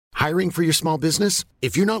Hiring for your small business?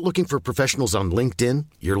 If you're not looking for professionals on LinkedIn,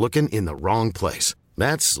 you're looking in the wrong place.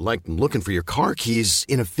 That's like looking for your car keys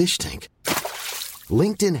in a fish tank.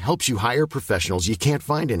 LinkedIn helps you hire professionals you can't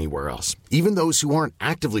find anywhere else, even those who aren't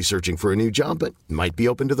actively searching for a new job but might be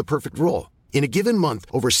open to the perfect role. In a given month,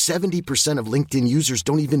 over 70% of LinkedIn users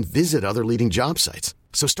don't even visit other leading job sites.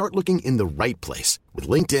 So start looking in the right place. With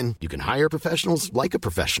LinkedIn, you can hire professionals like a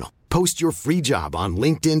professional. Post your free job on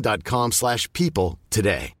linkedin.com/people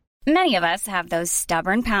today. Many of us have those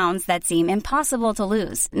stubborn pounds that seem impossible to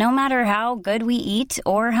lose, no matter how good we eat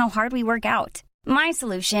or how hard we work out. My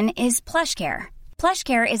solution is PlushCare.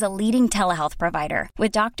 PlushCare is a leading telehealth provider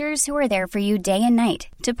with doctors who are there for you day and night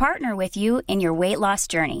to partner with you in your weight loss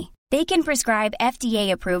journey. They can prescribe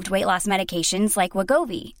FDA-approved weight loss medications like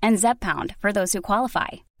Wegovy and Zepbound for those who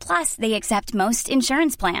qualify. Plus, they accept most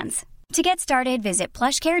insurance plans. To get started, visit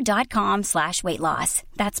plushcare.com/weightloss.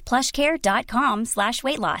 That's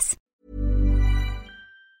plushcare.com/weightloss.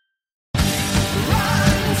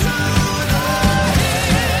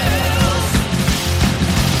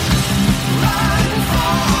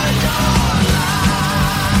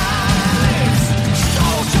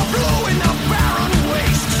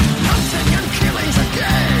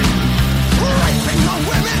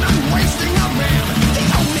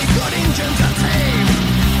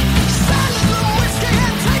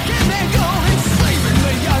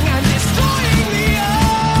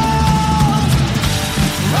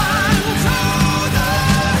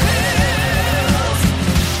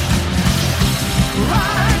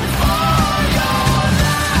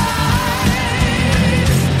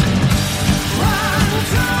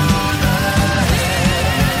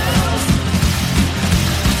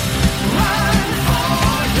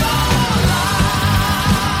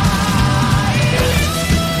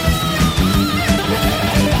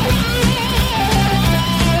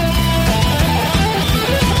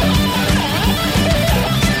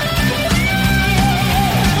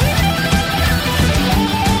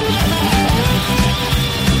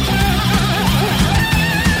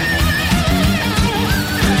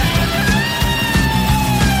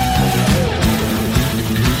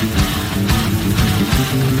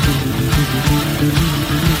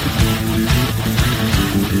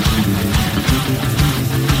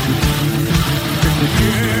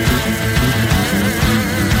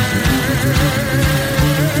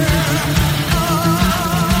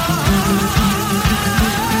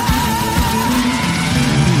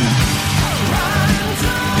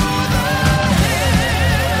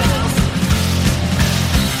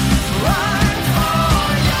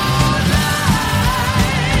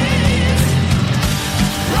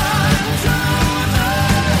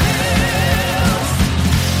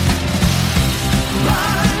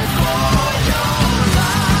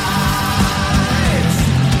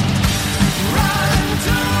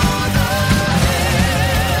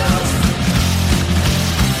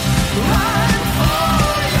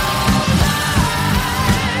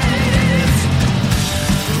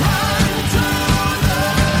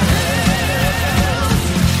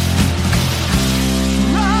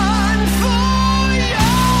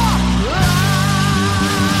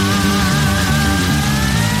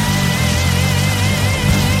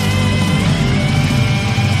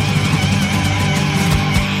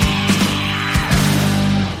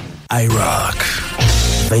 IROCK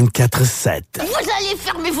 247. Vous allez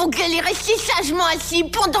fermer vos gueules et rester sagement assis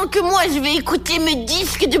pendant que moi je vais écouter mes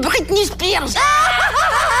disques de Britney Spears.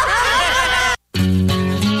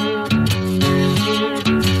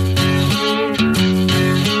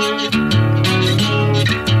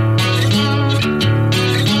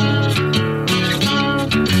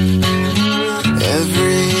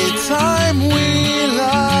 Every time we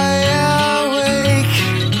lie awake,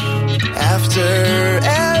 after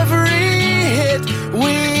every hit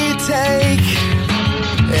we take,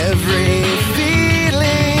 every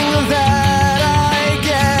feeling that I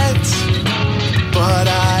get, but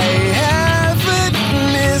I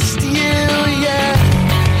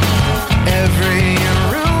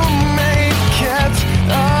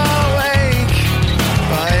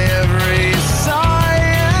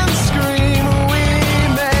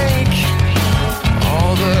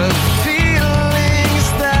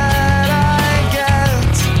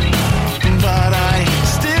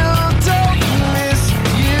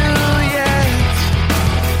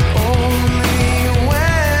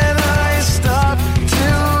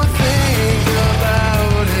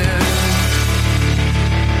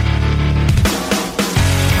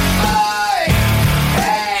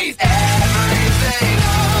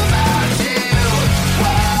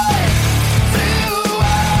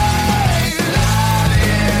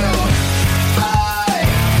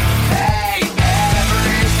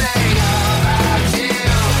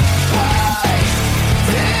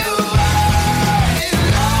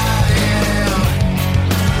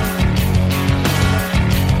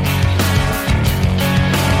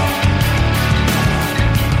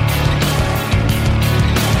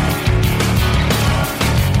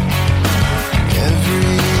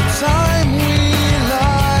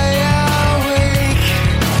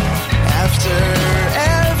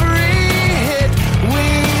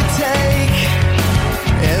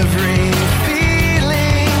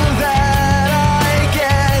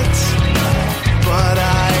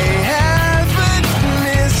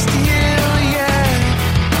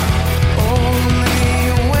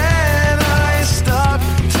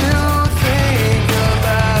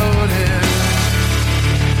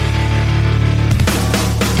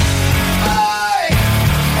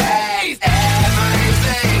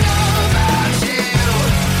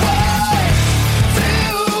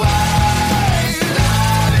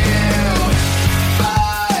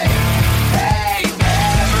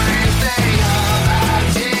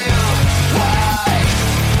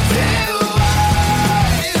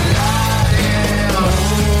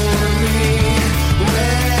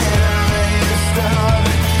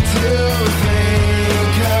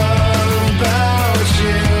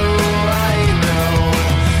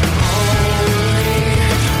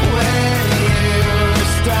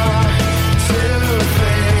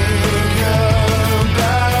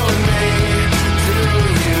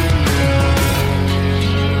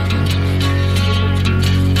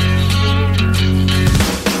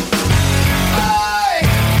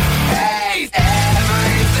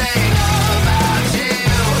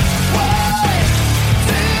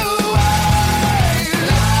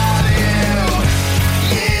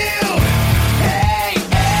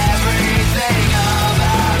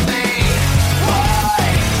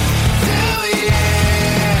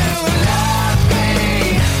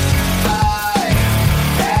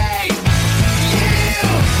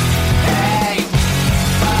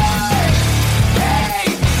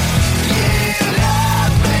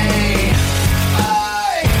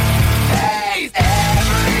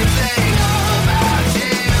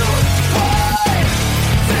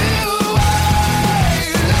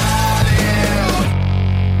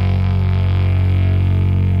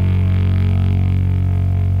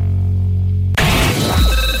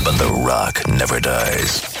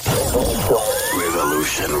Boys.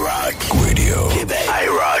 Revolution Rock Radio. Québec.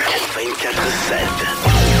 IROCK 247.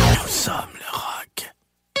 Nous sommes le rock.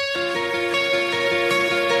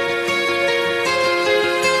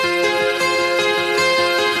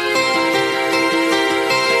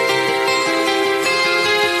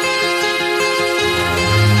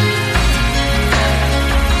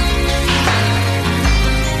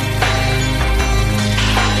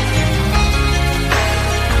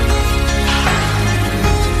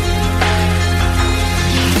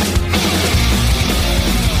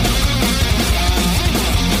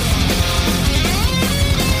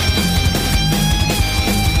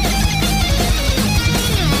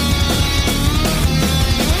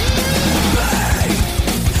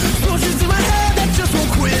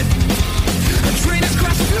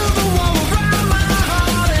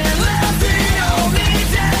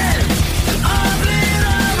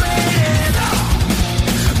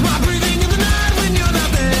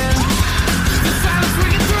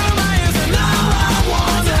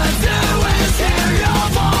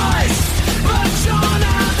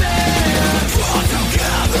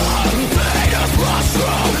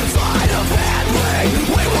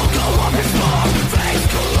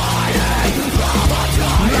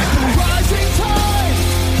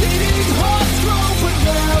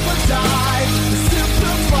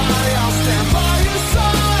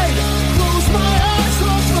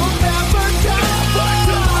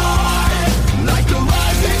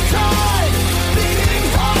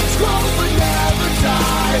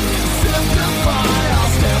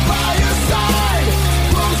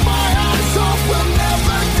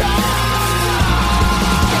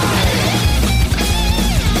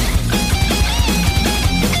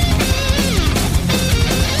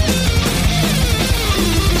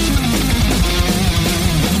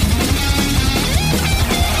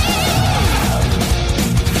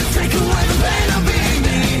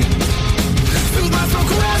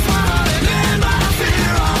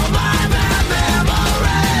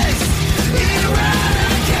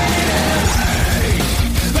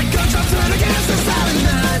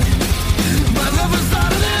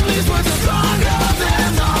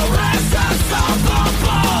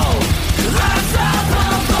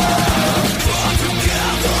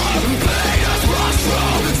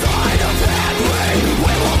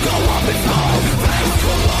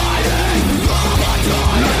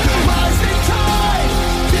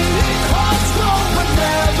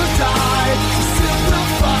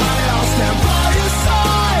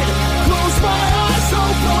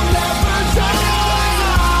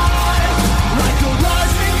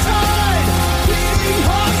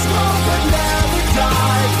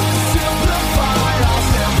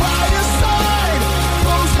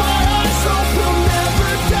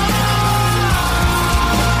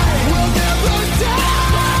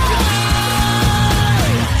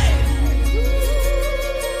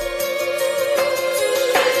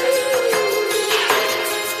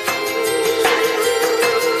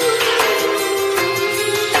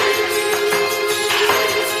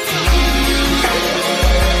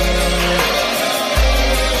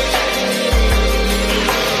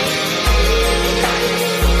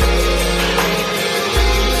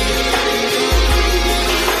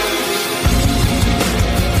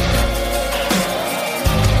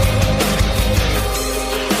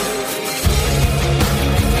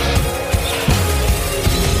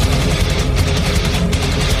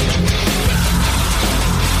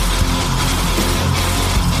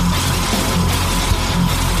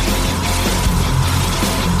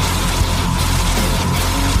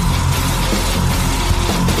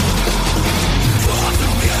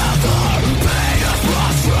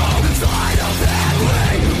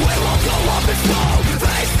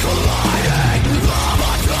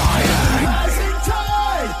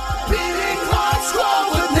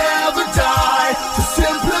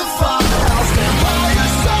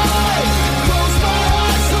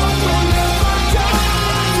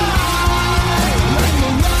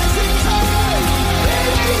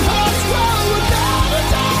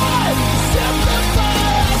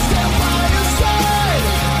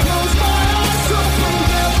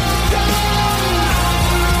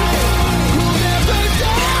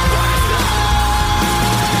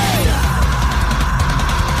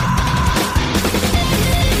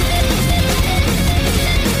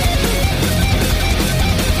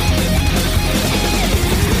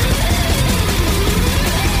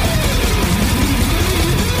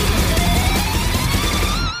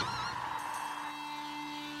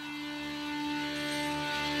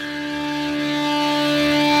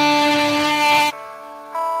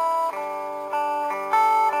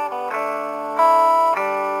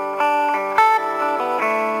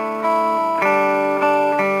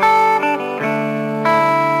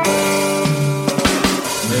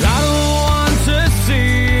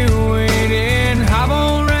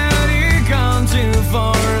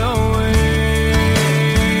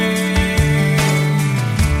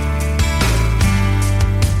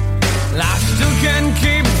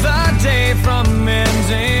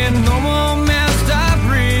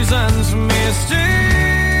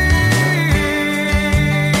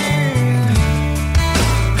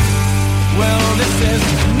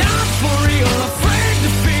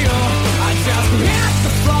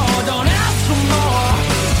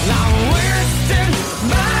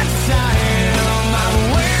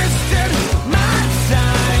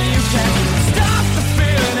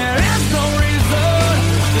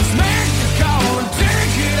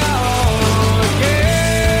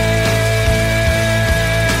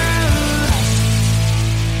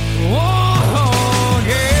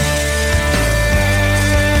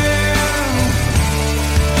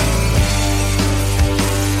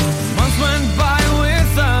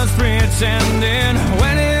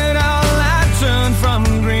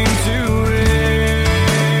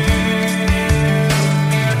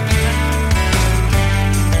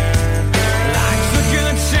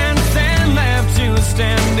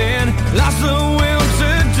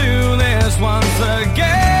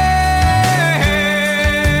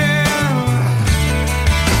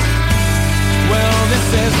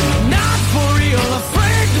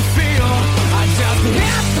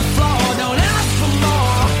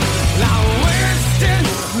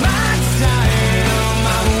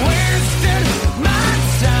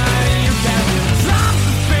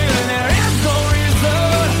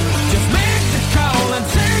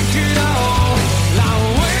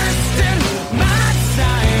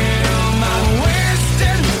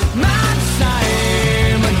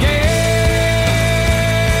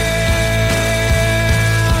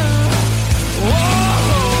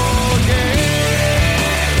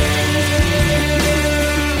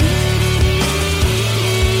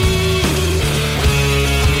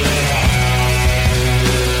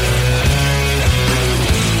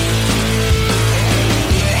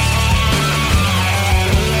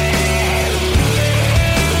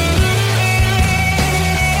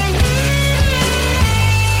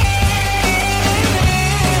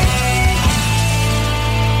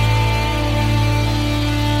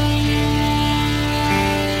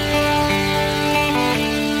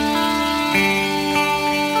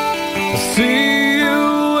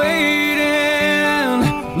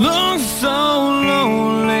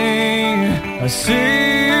 see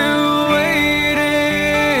you waiting.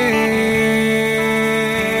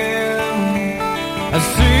 I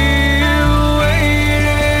see you waiting.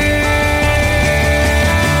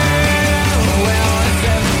 Well, I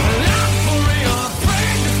said, not for real,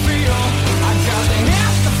 afraid to feel. I just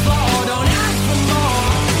hit the floor, don't ask for more.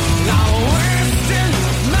 Not wasting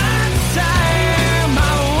my time,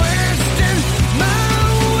 I'm wasting my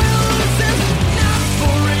will. I said, not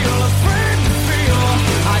for real, afraid to feel.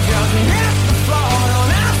 I just hit the floor,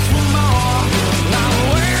 don't ask for more. Not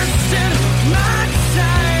wasting my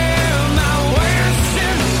time, I'm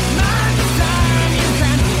wasting my time. You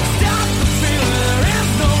can't stop the feeling, there is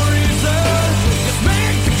no reason. Just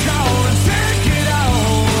make the call and take it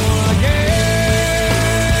all again.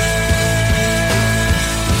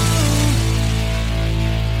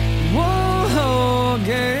 Whoa,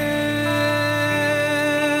 again.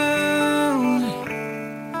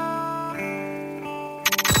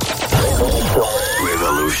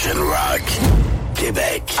 Revolution Rock.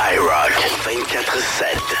 Québec. IROCK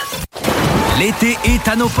 247. L'été est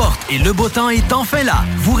à nos portes et le beau temps est enfin là.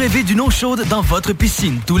 Vous rêvez d'une eau chaude dans votre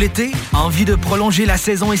piscine tout l'été? Envie de prolonger la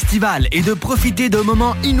saison estivale et de profiter de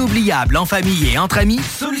moments inoubliables en famille et entre amis?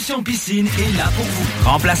 Solution Piscine est là pour vous.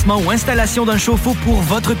 Remplacement ou installation d'un chauffe-eau pour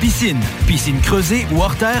votre piscine. Piscine creusée ou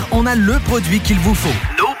hors terre, on a le produit qu'il vous faut.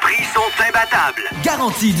 Nos prix sont imbattables.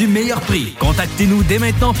 Garantie du meilleur prix. Contactez-nous dès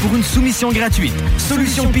maintenant pour une soumission gratuite.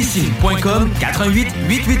 Solutionpiscine.com 88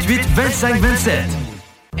 888 2527.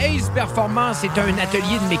 Ace Performance est un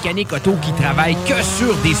atelier de mécanique auto qui travaille que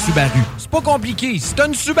sur des Subaru. C'est pas compliqué. Si t'as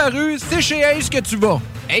une Subaru, c'est chez Ace que tu vas.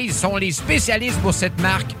 Ace sont les spécialistes pour cette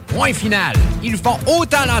marque. Point final. Ils font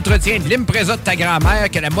autant l'entretien de l'Impreza de ta grand-mère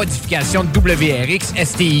que la modification de WRX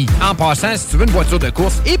STI. En passant, si tu veux une voiture de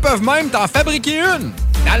course, ils peuvent même t'en fabriquer une.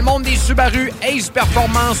 Dans le monde des Subaru, Ace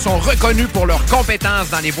Performance sont reconnus pour leurs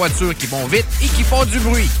compétences dans les voitures qui vont vite et qui font du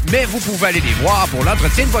bruit. Mais vous pouvez aller les voir pour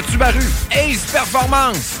l'entretien de votre Subaru. Ace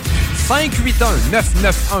Performance.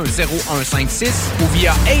 581-991-0156 ou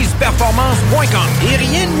via aceperformance.com. Et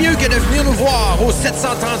rien de mieux que de venir nous voir au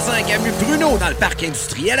 735 avenue Bruno dans le parc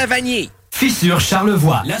industriel à Vanier. Fissure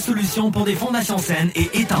Charlevoix, la solution pour des fondations saines et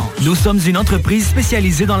étanches. Nous sommes une entreprise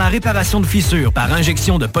spécialisée dans la réparation de fissures par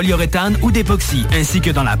injection de polyuréthane ou d'époxy, ainsi que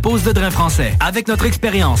dans la pose de drain français. Avec notre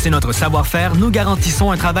expérience et notre savoir-faire, nous garantissons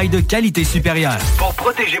un travail de qualité supérieure. Pour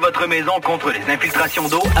protéger votre maison contre les infiltrations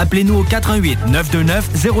d'eau, appelez-nous au 88 929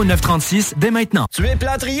 0936 dès maintenant. Tu es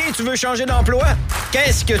plâtrier et tu veux changer d'emploi?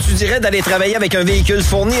 Qu'est-ce que tu dirais d'aller travailler avec un véhicule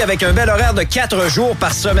fourni avec un bel horaire de 4 jours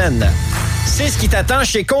par semaine? C'est ce qui t'attend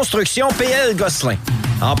chez Construction PL Gosselin.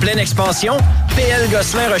 En pleine expansion, PL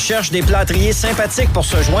Gosselin recherche des plâtriers sympathiques pour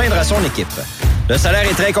se joindre à son équipe. Le salaire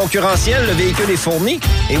est très concurrentiel, le véhicule est fourni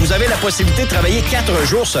et vous avez la possibilité de travailler 4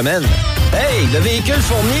 jours semaine. Hey, le véhicule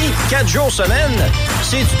fourni, 4 jours semaine,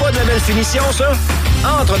 c'est-tu pas de la belle finition, ça?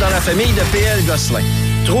 Entre dans la famille de PL Gosselin.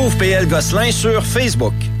 Trouve PL Gosselin sur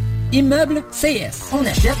Facebook. Immeuble CS. On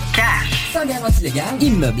achète cash. Sans garantie légale.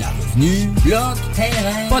 Immeuble à revenu. Bloc.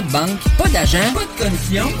 Terrain. Pas de banque. Pas d'agent. Pas de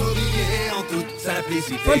commission.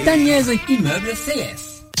 Pas le temps de niaiser. Immeuble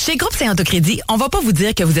CS. Chez Groupe Saint-Autocrédit, on va pas vous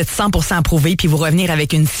dire que vous êtes 100% approuvé puis vous revenir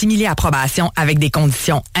avec une simili-approbation avec des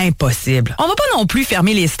conditions impossibles. On va pas non plus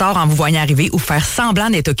fermer les stores en vous voyant arriver ou faire semblant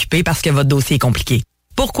d'être occupé parce que votre dossier est compliqué.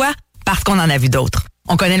 Pourquoi? Parce qu'on en a vu d'autres.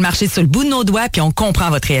 On connaît le marché sur le bout de nos doigts puis on comprend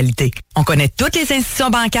votre réalité. On connaît toutes les institutions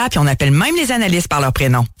bancaires puis on appelle même les analystes par leur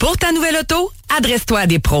prénom. Pour ta nouvelle auto, adresse-toi à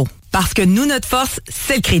des pros. Parce que nous, notre force,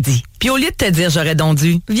 c'est le crédit. Puis au lieu de te dire j'aurais donc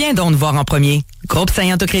dû, viens donc nous voir en premier.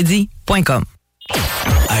 GroupeSaintAutocrédit.com.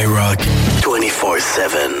 IROCK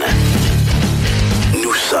 247.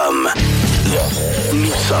 Nous sommes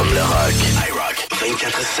le rock. IROCK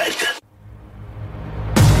 247.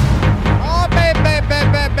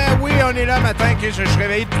 Ben oui, on est là matin. Que je suis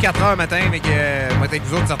réveillé depuis 4 heures matin, mais que moi, avec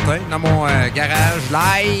vous autres certains, dans mon garage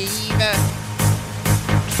live.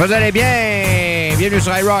 Vous allez bien. Bienvenue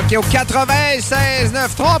sur IROCK au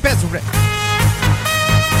 96.9. Trompette, s'il vous plaît.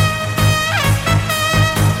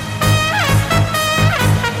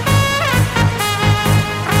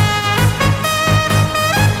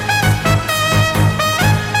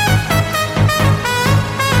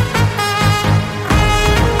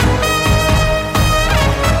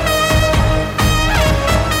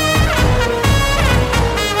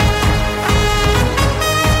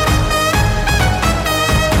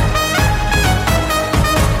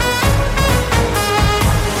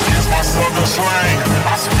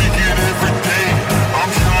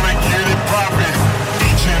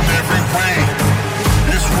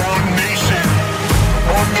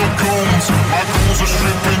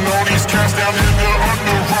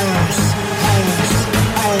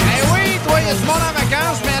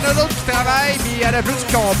 y en a plus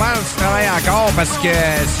qui compensent qui travaillent encore parce que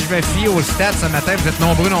si je me fie aux stats ce matin, vous êtes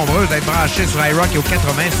nombreux d'être branchés sur IROCK au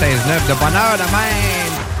 96.9. De bonne heure de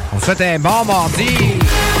même. On vous souhaite un bon mardi.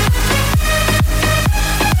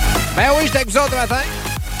 Ben oui, j'étais avec vous autres le matin.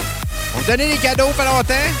 On me donnait des cadeaux pas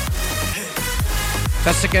longtemps.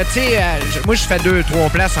 Parce que, tu sais, moi, je fais 2-3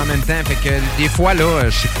 places en même temps. Fait que des fois, là,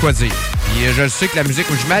 je sais plus quoi dire. Puis je sais que la musique,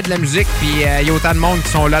 je mets de la musique, puis il y a autant de monde qui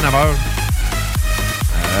sont là à 9 heures.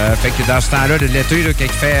 Fait que dans ce temps-là, de l'été, là, quand il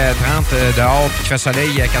fait 30 dehors, puis qu'il fait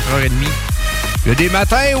soleil à 4h30, il y a des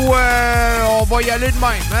matins où on va y aller de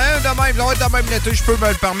même. Hein? De même, ça va être de même l'été, je peux me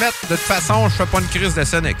le permettre. De toute façon, je fais pas une crise de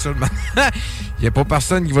scène avec ça. Il n'y a pas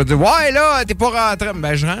personne qui va dire « Ouais, là, t'es pas rentré. »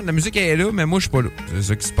 Ben, je rentre, la musique est là, mais moi, je suis pas là. C'est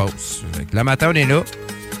ça qui se passe. Fait que le matin, on est là.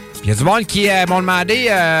 Puis il y a du monde qui m'ont demandé,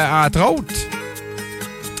 entre autres,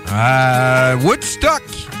 Woodstock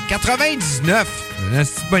 99.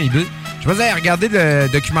 C'est une bonne idée. Je sais pas si vous avez regardé le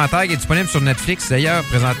documentaire qui est disponible sur Netflix, d'ailleurs,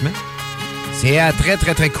 présentement. C'est très,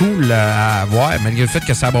 très, très cool à voir, malgré le fait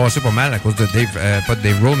que ça a brassé pas mal à cause de Dave, pas de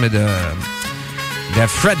Dave Roll, mais de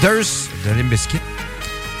Fred Durst de Limp Bizkit.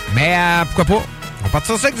 Mais pourquoi pas? On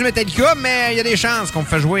partira ça avec du Metallica, mais il y a des chances qu'on me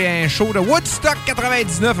fait jouer un show de Woodstock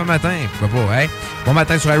 99 un matin. Pourquoi pas, hein? Bon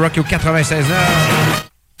matin sur IROCK au 96.9.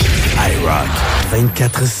 IROCK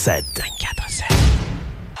 24/7. 24/7.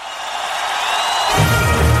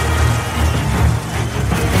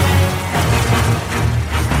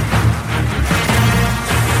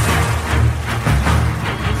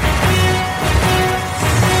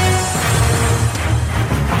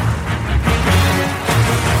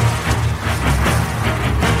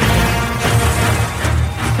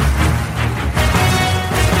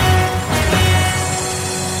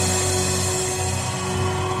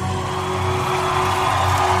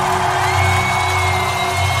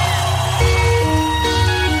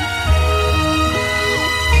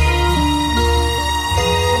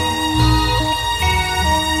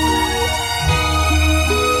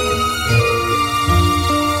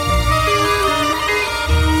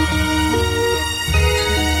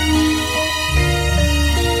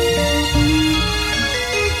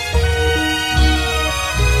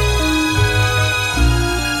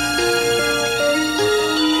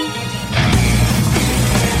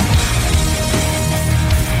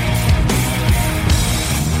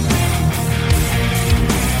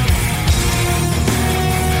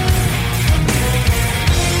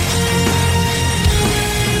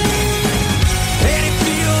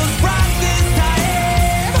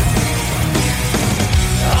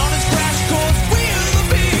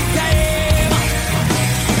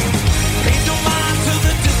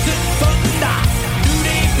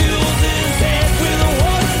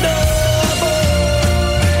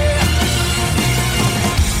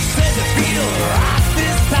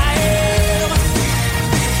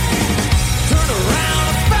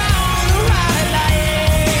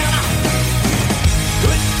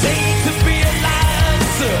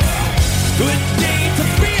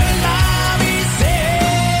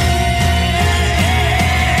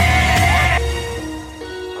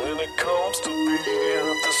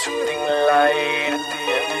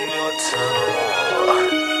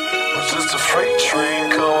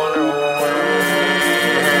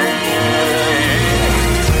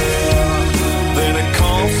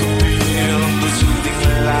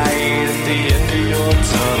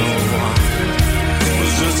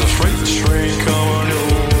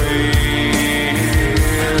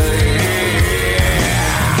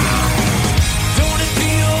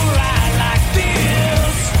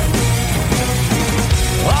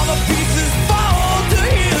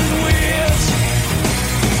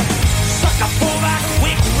 Sucker, pull back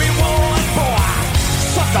quick, reward.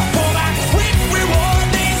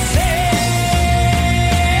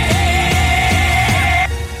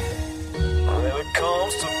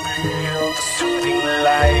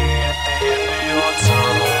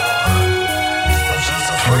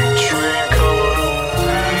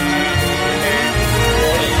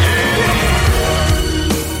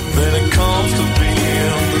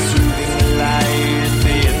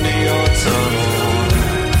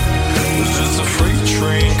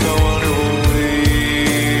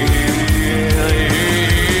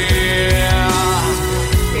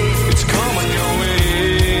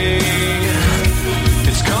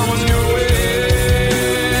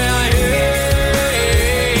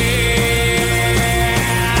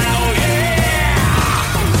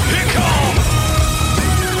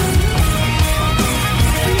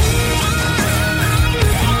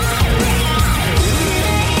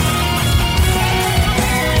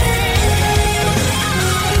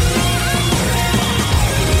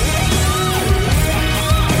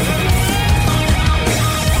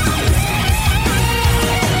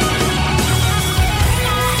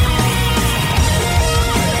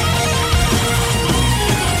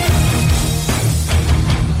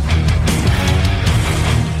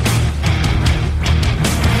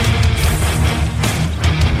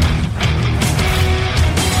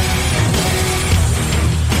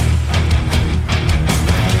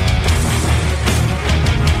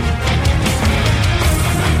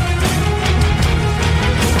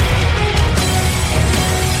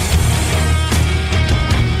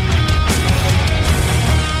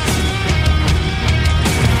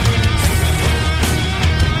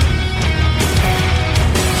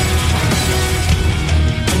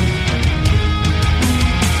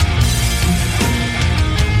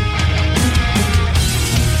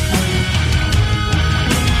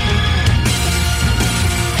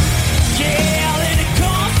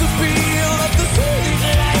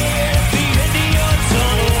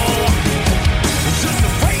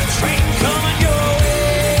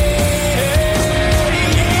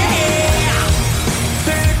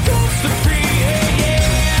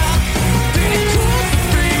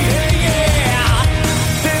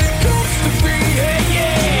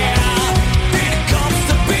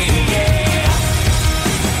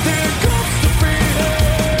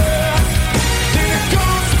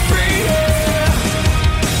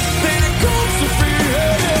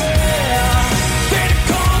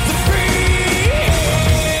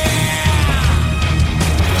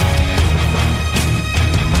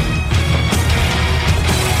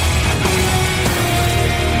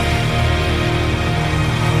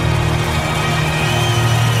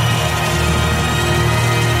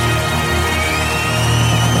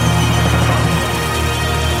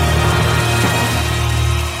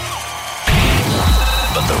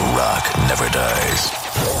 Paradise.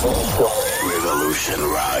 Revolution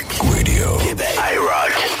Rock. Radio. Québec.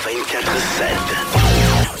 IROCK 247.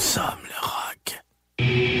 Nous sommes le rock.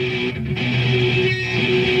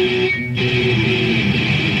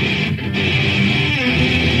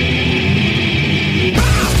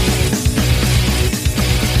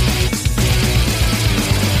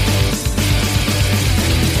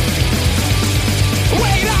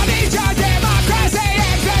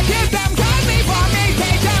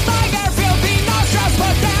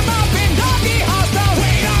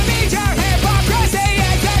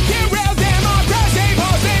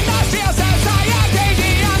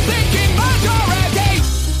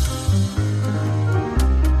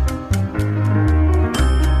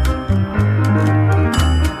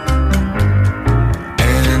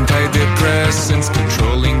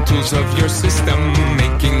 Controlling tools of your system,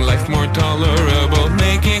 making life more tolerable,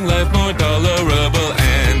 making life more tolerable.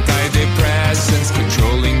 Antidepressants,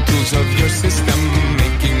 controlling tools of your system,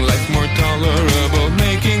 making life more tolerable,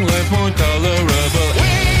 making life more tolerable.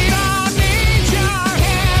 We don't need your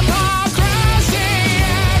hypocrisy,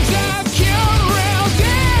 execute real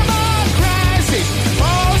democracy,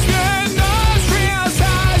 post-industrial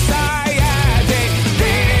society,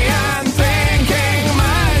 the unthinking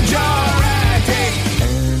majority.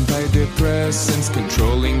 Antidepressants,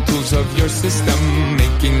 controlling tools of your system,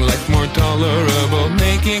 making life more tolerable,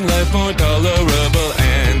 making life more tolerable.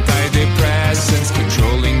 Antidepressants,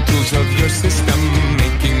 controlling tools of your system,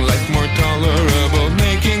 making life more tolerable,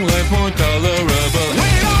 making life more tolerable.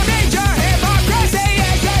 We don't need your hypocrisy,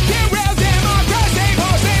 execute real democracy,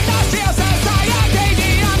 post-industrial society,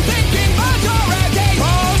 the unthinking majority,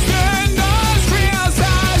 post-industrial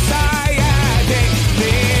society,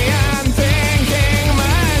 the unthinking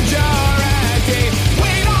majority.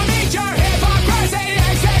 We don't need your hypocrisy,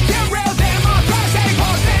 execute real democracy,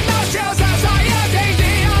 post-industrial society,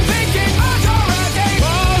 the unthinking majority,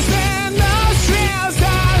 post-industrial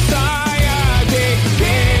society,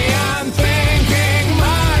 the unthinking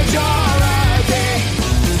majority.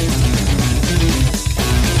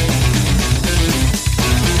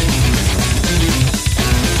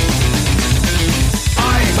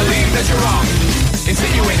 I believe that you're wrong,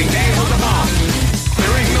 insinuating they hold the bomb,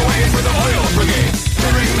 clearing the way for the oil brigade,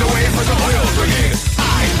 clearing the way for the oil brigade.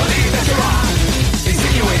 I believe that you're wrong,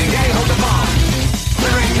 insinuating they hold the bomb,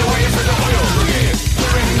 clearing the way for the oil brigade,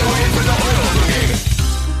 clearing the way for the oil brigade.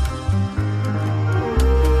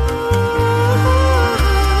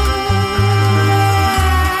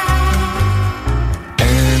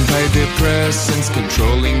 Antidepressants,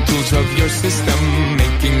 controlling tools of your system,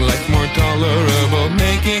 making life more tolerable,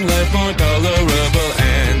 making life more tolerable.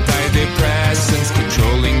 Antidepressants,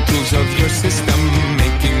 controlling tools of your system,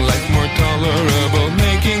 making life more tolerable,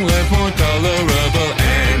 making life more tolerable.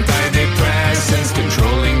 Antidepressants,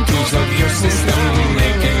 controlling tools of your system,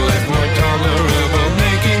 making life more tolerable,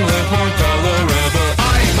 making life more tolerable.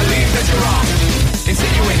 I believe that you're wrong,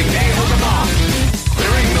 insinuating they hold the bomb,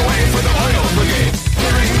 clearing the way for the oil brigade,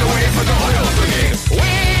 clearing the way for the oil brigade.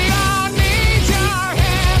 We don't need your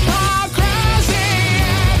hypocrisy,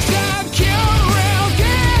 execute real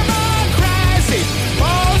democracy,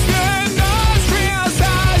 post-industrial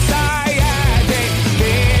society,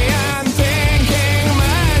 the unthinking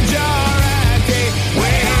majority.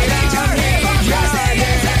 We don't need your hypocrisy,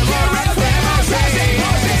 execute real democracy,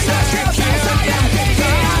 post-industrial society,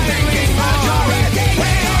 the unthinking majority.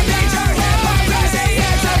 We don't need your hypocrisy,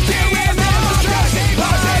 execute real democracy,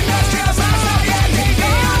 post-industrial society, the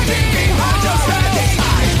unthinking majority.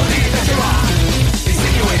 I believe that you're wrong,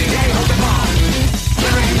 insinuating they hold the bomb,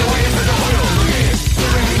 clearing the way for the oil brigade,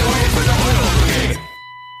 clearing the way for the oil brigade.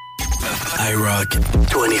 IROCK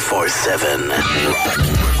 247. Rock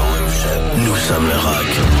Revolution. Nous sommes le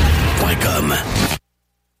rock.com.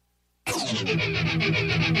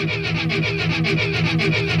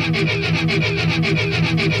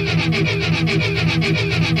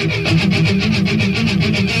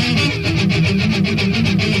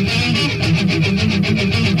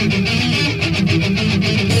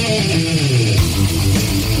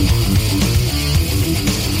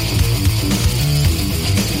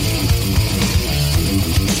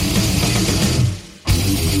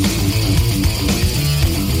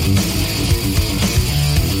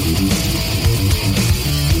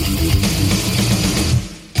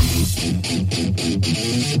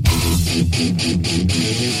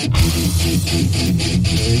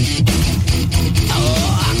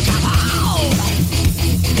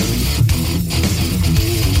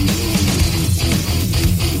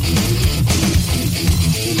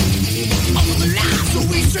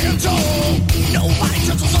 Nobody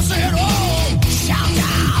touches us at all. Shout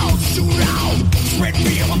out, shoot out, spread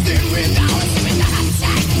fear of the without.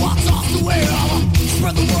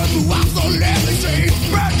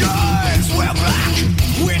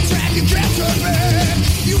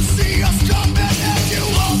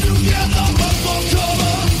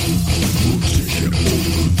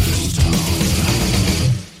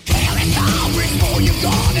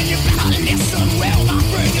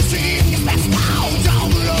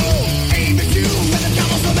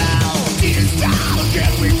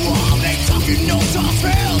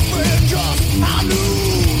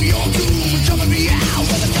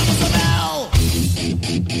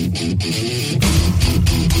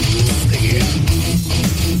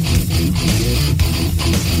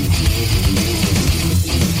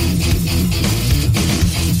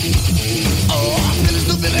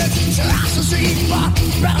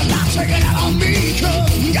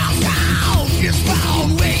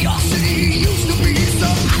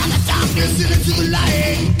 Listen into the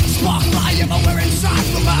light. Spark fly everywhere inside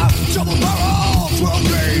from my double barrel 12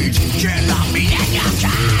 gauge. Can't lock me in your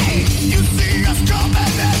cage. You see us coming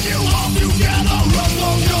and you all together run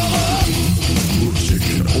for cover. We're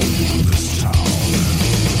taking over this town.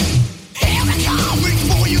 Here we come, reach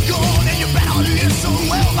for your gun and you better listen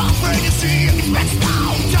well, my friend. You see it's best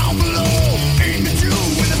down below. Aim at you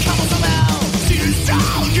with a couple of out. See this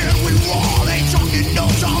town, yeah we wall. Ain't talking no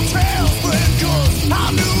tall tales, friend, 'cause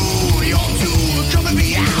I knew you're too coming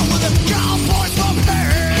me out with a cowboys from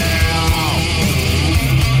hell.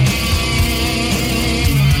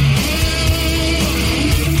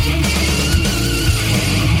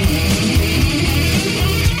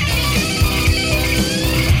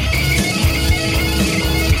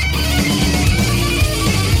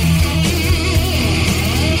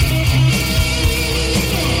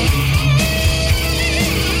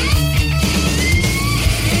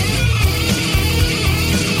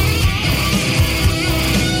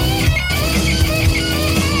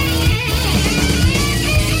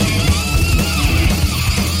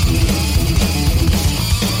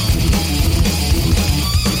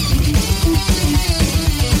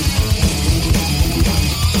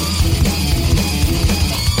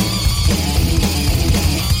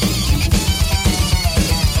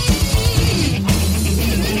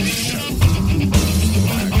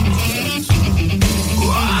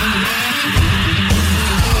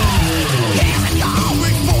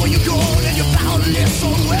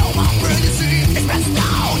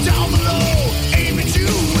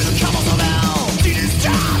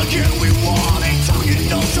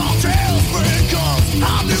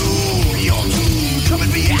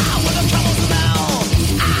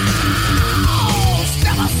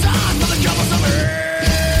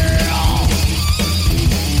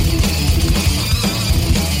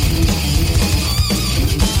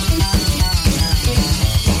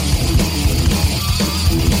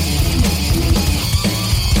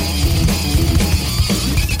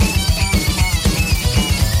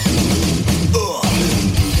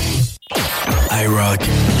 IROCK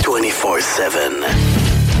 247.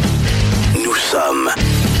 Nous sommes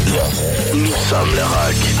le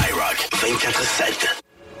rock. IROCK 247.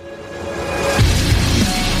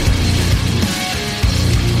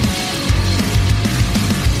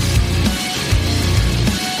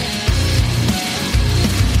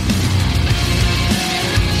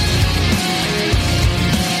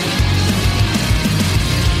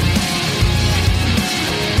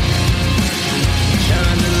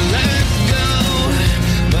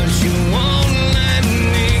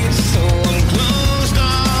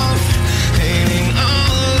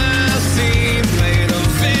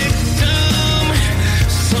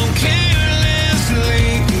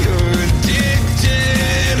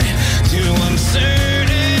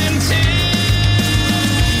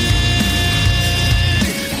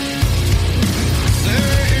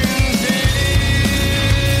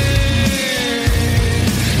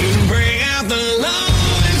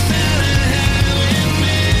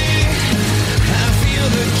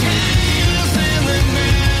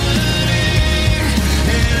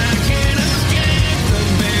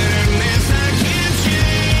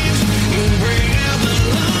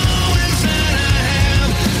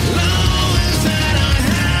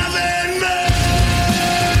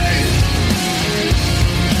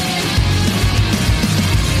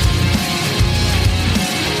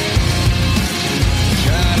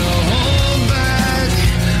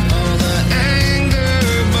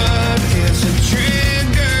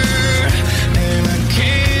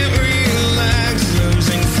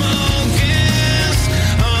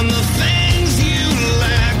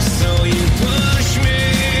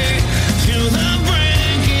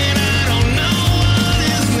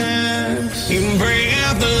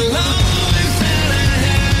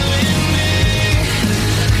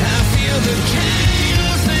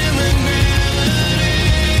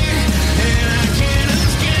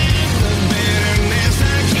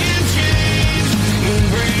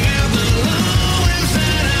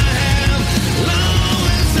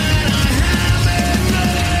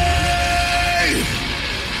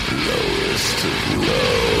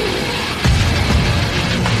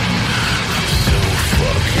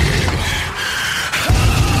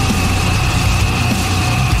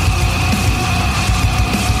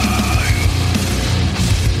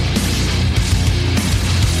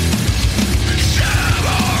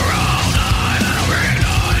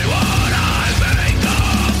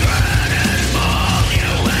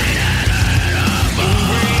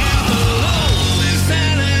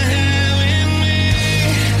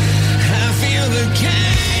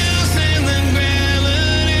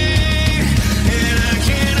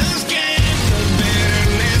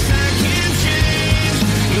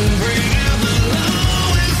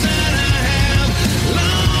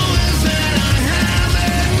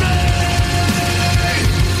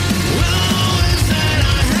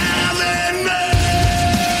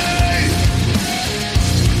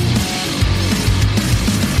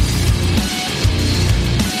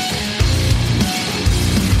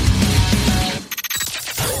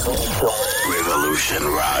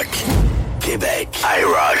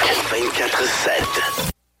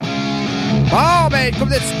 une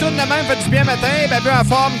couple de petites tournes de même, fait du bien matin. Babu en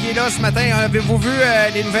forme qui est là ce matin. Avez-vous vu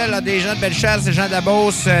les nouvelles là, des gens de Bellechasse, des gens de la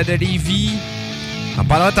Beauce, de Lévis? On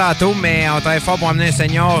parlera tantôt, mais on travaille fort pour amener un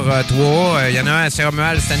senior 3. Il y en a un à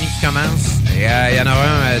Saint-Romuald cette année qui commence. Et il y en aura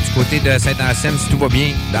un du côté de Saint-Anselme, si tout va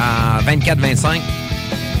bien, dans 24-25.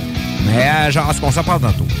 Mais genre, ce qu'on s'en parle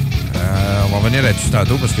tantôt. On va revenir là-dessus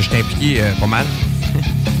tantôt parce que je t'ai impliqué pas mal.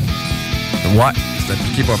 Ouais, je t'ai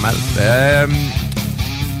impliqué pas mal.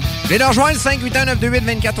 Venez nous rejoindre,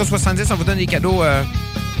 581-928-2470. On vous donne des cadeaux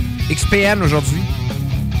XPN aujourd'hui.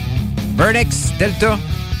 Burnex, Delta.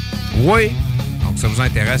 Oui. Donc, ça vous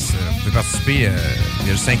intéresse, vous pouvez participer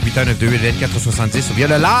via le 581-928-2470 ou via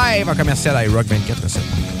le live en commercial IROCK247.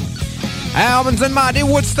 On nous a demandé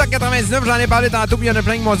Woodstock 99, j'en ai parlé tantôt, puis il y en a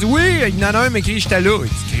plein qui m'ont dit oui, il y en a un, mais qui j'étais là. Il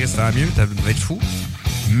dit Chris, tant mieux, ça devait être fou.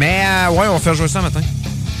 Mais ouais, on va faire jouer ça matin.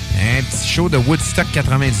 Un petit show de Woodstock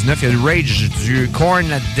 99. Il y a du Rage, du Korn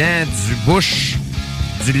là-dedans, du Bush,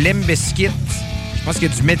 du Limp Bizkit. Je pense qu'il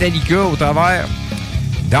y a du Metallica au travers.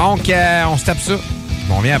 Donc, on se tape ça.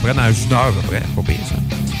 On revient après dans une heure à peu près. Pas pire, ça.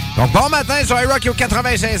 Donc, bon matin sur iRock au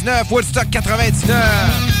 96.9, Woodstock 99.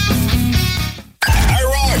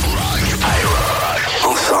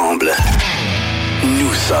 Ensemble,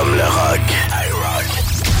 nous sommes le rock. IROCK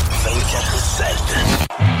 247.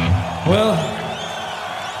 Well,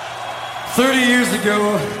 30 years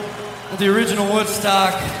ago, at the original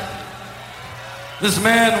Woodstock, this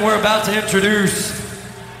man we're about to introduce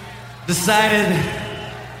decided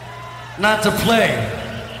not to play.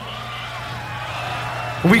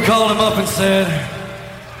 We called him up and said,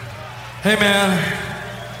 hey man,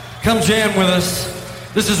 come jam with us.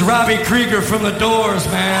 This is Robbie Krieger from The Doors,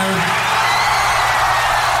 man.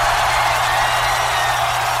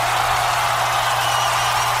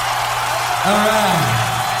 All right.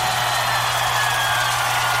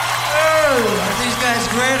 Oh, are these guys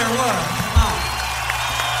great or what?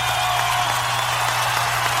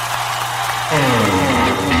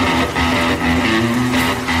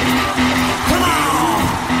 Come on!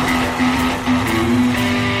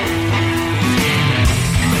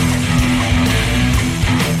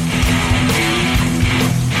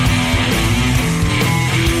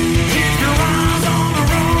 Keep your eyes on the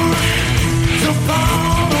road, jump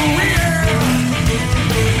on the wheel.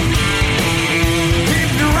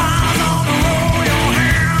 Keep your eyes on the road, your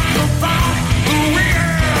hands up on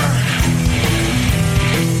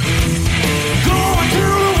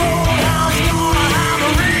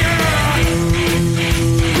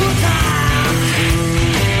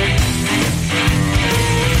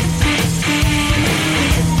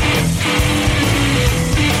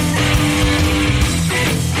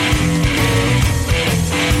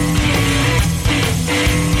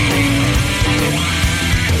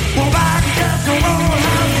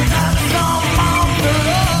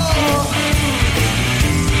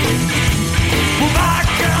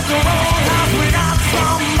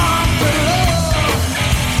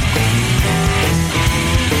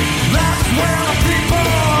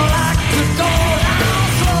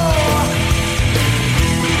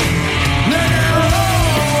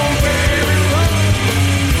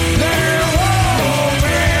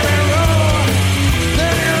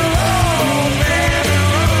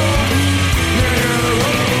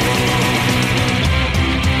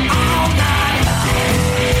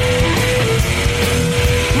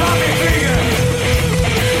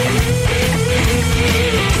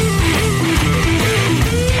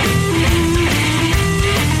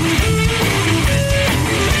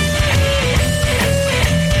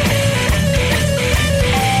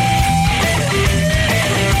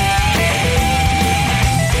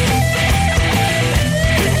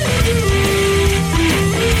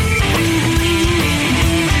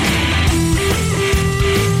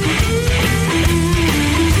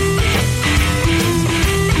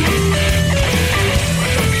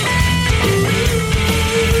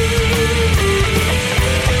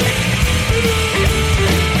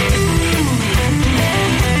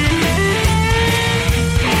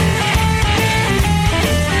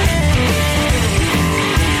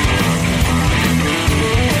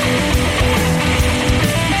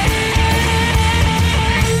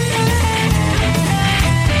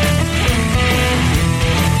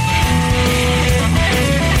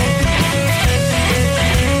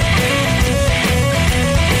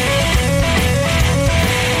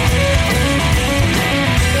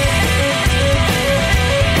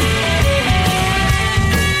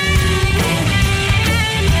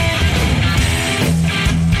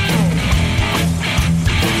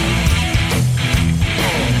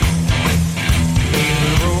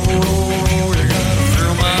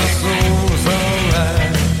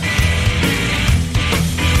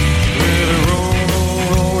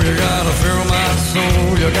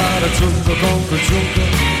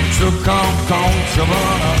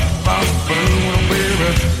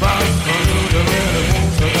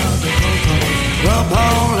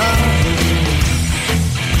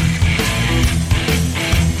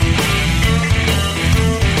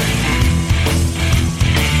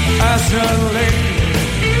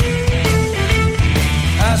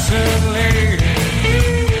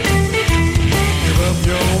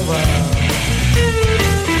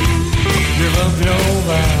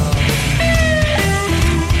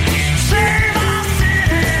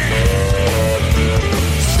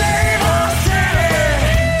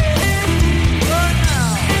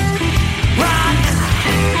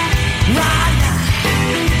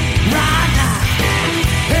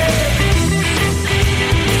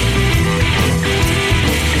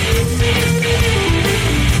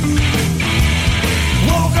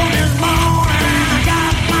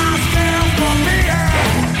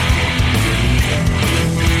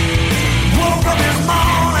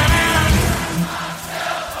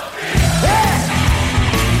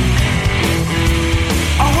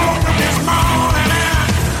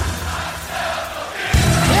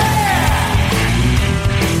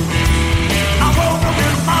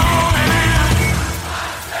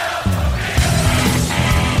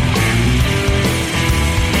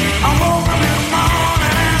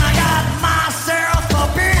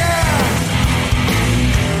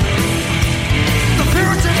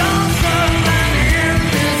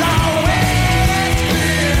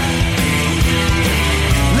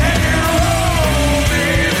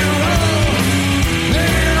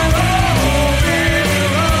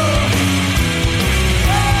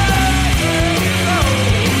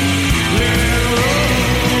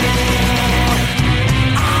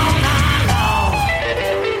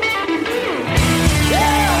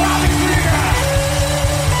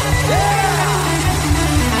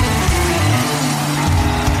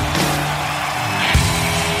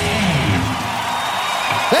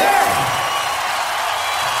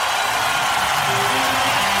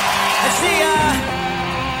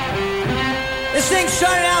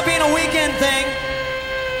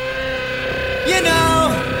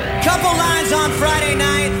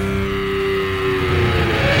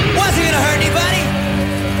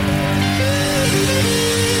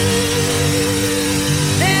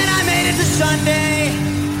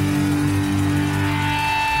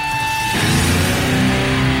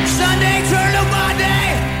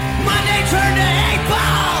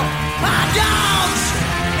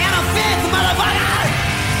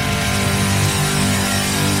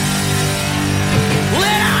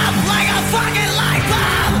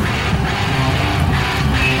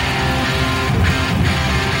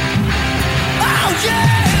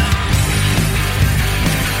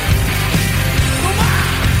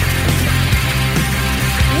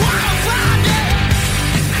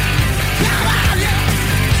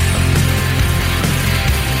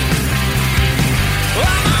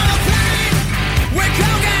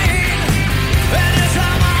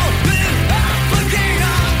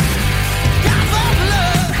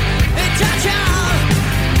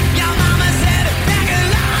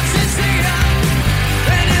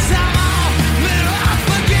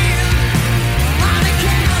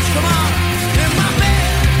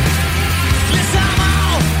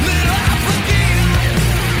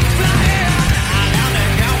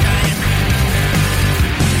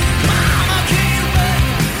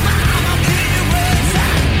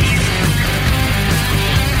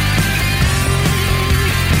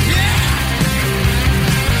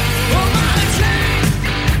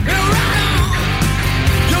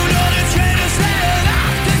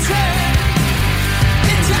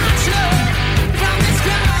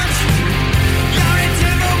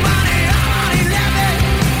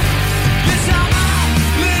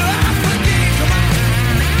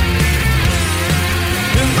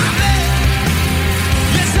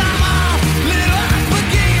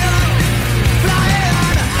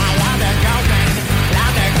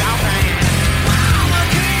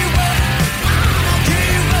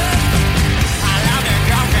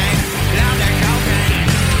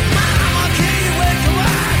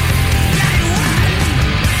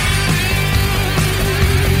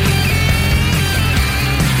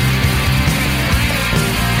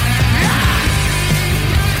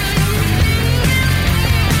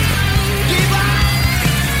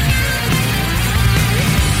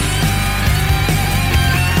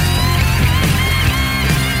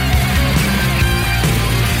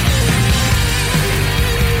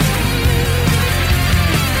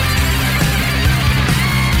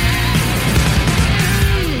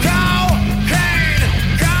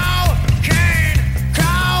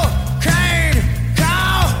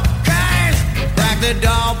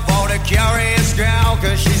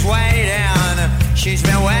She's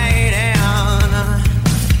been waiting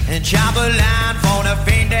and job a line for the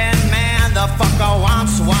fiending man. The fucker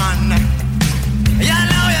wants one. You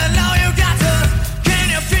know, you got to. Can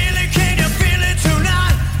you feel it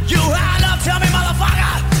tonight? You high love, tell me,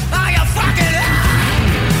 motherfucker, are you fucking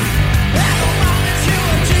high? Every moment you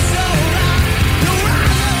were just so right. You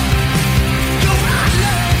right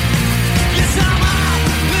love. You somehow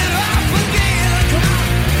lit up again. Come on,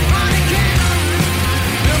 honey, can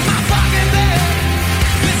you're my fucking bed.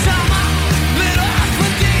 You somehow lit up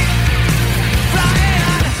again. Flying,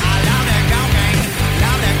 I love that cocaine.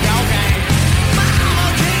 Mama,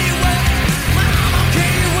 can you wait? Mama,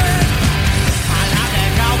 can you wait? I love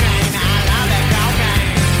that cocaine.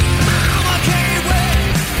 Mama, can you wait?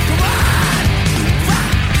 Come on,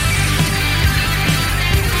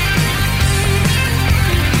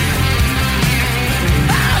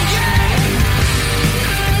 oh yeah.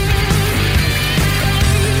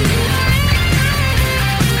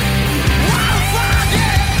 Wanna fuck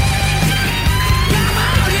it? Come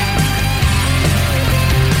on, yeah.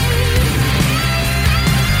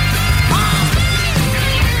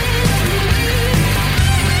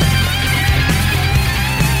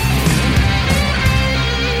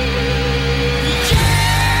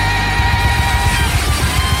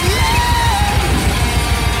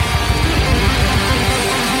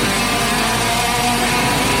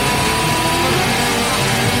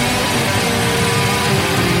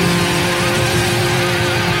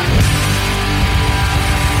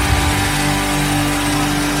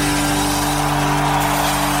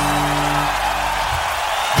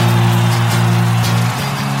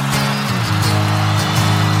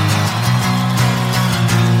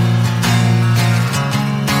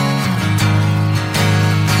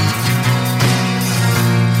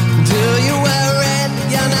 Do you worry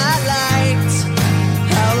you're not liked?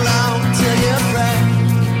 How long till you break?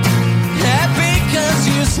 Happy 'cause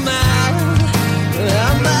you smile.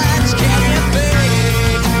 How much can you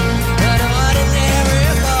fake? An ordinary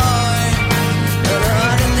boy, an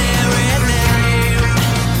ordinary name,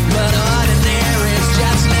 but ordinary is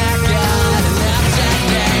just like God, and that's that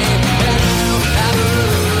game. Alone.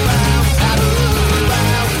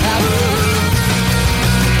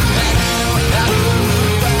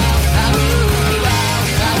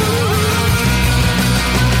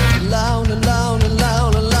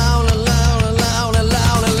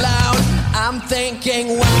 I'm thinking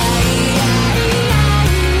why.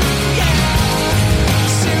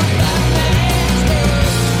 Superman's dead.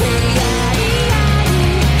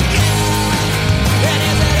 And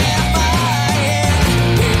is it in my head?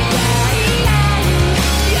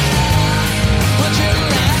 Would you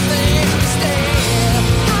let me stay?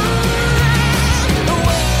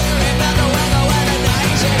 Worry about the weather when the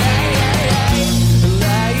night's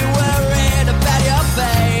Are you worried about your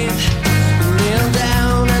faith? Kneel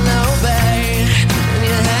down and obey. And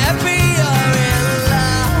you're happy you're in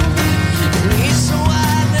love. Need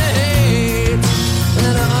someone to hate.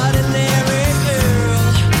 An ordinary girl,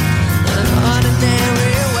 an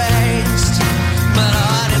ordinary waste. But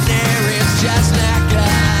ordinary is just not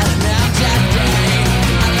God. Now that day,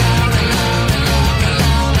 alone.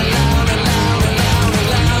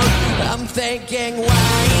 I'm thinking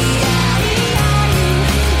why.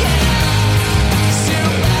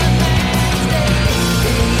 Superman's dead.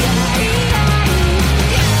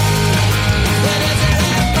 And is it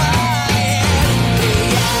in my head?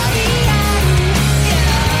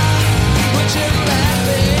 Would you let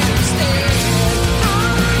me stay?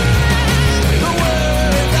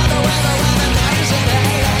 Worry about the weather when the night's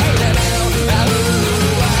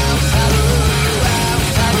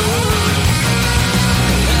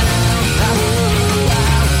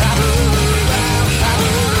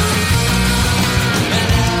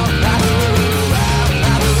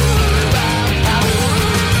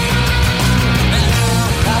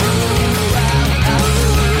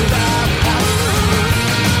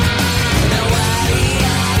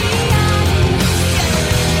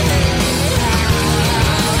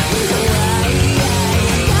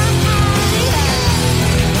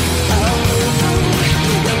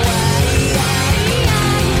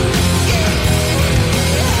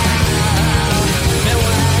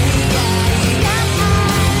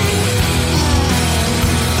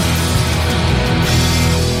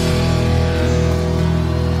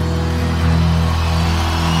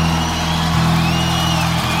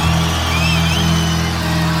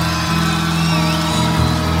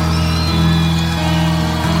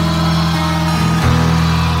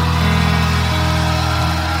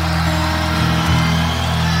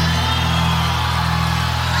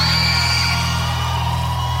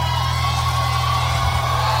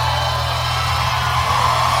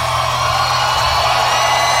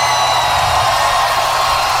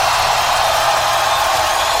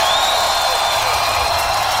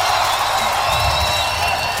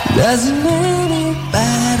Doesn't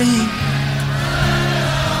anybody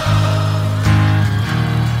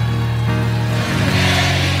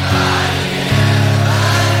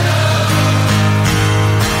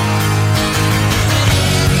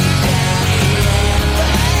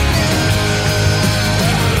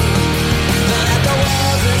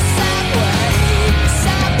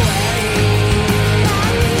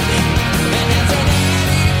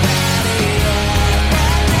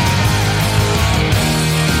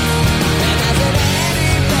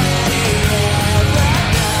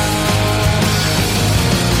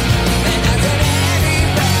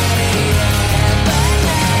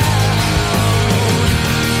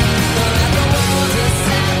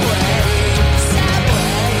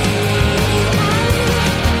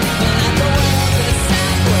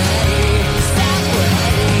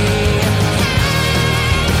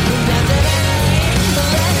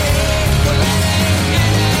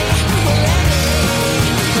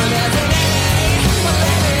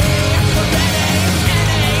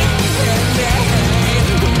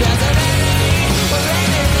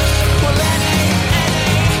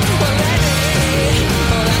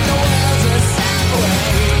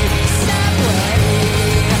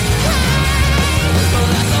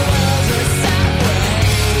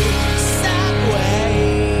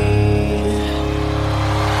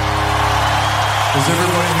Is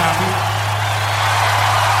everybody happy?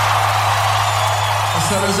 I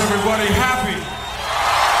said, is everybody happy?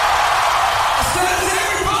 I said, is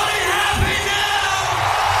everybody happy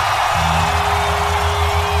now?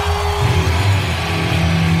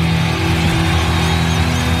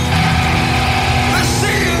 Let's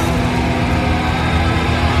see you.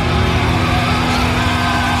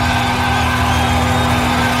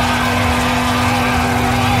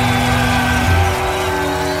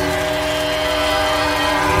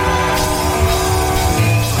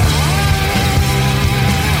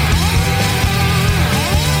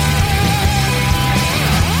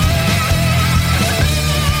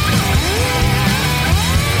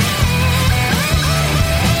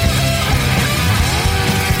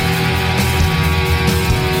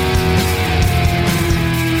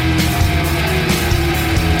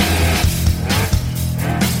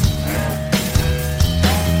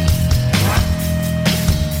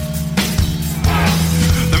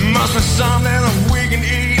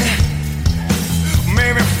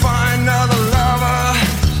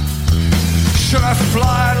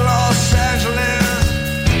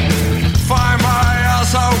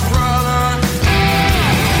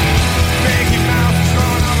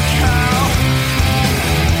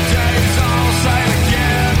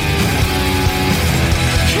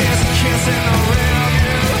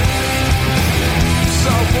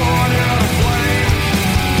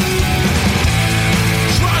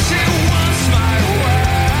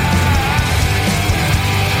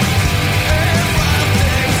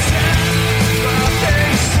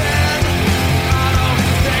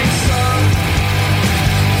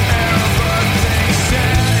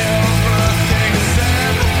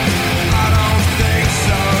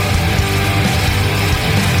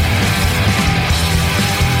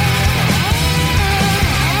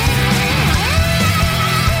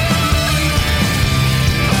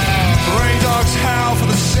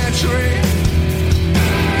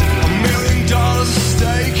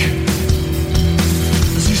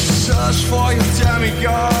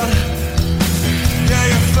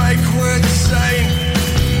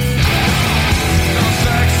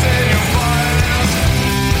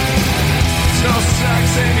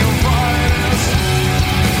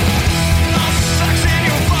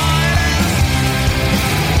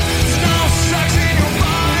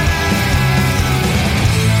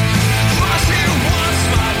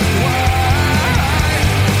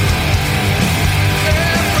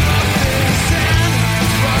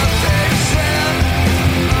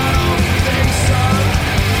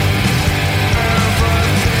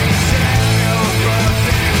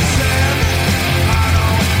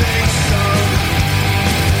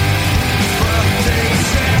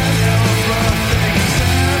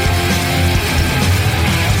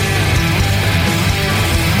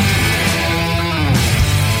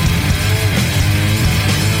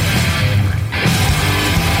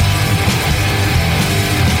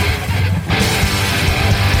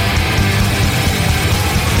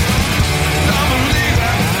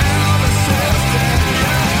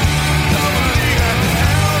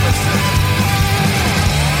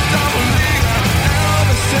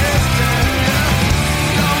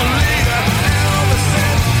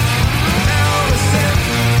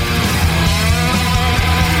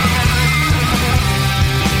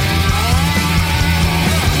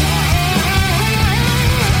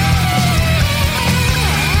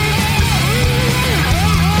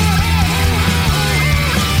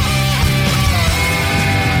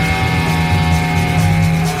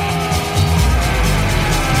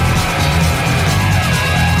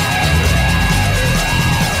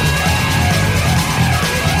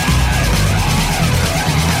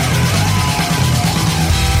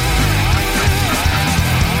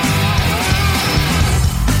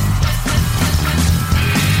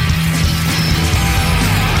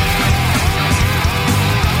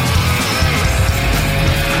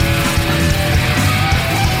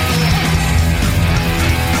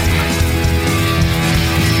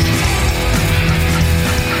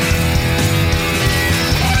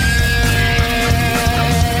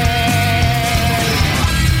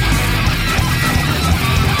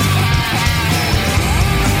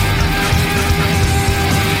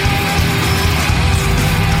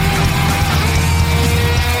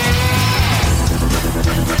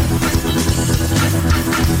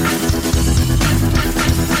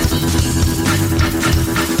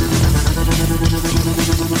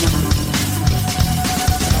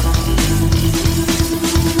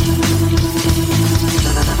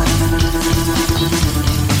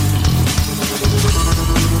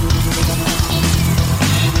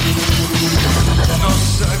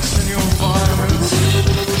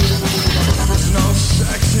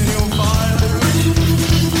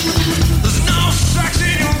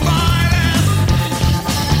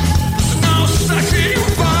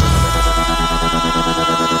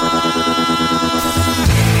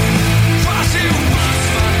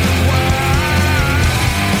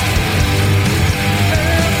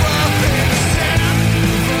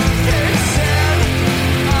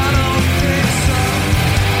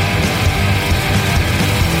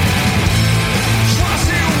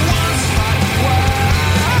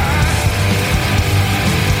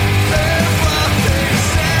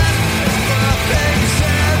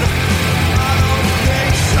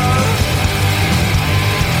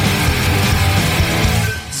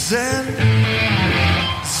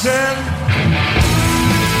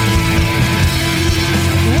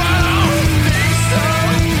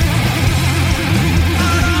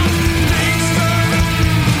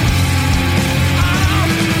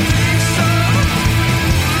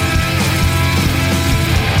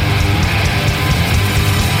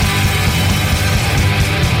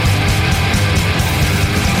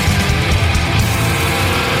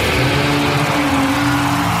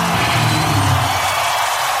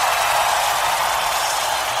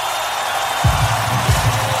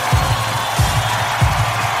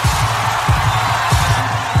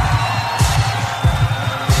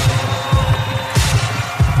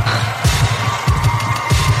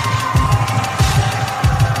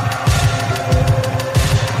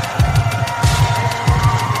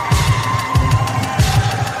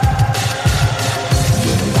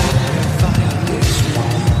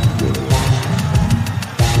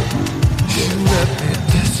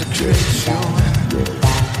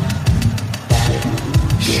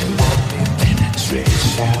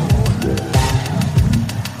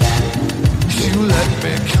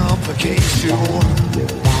 suffocate you.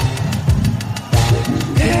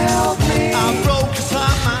 Help me. I'm broke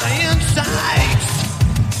apart my insides.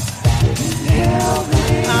 Help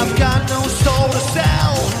me. I've got no soul to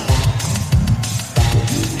sell.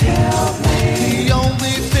 Help me. The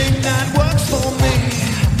only thing that works for me.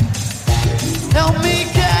 Help me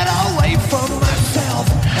get away from myself.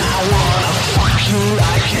 I wanna fuck you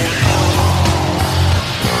like an animal.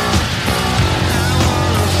 I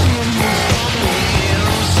wanna feel you from the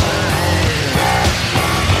inside.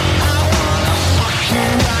 I wanna fuck you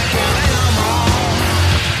like an animal.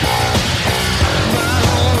 My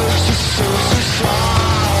heart is just so strong.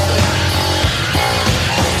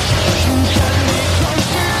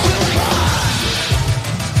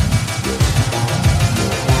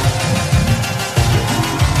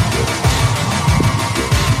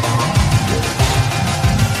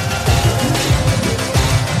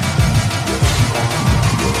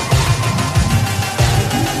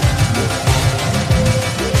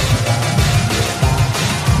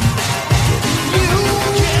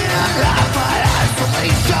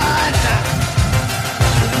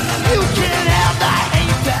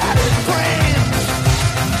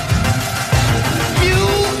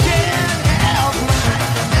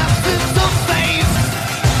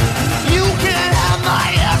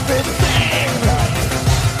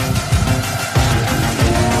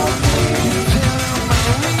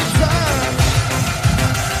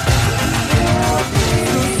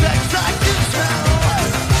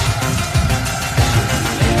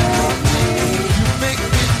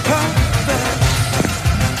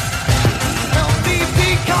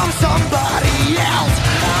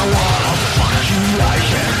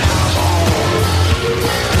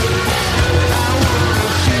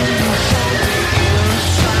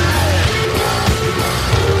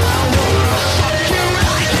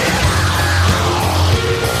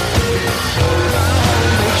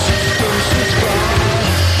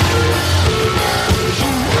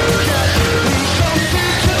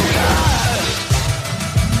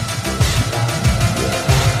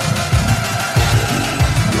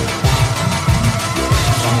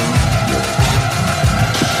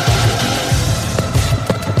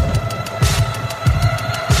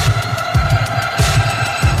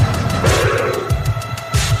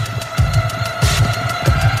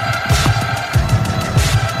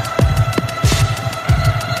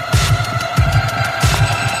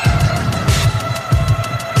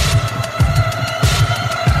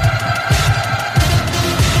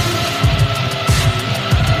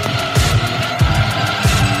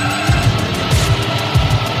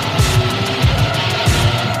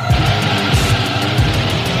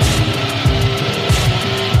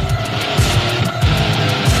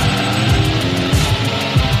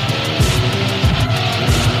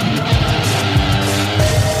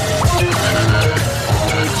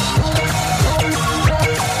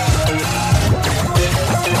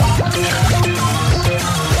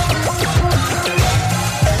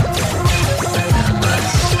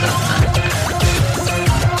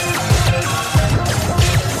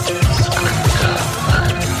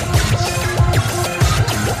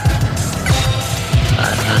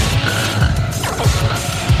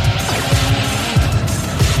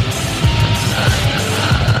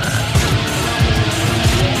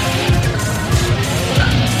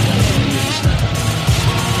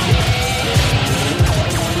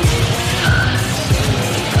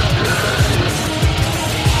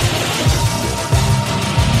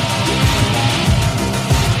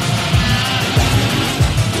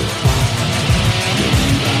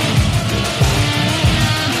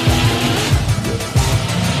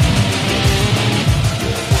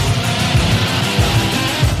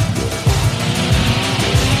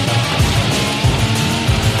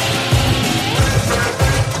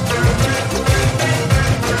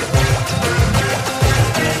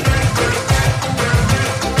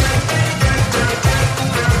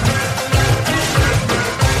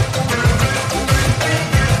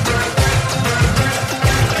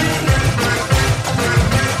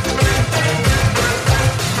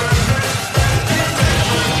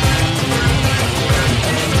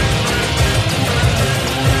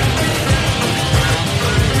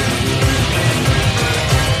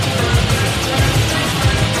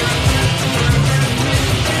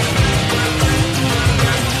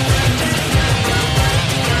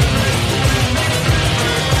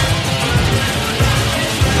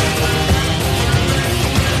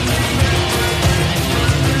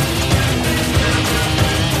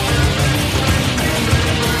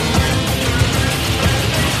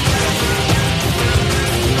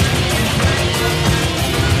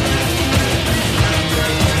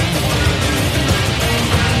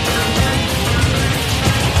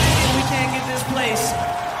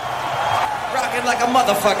 like a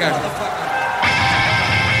motherfucker.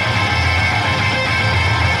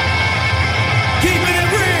 Keeping it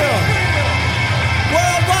real.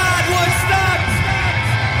 Worldwide Woodstock.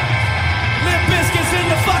 Limp Bizkit's in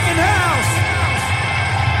the fucking house.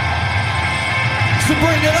 So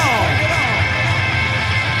bring it on.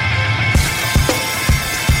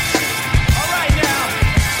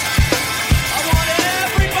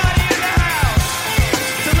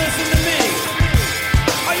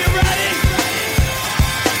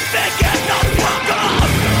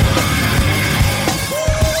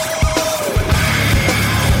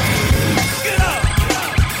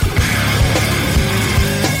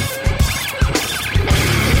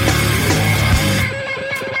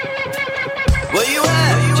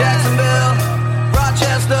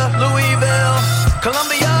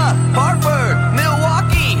 Columbia, Hartford,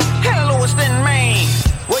 Milwaukee, and Lewiston, Maine.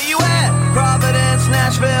 Where you at? Providence,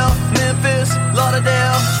 Nashville, Memphis,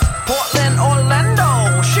 Lauderdale, Portland,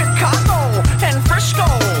 Orlando, Chicago, and Frisco.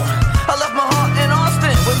 I left my heart in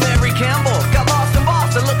Austin with Mary Campbell. Got lost in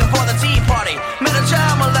Boston looking for the Tea Party. Met a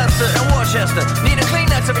child molester in Worcester. Need a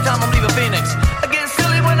Kleenex every time I'm leaving Phoenix. I get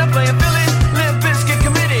silly when I'm playing Philly. Limp Bizkit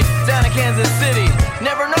committed down in Kansas City.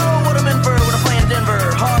 Never know what I'm in for when I'm playing Denver.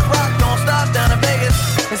 Hard rock, don't stop down in Vegas.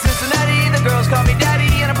 In Cincinnati, the girls call me daddy,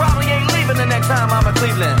 and I probably ain't leaving the next time I'm in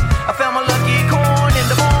Cleveland. I found my lucky corn in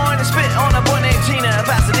Des Moines and spit on a boy named Tina in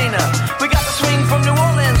Pasadena. We got the swing from New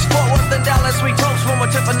Orleans, Fort Worth and Dallas. We toast when we're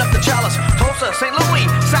tipping up the chalice. Tulsa, St. Louis,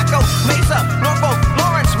 Saco, Mesa, Norfolk,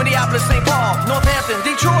 Lawrence, Minneapolis, St. Paul, Northampton,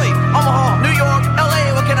 Detroit, Omaha, New York,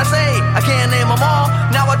 LA. What can I say? I can't name them all.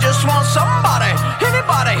 Now I just want somebody,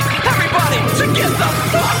 anybody, everybody to get the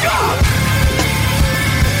fuck up.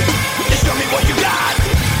 Show me what you got.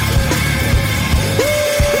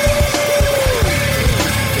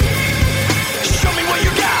 Show me what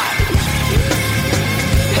you got.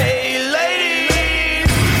 Hey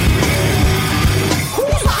ladies,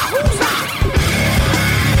 who's that? Who's that?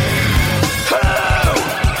 Oh.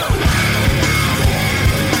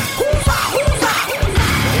 Who's that? Who's that?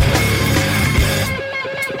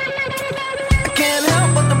 I can't help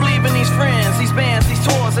but to believe in these friends, these bands, these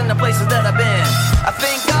tours, and the places that I've been. I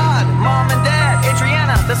thank God, Mom and Dad,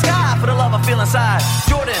 Adriana, the sky for the love I feel inside.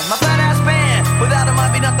 Jordan, my badass band. Without him,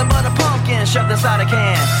 I'd be nothing but a pumpkin shoved inside a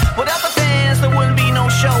can. Without the fans, there wouldn't be no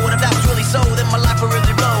show. And if that was really so, then my life would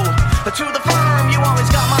really blow. But to the firm, you always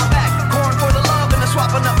got my back. Corn for the love and the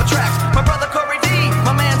swapping up of tracks. My brother Corey D,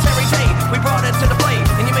 my man Terry Tate. We brought it to the plate,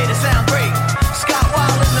 and you made it sound great. Scott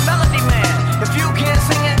Wild is the melody man. If you can't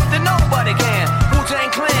sing it, then nobody can.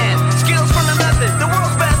 Wu-Tang Clan, skills from the method. The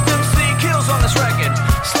world's best MC kills on this record.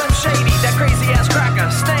 Slim Shady, that crazy ass cracker.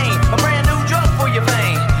 Stain, a brand new drug for your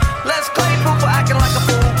vein. Les Claypool for acting like a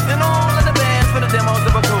fool. And all of the bands for the demos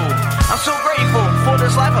that were cool. I'm so grateful for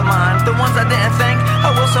this life of mine. The ones I didn't think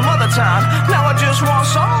I will some other time. Now I just want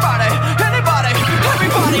somebody, anybody,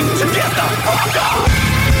 everybody to get the fuck up.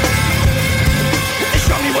 And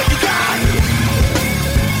show me what you got.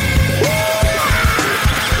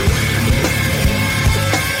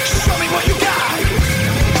 Show me what you got.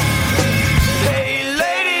 Hey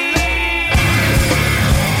ladies,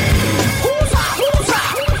 who's that? Who's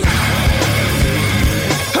that? Who's that?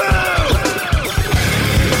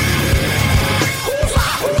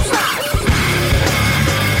 Who's that?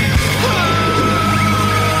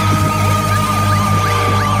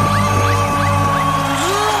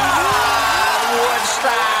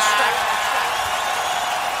 Woodstock.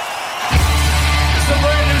 It's a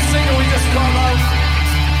brand new single we just called out.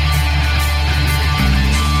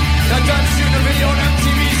 Got done shooting a video on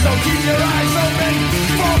MTV, so keep your eyes open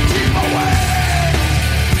for Keep Away.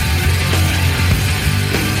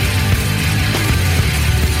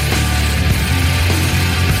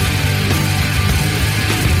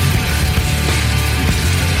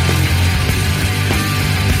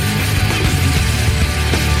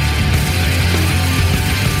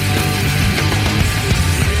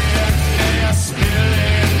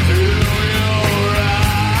 Spilling through your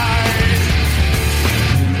eyes.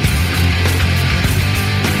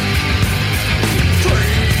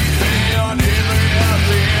 Crazy on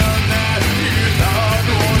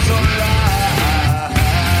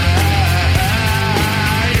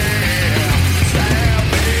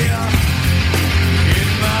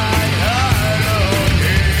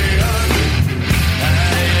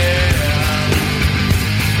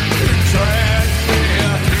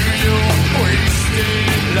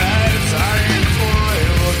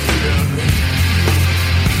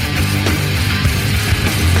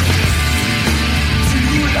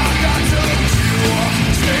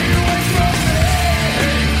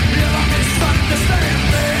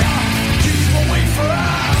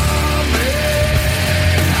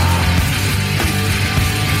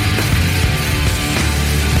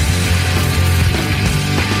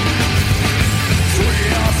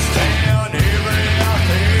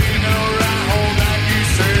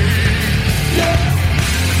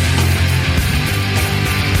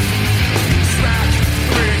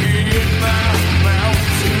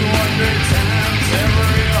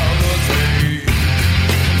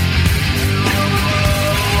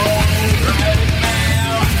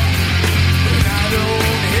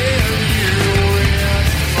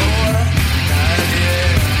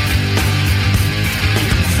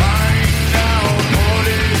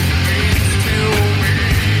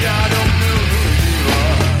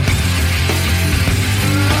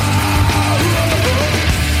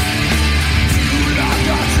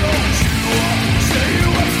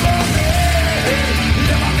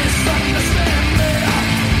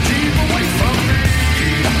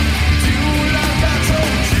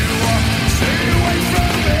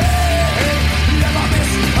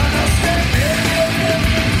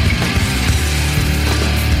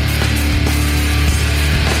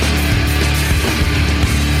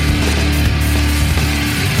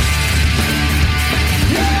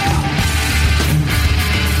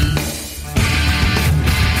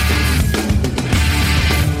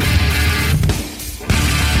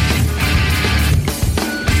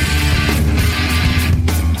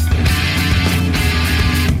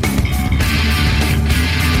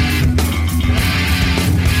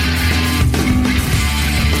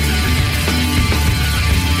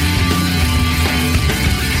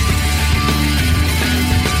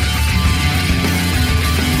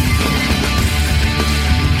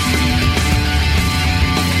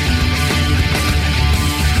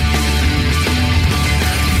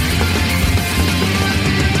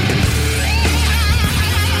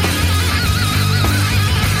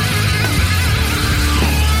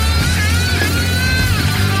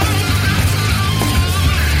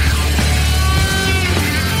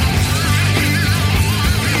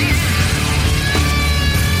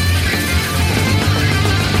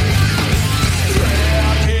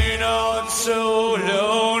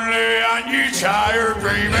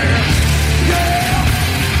baby. Yeah.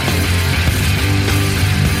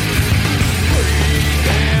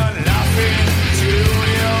 Breathing, laughing to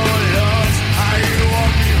your lungs. Are you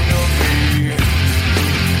walking on me?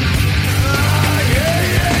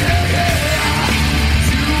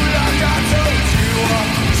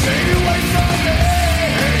 Stay away from me.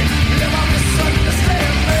 Never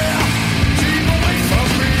misunderstand me. Keep away from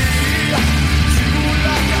me. Do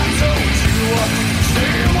like I told you.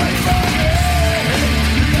 Stay away from me.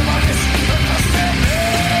 Never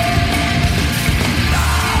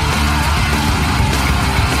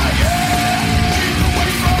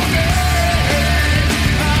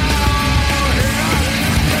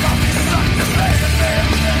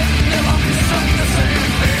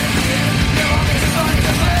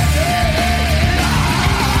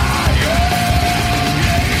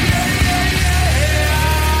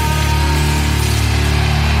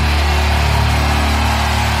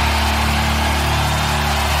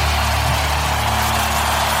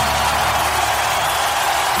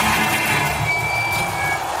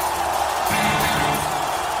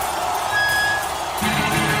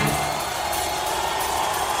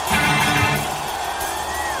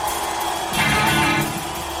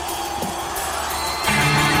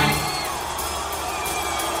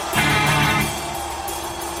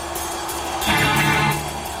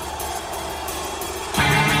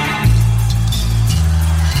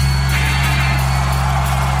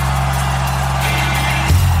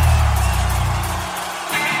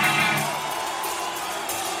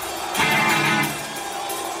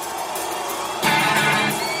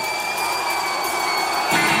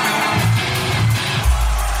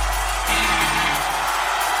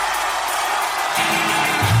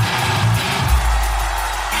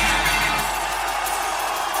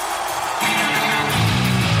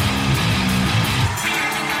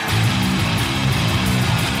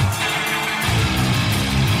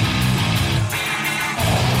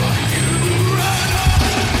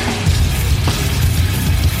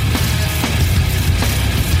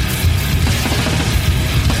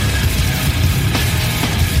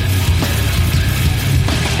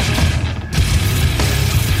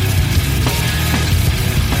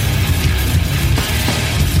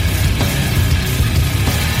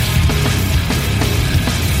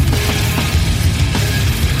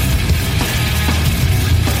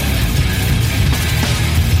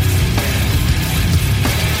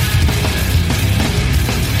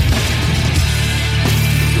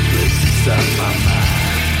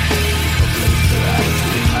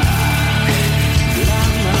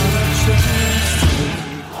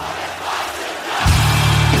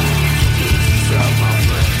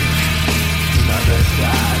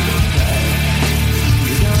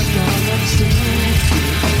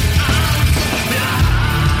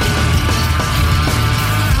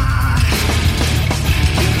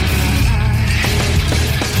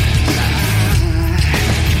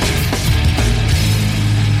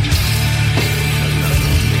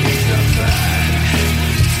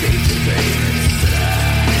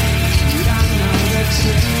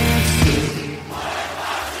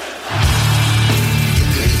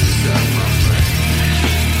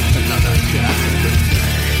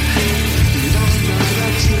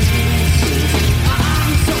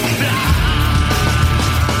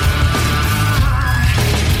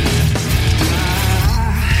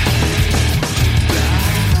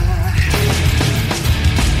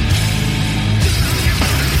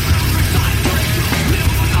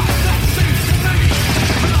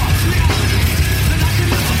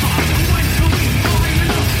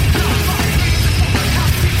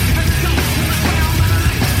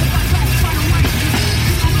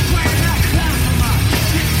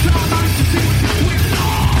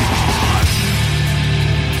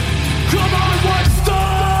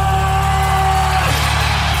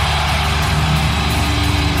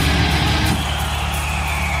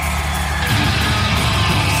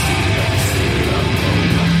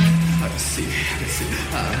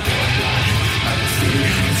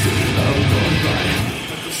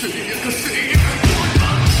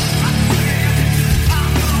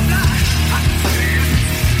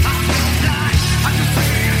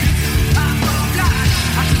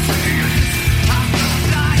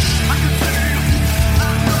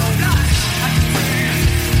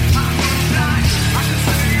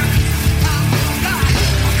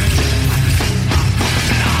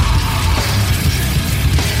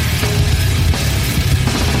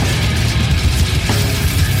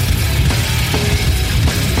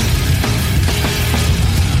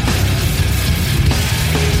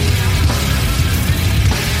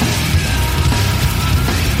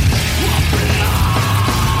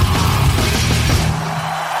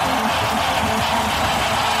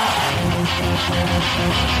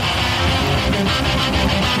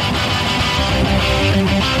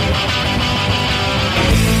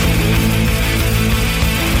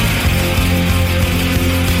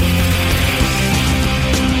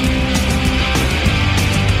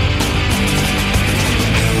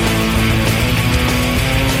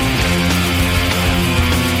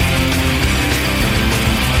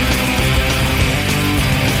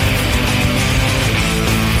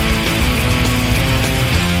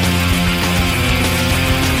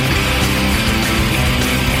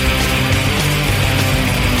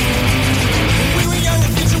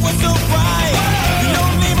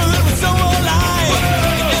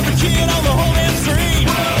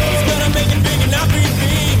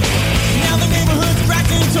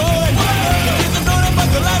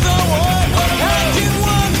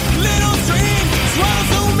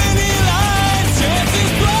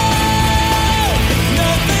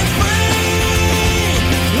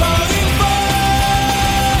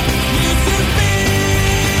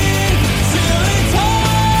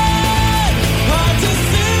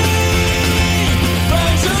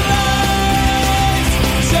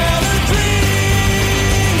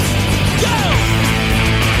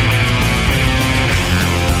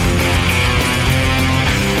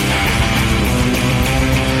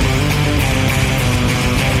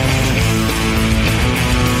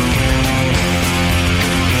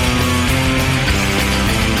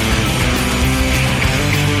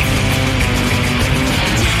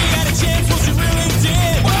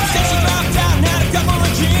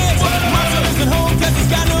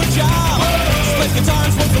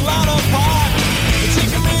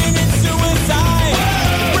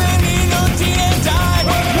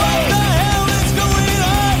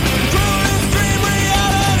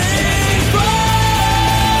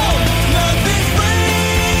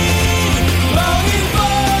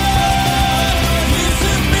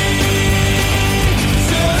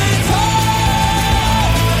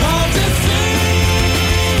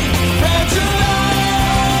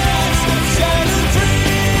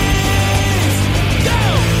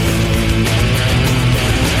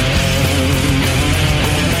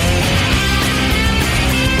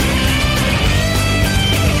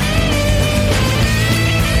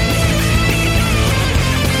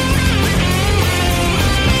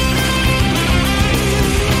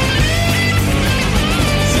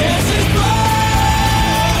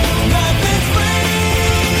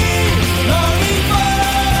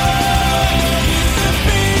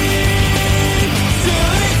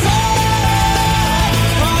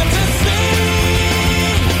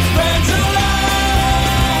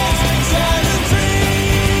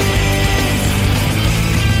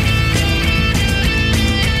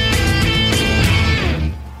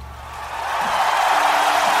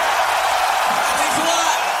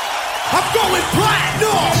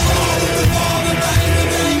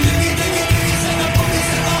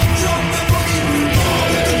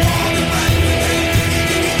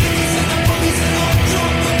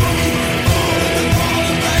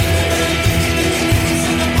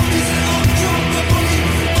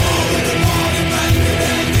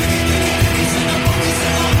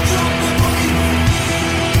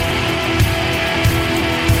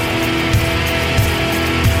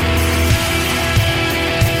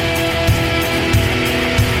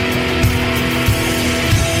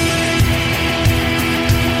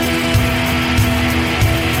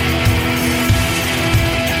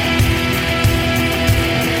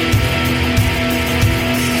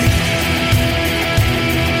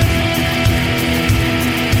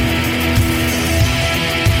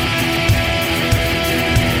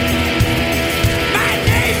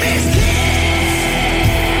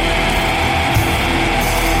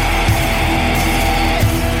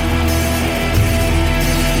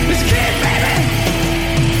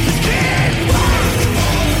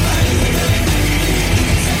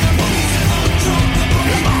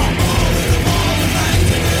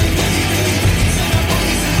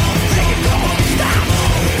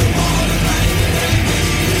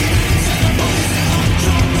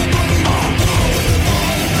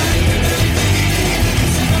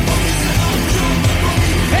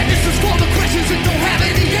This is for the questions that don't have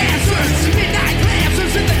any answers. Midnight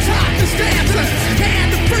lancers in the topless dancers.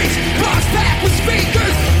 And the freaks, bars back with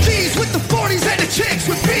speakers. G's with the 40s and the chicks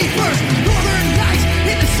with beepers. Northern lights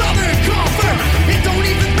in the southern comfort. It don't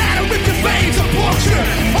even matter if your veins are punctured.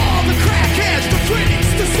 All the crackheads, the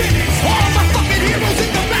critics, the cynics. All my fucking heroes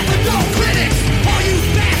in the methadone clinics. All you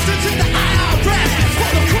bastards in the IROCK. It's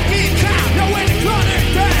for the cookie cow, no way to run it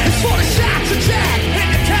back. It's for the shots of Jack and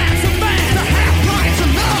the cats of man. The half-lines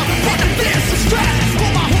of love and the fierce of stress.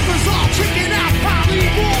 For my hookers all checking out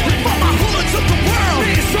Hollywood. And for my hoods of the world,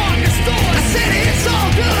 it's on your store. I said it's all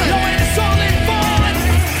good, no, it's all in fun.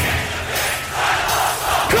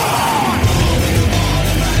 Come on!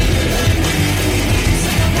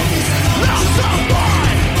 Love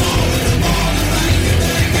someone!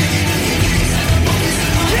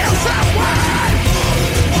 Kill someone!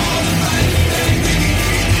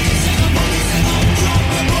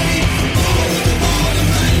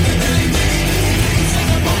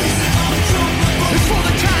 It's for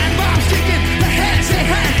the time bombs ticking, the heads they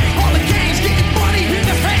hang. All the gangs getting money in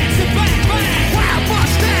their hands and bang, bang. Wild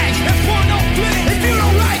Mustangs and porno flick. If you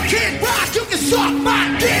don't like Kid Rock, you can suck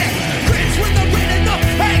my dick. Crits with the written up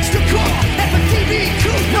eggs to cook. FTV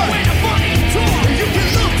Cooper, when the money talk. You can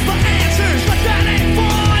look for answers, but that ain't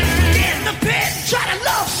fun. Get in the pit, try to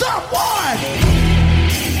love someone.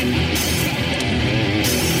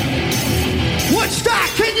 Woodstock,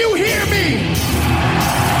 can you hear me?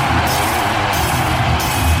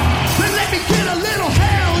 Then let me get a little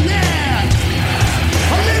hell yeah.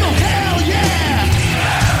 A little hell yeah.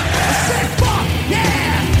 I said fuck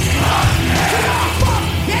yeah. Come on, fuck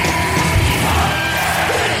yeah.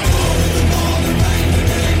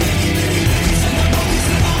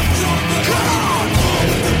 Come on.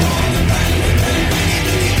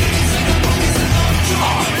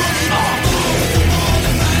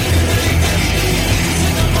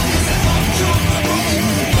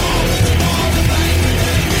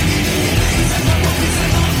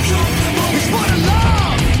 It's for the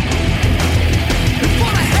love. It's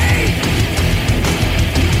for the hate.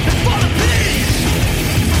 It's for the peace.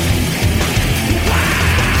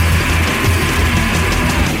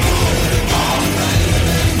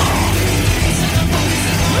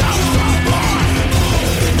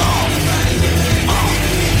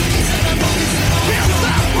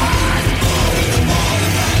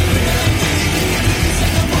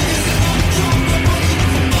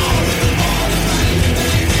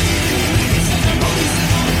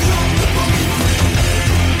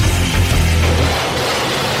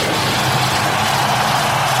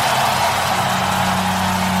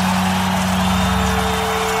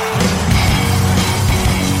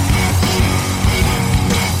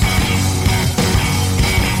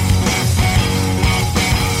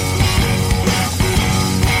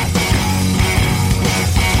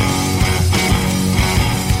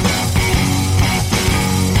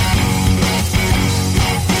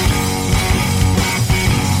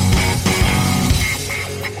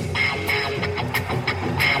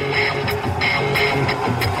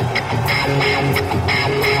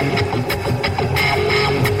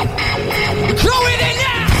 Throw it in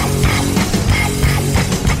now!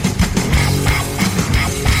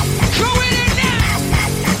 Throw it in now!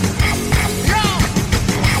 Yo!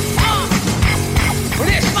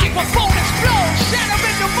 This microphone explodes, shatter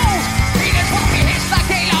in the mood. Beating puppy hits like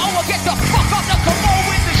they over. Get the fuck up the commode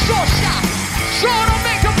with the short shot. Sure to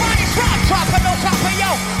make the money drop. Dropping on top of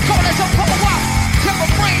yo. Cold as a pull up. Till my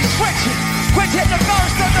brain switching. Quick hit the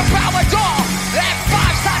burst of the power door. That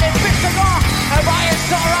five-sided pistol on. And riot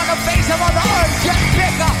star on the face of all the earth. Get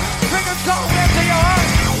bigger. Bring the gold into your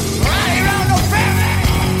earth. Rally around the family.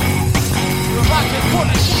 The bucket full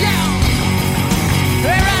of shells.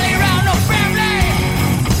 They rally around the family.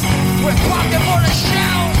 With pocket full of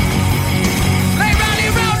shells. They rally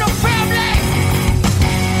around the family.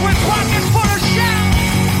 With pockets full of shells.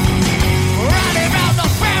 Rally around the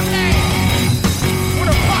family.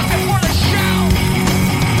 With a pocket full of shells.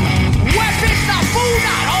 Weapons, not food,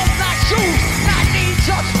 not homes, not shoes. Not need,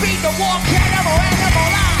 just speed. The war can't ever end, ever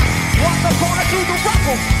lie. Walk the corner through the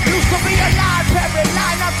rubble. Used to be alive, buried,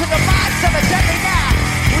 line up to the mine cemetery now.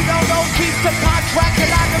 We don't know, keep the contract,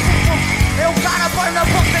 and I remove them. They gotta burn the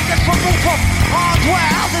book, they just remove them. Arms where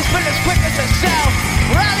houses been as quick as a cell.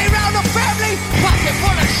 Rally round the family, pocket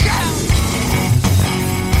full of shells.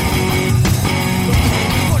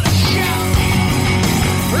 Full of shells.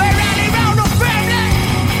 They rally round the family.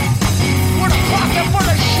 With a pocket full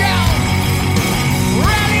of shells.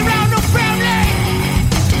 Rally round the family.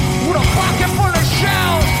 With a pocket full of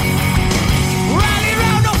shells. Rally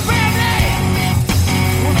round the family.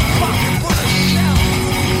 With a pocket full of shells.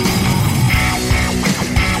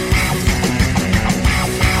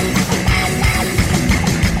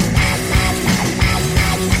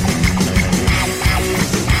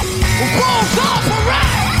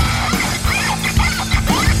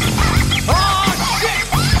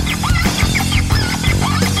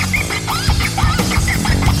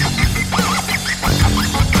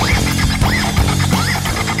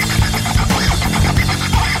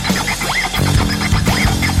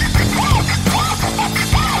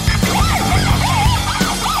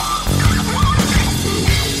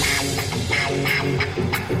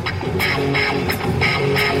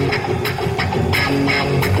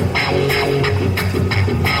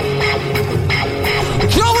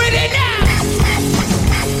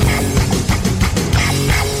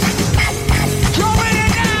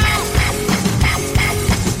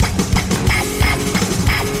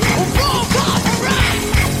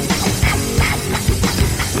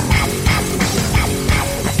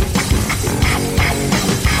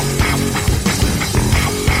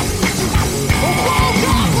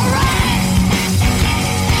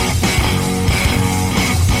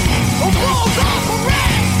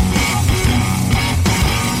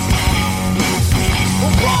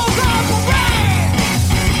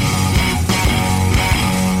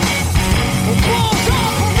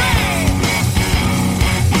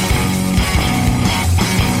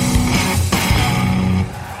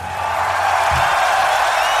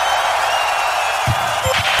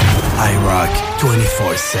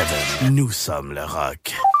 IROCK247. Nous sommes le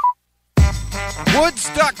rock.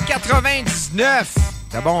 Woodstock 99.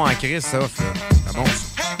 C'est bon en crise, ça. C'est bon,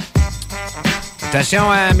 ça. Attention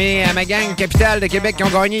à ma gang capitale de Québec qui ont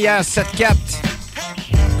gagné hier 7-4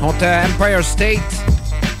 contre Empire State,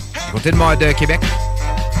 du côté de Québec.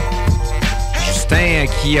 Justin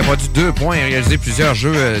qui a produit 2 points et réalisé plusieurs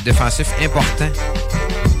jeux défensifs importants.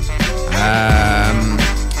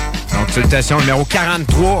 Donc, salutations numéro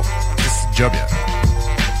 43. C'est job, là.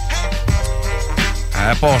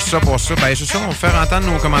 Pour ça, ben c'est ça, on va faire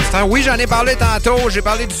entendre nos commanditaires. Oui, j'en ai parlé tantôt. J'ai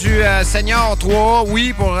parlé du Senior 3A,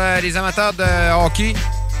 oui, pour les amateurs de hockey.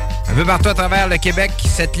 Un peu partout à travers le Québec,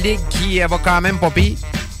 cette ligue qui va quand même pas pire.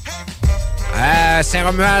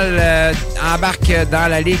 Saint-Romuald embarque dans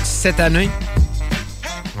la ligue cette année.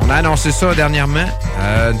 On a annoncé ça dernièrement.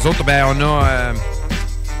 Nous autres, ben, on a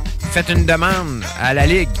fait une demande à la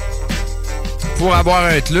ligue pour avoir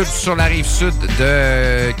un club sur la rive sud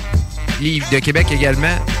de Québec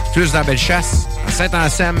également, plus dans Bellechasse, à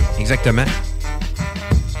Saint-Anselme, exactement.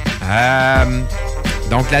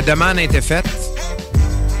 Donc, la demande a été faite.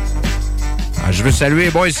 Je veux saluer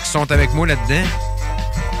les boys qui sont avec moi là-dedans.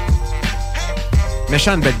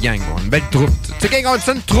 Méchante belle gang, bon, une belle troupe. Tu sais, quand on dit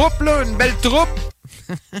ça, une troupe, là, une belle troupe,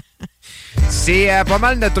 c'est pas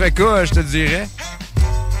mal notre cas, je te dirais.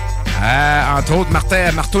 Entre autres,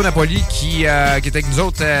 Marteau Napoli qui est avec nous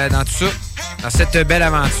autres dans tout ça, dans cette belle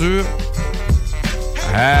aventure.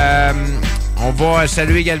 On va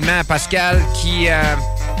saluer également Pascal qui...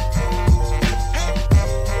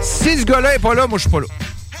 si ce gars-là est pas là, moi je suis pas là.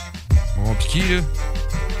 Bon, pis qui,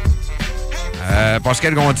 là?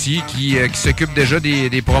 Pascal Gontier qui s'occupe déjà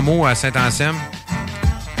des promos à Saint-Anselme.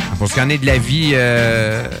 Pour ce qu'on est de la vie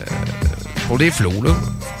pour les flots, là.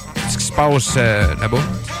 Ce qui se passe là-bas.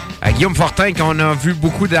 Guillaume Fortin, qu'on a vu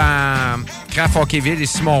beaucoup dans Craft Hockeyville et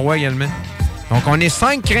Simon Roy également. Donc, on est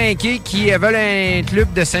 5 crinqués qui veulent un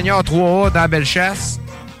club de Senior 3A dans Bellechasse.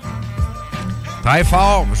 Très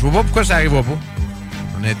fort. Je vois pas pourquoi ça n'arrivera pas.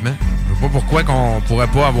 Honnêtement. Je vois pas pourquoi qu'on pourrait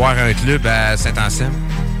pas avoir un club à Saint-Anselme.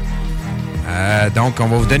 Donc, on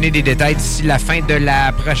va vous donner des détails d'ici la fin de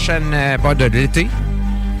la prochaine... pas de l'été.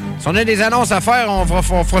 Si on a des annonces à faire, on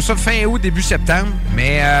fera ça fin août, début septembre.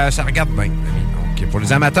 Mais ça regarde bien, amis. Donc, pour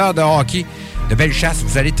les amateurs de hockey de Bellechasse,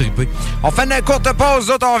 vous allez triper. On fait une courte pause,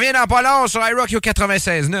 d'autres, on revient dans pas long sur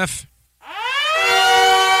IROCK247.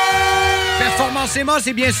 Performance EMA,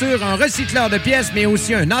 c'est bien sûr un recycleur de pièces, mais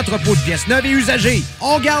aussi un entrepôt de pièces neuves et usagées.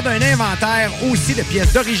 On garde un inventaire aussi de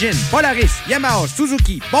pièces d'origine. Polaris, Yamaha,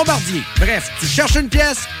 Suzuki, Bombardier. Bref, tu cherches une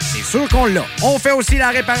pièce, c'est sûr qu'on l'a. On fait aussi la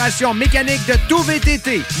réparation mécanique de tout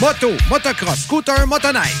VTT, moto, motocross, scooter,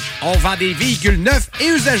 motoneige. On vend des véhicules neufs et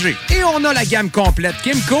usagés. Et on a la gamme complète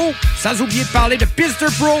Kimco, sans oublier de parler de Pister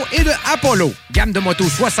Pro et de Apollo. Gamme de motos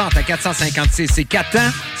 60 à 456 c'est 4 temps,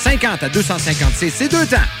 50 à 256 c'est 2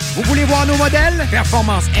 temps. Vous voulez voir nos modèles?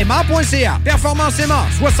 PerformanceMA.ca. Performance EMA,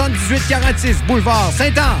 7846 Boulevard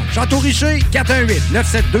Saint-Anne, Château-Richer,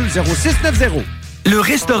 418-972-0690. Le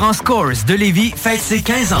restaurant Scores de Lévis fête ses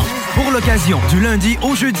 15 ans. Pour l'occasion, du lundi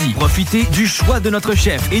au jeudi, profitez du choix de notre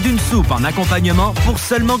chef et d'une soupe en accompagnement pour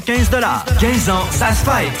seulement 15 $. 15 ans, ça se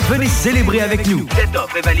fête. Venez célébrer avec nous. Cette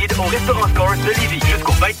offre est valide au restaurant Scores de Lévis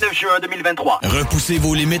jusqu'au 29 juin 2023. Repoussez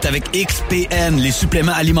vos limites avec XPN, les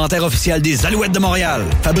suppléments alimentaires officiels des Alouettes de Montréal.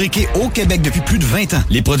 Fabriqués au Québec depuis plus de 20 ans,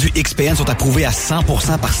 les produits XPN sont approuvés à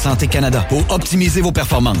 100% par Santé Canada pour optimiser vos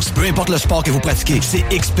performances. Peu importe le sport que vous pratiquez, c'est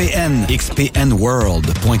XPN. XPNWorld.com.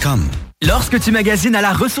 Lorsque tu magasines à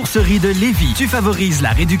la ressourcerie de Lévis, tu favorises la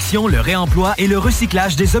réduction, le réemploi et le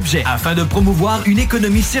recyclage des objets afin de promouvoir une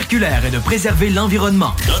économie circulaire et de préserver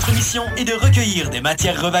l'environnement. Notre mission est de recueillir des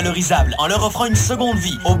matières revalorisables en leur offrant une seconde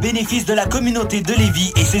vie au bénéfice de la communauté de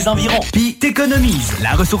Lévis et ses environs. Puis t'économises.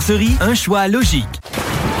 La ressourcerie, un choix logique.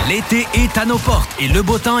 L'été est à nos portes et le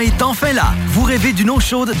beau temps est enfin là. Vous rêvez d'une eau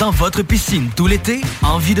chaude dans votre piscine tout l'été?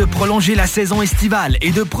 Envie de prolonger la saison estivale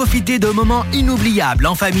et de profiter de moments inoubliables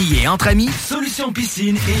en famille et entre amis? Solution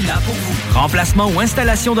Piscine est là pour vous. Remplacement ou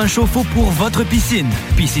installation d'un chauffe-eau pour votre piscine.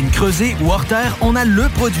 Piscine creusée ou hors terre, on a le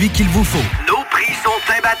produit qu'il vous faut. Nos prix sont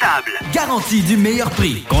imbattables. Garantie du meilleur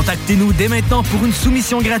prix. Contactez-nous dès maintenant pour une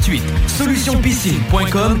soumission gratuite.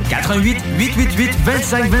 Solutionpiscine.com 88 888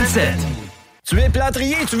 2527. Tu es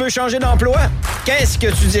plâtrier et tu veux changer d'emploi? Qu'est-ce que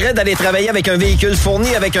tu dirais d'aller travailler avec un véhicule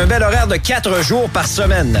fourni avec un bel horaire de 4 jours par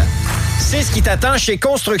semaine? C'est ce qui t'attend chez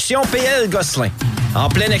Construction PL Gosselin. En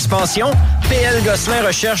pleine expansion, PL Gosselin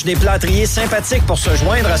recherche des plâtriers sympathiques pour se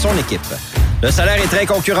joindre à son équipe. Le salaire est très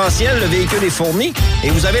concurrentiel, le véhicule est fourni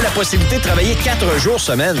et vous avez la possibilité de travailler 4 jours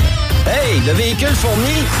semaine. Hey, le véhicule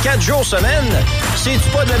fourni, 4 jours semaine, c'est-tu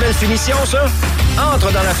pas de la belle finition, ça?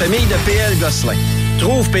 Entre dans la famille de PL Gosselin.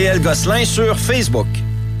 Trouve PL Gosselin sur Facebook.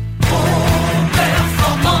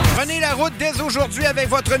 Prenez la route dès aujourd'hui avec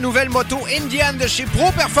votre nouvelle moto Indian de chez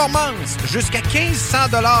Pro Performance. Jusqu'à 1500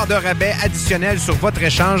 $ de rabais additionnels sur votre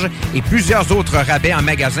échange et plusieurs autres rabais en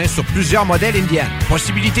magasin sur plusieurs modèles Indian.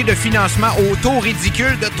 Possibilité de financement au taux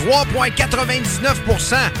ridicule de 3,99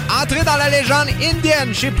 %. Entrez dans la légende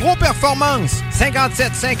Indian chez Pro Performance.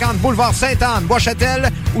 5750 boulevard Sainte-Anne,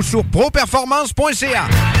 Bois-Châtel ou sur properformance.ca.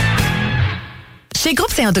 Chez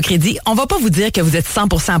Groupe Saint-Autocrédit, on va pas vous dire que vous êtes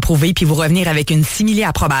 100% approuvé puis vous revenir avec une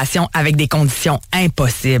simili-approbation avec des conditions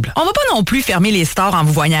impossibles. On va pas non plus fermer les stores en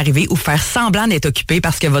vous voyant arriver ou faire semblant d'être occupé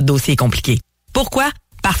parce que votre dossier est compliqué. Pourquoi?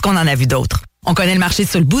 Parce qu'on en a vu d'autres. On connaît le marché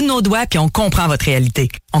sur le bout de nos doigts puis on comprend votre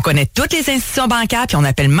réalité. On connaît toutes les institutions bancaires puis on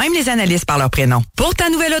appelle même les analystes par leur prénom. Pour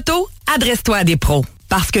ta nouvelle auto, adresse-toi à des pros.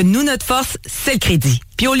 Parce que nous, notre force, c'est le crédit.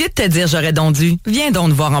 Puis au lieu de te dire j'aurais donc dû, viens donc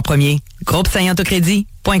nous voir en premier.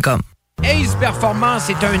 GroupeSaintAutoCrédit.com. Ace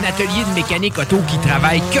Performance est un atelier de mécanique auto qui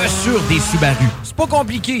travaille que sur des Subaru. C'est pas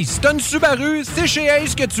compliqué. Si t'as une Subaru, c'est chez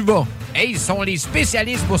Ace que tu vas. Ace sont les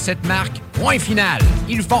spécialistes pour cette marque. Point final.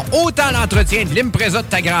 Ils font autant l'entretien de l'Impreza de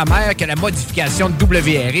ta grand-mère que la modification de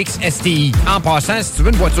WRX STI. En passant, si tu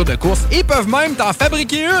veux une voiture de course, ils peuvent même t'en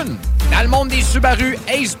fabriquer une. Dans le monde des Subaru,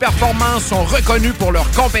 Ace Performance sont reconnus pour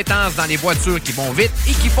leurs compétences dans les voitures qui vont vite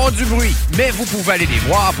et qui font du bruit. Mais vous pouvez aller les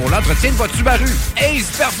voir pour l'entretien de votre Subaru.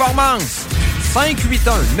 Ace Performance.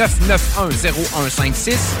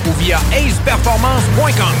 581-991-0156 ou via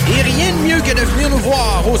aceperformance.com. Et rien de mieux que de venir nous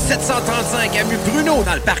voir au 735 avenue Bruno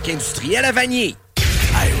dans le parc industriel à Vanier.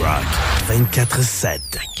 IROCK 247.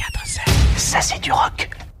 Ça, c'est du rock.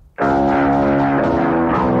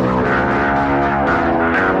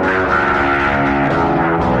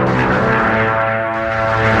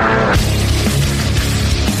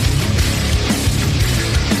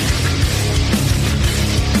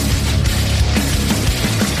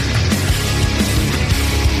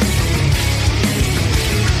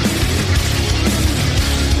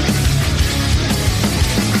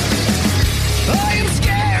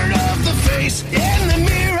 In the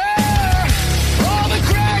mirror, all the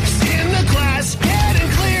cracks in the glass getting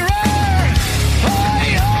clearer.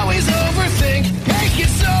 I always overthink, make it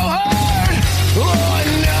so hard. Oh,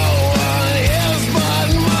 no one else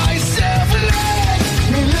but myself. Let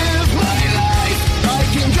me live my life. I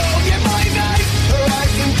can go get my knife, or I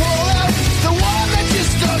can pull out the one that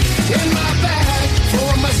just stuck in my bag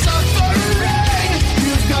for my suffering.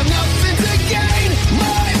 You've got nothing to gain.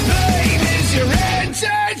 My pain is your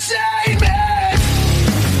entertainment.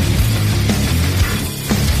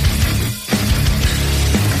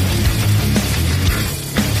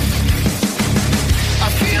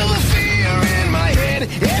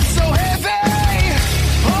 It's so heavy,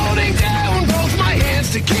 holding down both my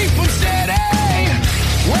hands to keep them steady.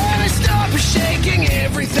 When I stop shaking,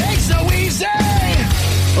 everything's so easy.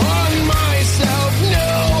 On myself,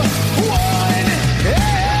 no one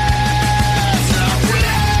else. So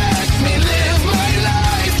let me live my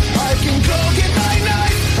life. I can go get my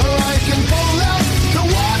knife, or I can pull out the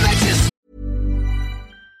one that just...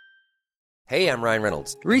 Hey, I'm Ryan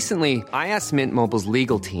Reynolds. Recently, I asked Mint Mobile's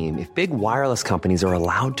legal team if big wireless companies are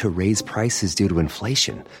allowed to raise prices due to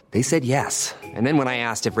inflation. They said yes. And then when I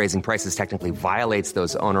asked if raising prices technically violates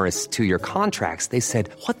those onerous two-year contracts, they said,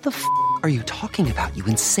 what the f*** are you talking about, you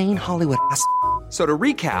insane Hollywood ass f- So to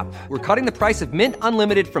recap, we're cutting the price of Mint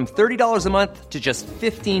Unlimited from $30 a month to just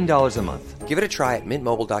 $15 a month. Give it a try at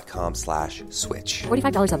mintmobile.com/switch.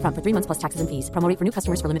 $45 up front for 3 months plus taxes and fees. Promo rate for new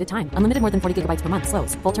customers for limited time. Unlimited more than 40 gigabytes per month.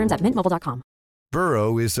 Slows full terms at mintmobile.com.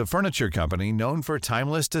 Burrow is a furniture company known for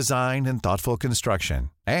timeless design and thoughtful construction,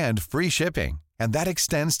 and free shipping, and that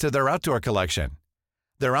extends to their outdoor collection.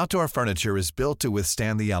 Their outdoor furniture is built to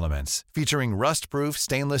withstand the elements, featuring rust-proof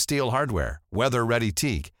stainless steel hardware, weather-ready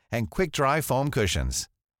teak, and quick-dry foam cushions.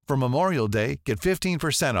 For Memorial Day, get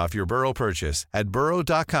 15% off your Burrow purchase at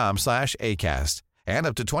burrow.com/acast, and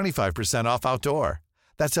up to 25% off outdoor.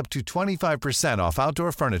 That's up to 25% off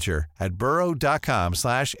outdoor furniture at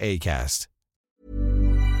burrow.com/acast.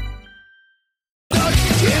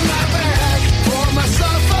 In my bag for my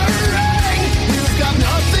suffering, you've got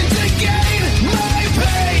nothing to gain. My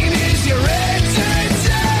pain is your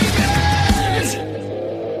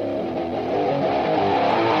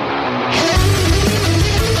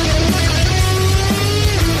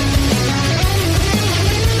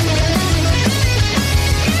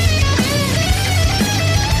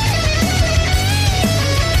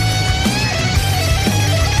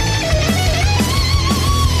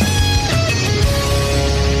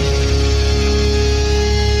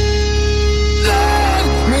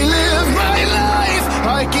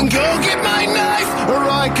go get my knife, or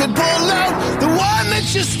I could pull out the one that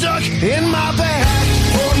you stuck in my bag.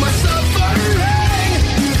 For my suffering,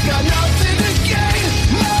 you've got nothing to gain.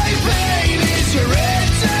 My pain is your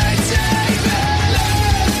entertainment. Let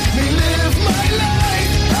me live my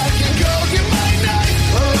life. I can go get my knife,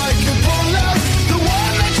 or I can pull out the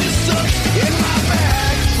one that you stuck in my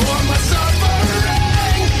bag. For my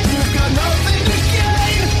suffering, you've got nothing to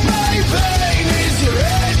gain. My pain is your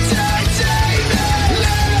entertainment.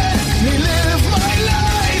 Let me live my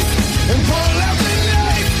life and pull out the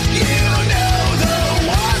knife. You know the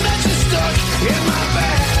one that you stuck in my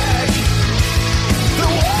bag. The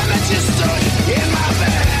one that you stuck in my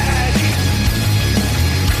bag.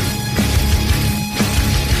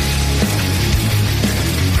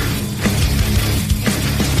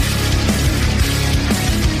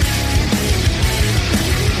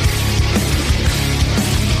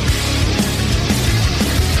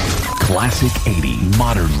 Classic 80,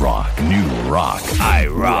 modern rock, new rock.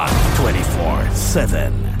 IROCK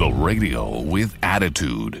 24/7. The radio with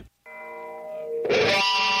attitude.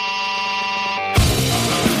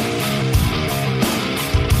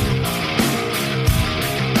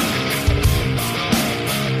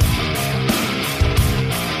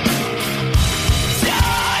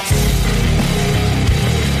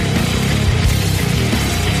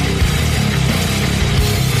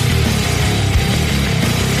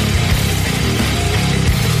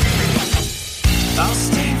 I'll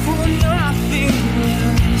stay for nothing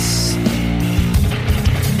less,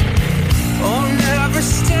 or never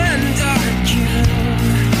stand again.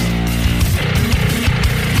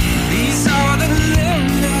 These are the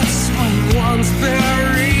limits when one's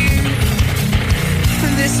buried.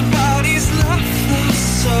 This body's left the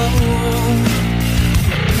soul.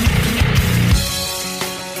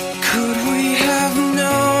 Could we have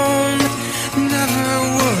known? Never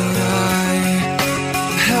would I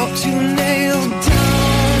help to nail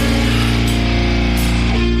down.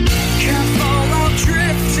 Careful of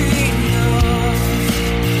drifting off.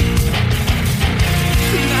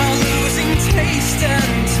 Now losing taste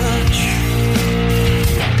and touch.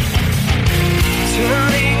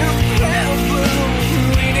 Turning a pebble,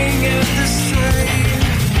 waiting at the same.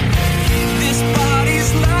 This body's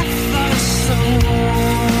left the soul.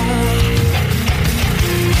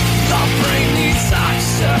 The brain needs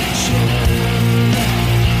oxygen.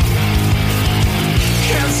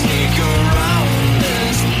 Can't sneak around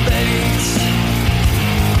this base.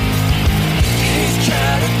 His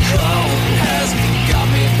catacomb has got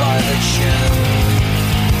me by the chin.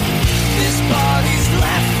 This body's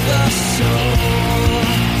left the soul.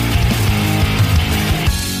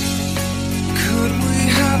 Could we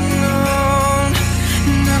have known?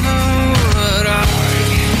 Never would I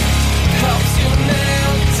help to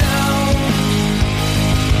nail down.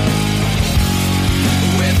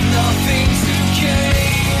 With nothing to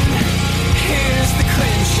gain, here's the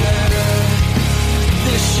clincher.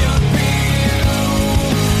 This should be you.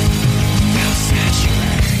 Now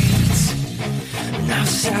saturate. Now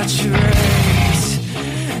saturate.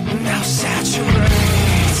 Now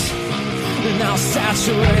saturate. Now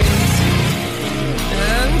saturate.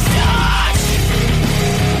 And touch.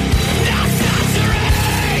 Now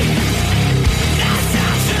saturate. Now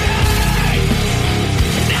saturate.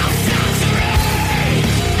 Now saturate.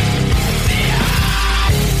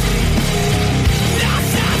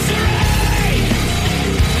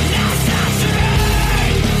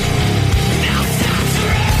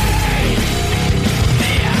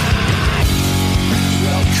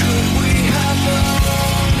 Well, could we have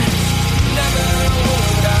known? Never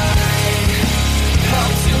would I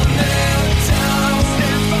help to nail down.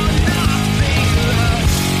 Stand for nothing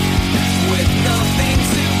less, with nothing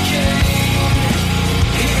to gain.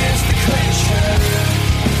 Here's the clincher.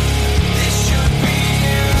 This should be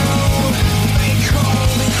you. Make all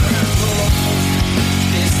the crumble.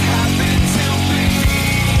 This happened to be.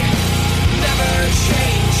 Never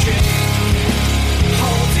changing.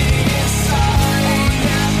 Holding inside.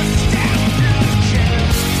 Never stand again.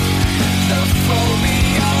 The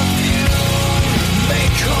phobia of you.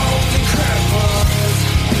 Make cold and crumbled.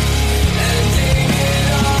 Ending it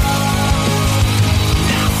all.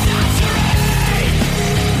 Now saturate.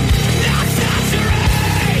 Now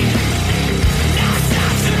saturate. Now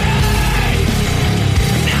saturate.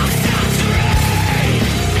 Now saturate.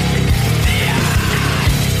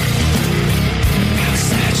 Now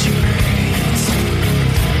saturate.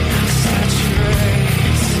 Now saturate.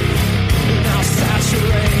 Now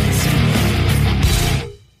saturate.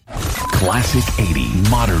 Classic 80,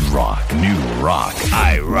 modern rock, new rock.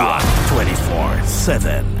 IROCK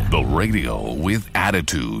 24/7. The radio with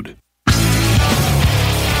attitude.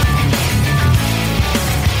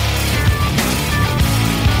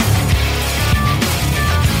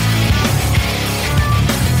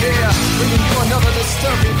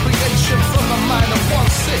 disturbing creation from the mind of one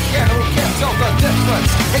sick and who can't tell the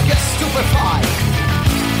difference and gets stupefied.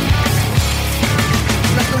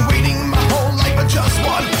 And I've been waiting my whole life for just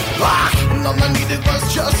one rock, and all I needed was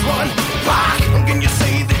just one rock. And can you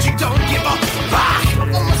say that you don't give a rock?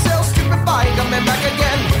 On myself stupefied, coming back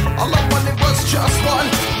again. All I wanted was just one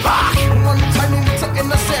rock, one tiny little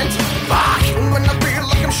innocent rock. And when I feel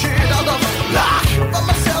like I'm shit out of luck, on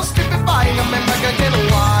myself stupefied, coming back again.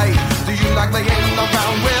 Why do you like laying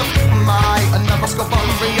around with my never-scope on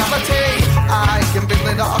reality? I can feel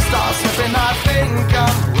it all start slipping. I think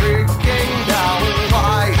I'm breaking down.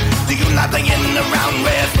 Why do you like laying around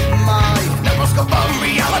with my never-scope on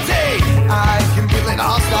reality? I can feel it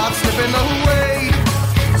all start slipping away.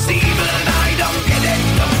 See, but I don't get it.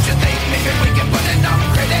 Don't you think maybe we can put it on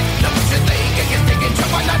credit? Don't you think I can take it,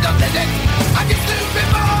 jump on, I don't let it. I get stupid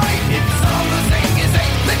mind. It's all the same as a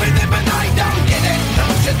living it, but I don't get it.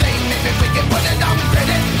 Don't you think maybe we can put it on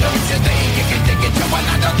credit? Don't you think you can take it, jump on,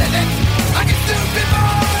 I don't let it. I get stupid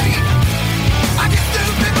mind. I get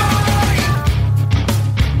stupid mind.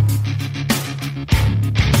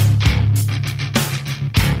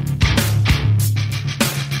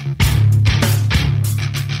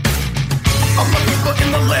 All the people in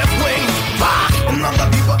the left wing, rock, and all the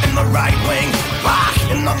people in the right wing, rock,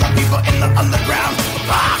 and all the people in the underground,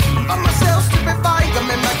 rock. By myself, stupefied,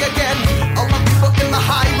 coming back again. All the people in the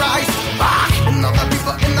high rise, rock, and all the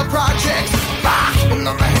people in the projects, rock, and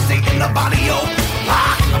all the heads in the body, oh,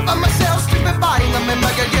 rock. By myself, stupefied, coming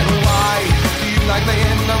back again. Why do you like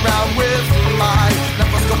laying around with my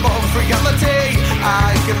never-scope of reality?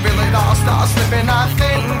 I can feel it all start slipping. I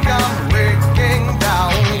think I'm breaking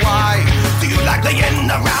down. Why do you like laying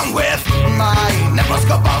around with my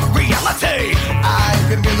never-scope of reality? I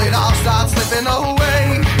can feel it all start slipping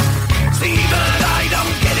away. See, but I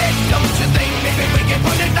don't get it. Don't you think maybe we can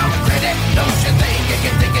put it on credit? Don't you think you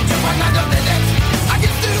can take it to another minute? I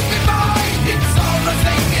get stupid mind. It's all the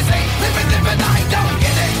same as a living, I don't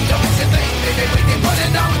get it. Don't you think maybe we can put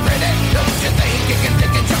it on credit? Don't you think you can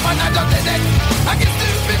take it to another minute? I get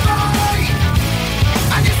stupid mind.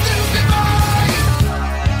 I get stupid mind.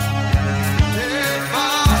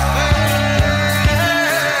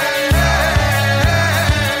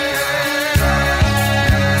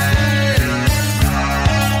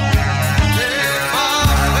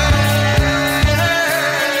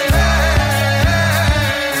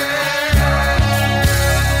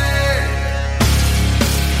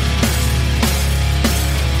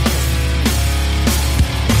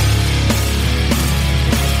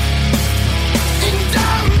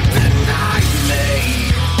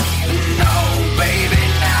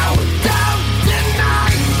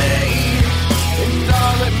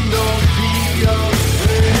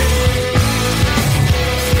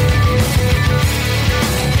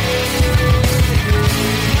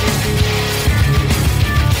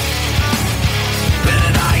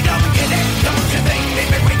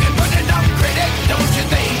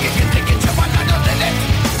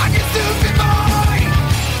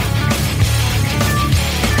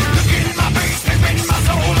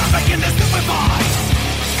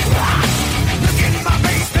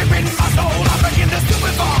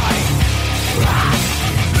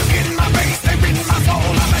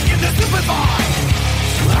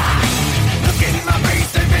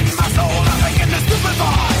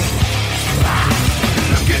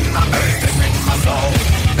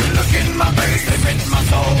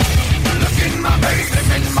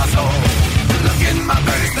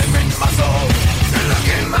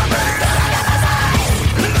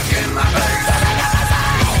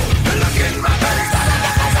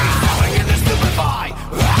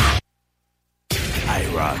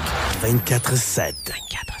 IROCK 247.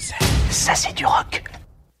 Ça, c'est du rock.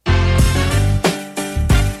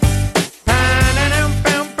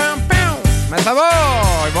 Mais ça va!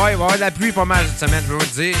 Il va y avoir de la pluie pas mal cette semaine, je veux vous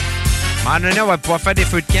le dire. À un moment donné, on va pouvoir faire des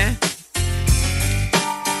feux de camp.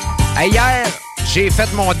 Hier, j'ai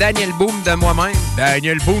fait mon Daniel Boom de moi-même.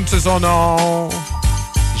 Daniel Boom, c'est son nom.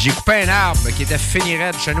 J'ai coupé un arbre qui était fini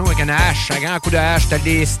raide chez nous avec une hache, un grand coup de hache, t'as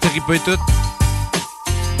les strippé tout.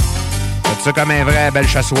 Fait ça comme un vrai bel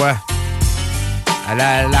chassois. À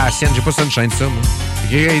la sienne, j'ai pas ça une chaîne de ça, moi.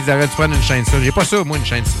 Ils auraient dû prendre une chaîne de ça. J'ai pas ça, moi, une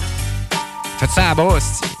chaîne de ça. Faites ça à bas,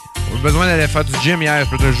 c'ti. J'ai besoin d'aller faire du gym hier, je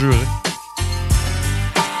peux te le jurer.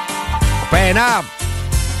 Coupé un arbre.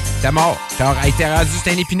 T'es mort. T'es rendu,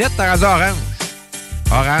 c'était une épinette, t'es rendu orange.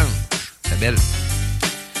 Orange. C'est belle.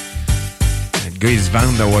 Le gars, il se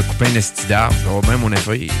vante d'avoir coupé un esti d'arbre. Oh, même mon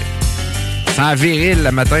effet. Sans viril,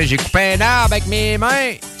 le matin, j'ai coupé un arbre avec mes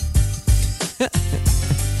mains.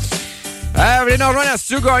 Vous voulez nous rejoindre dans le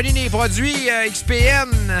studio, gagner des produits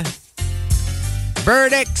XPN.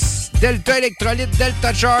 Burnex, Delta Electrolyte,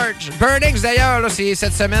 Delta Charge. Burnex, d'ailleurs, là, c'est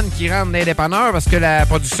cette semaine qui rentre dans les dépanneurs parce que la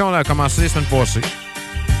production là, a commencé la semaine passée.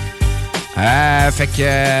 Fait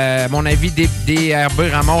que, à mon avis,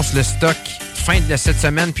 DRB ramasse le stock fin de cette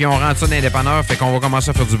semaine, puis on rentre ça dans les dépanneurs. Fait qu'on va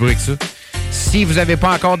commencer à faire du bruit avec ça. Si vous n'avez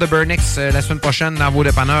pas encore de Burnex la semaine prochaine dans vos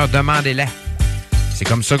dépanneurs, demandez-la. C'est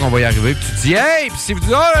comme ça qu'on va y arriver. Puis tu te dis, hey, puis si vous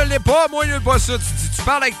dites, oh, je l'ai pas, moi, je l'ai pas ça. Tu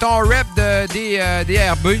parles avec ton rep des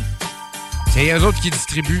DRB. C'est eux autres qui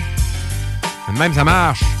distribuent. Même, ça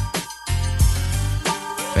marche.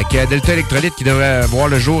 Fait que Delta Electrolyte qui devrait voir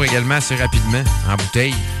le jour également assez rapidement, en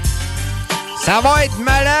bouteille. Ça va être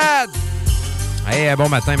malade! Hey, bon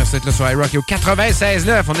matin, merci d'être là sur iRock. Au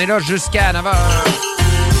 96.9, on est là jusqu'à 9h.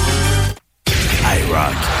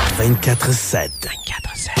 iRock 24/7.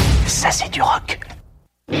 Ça, c'est du rock.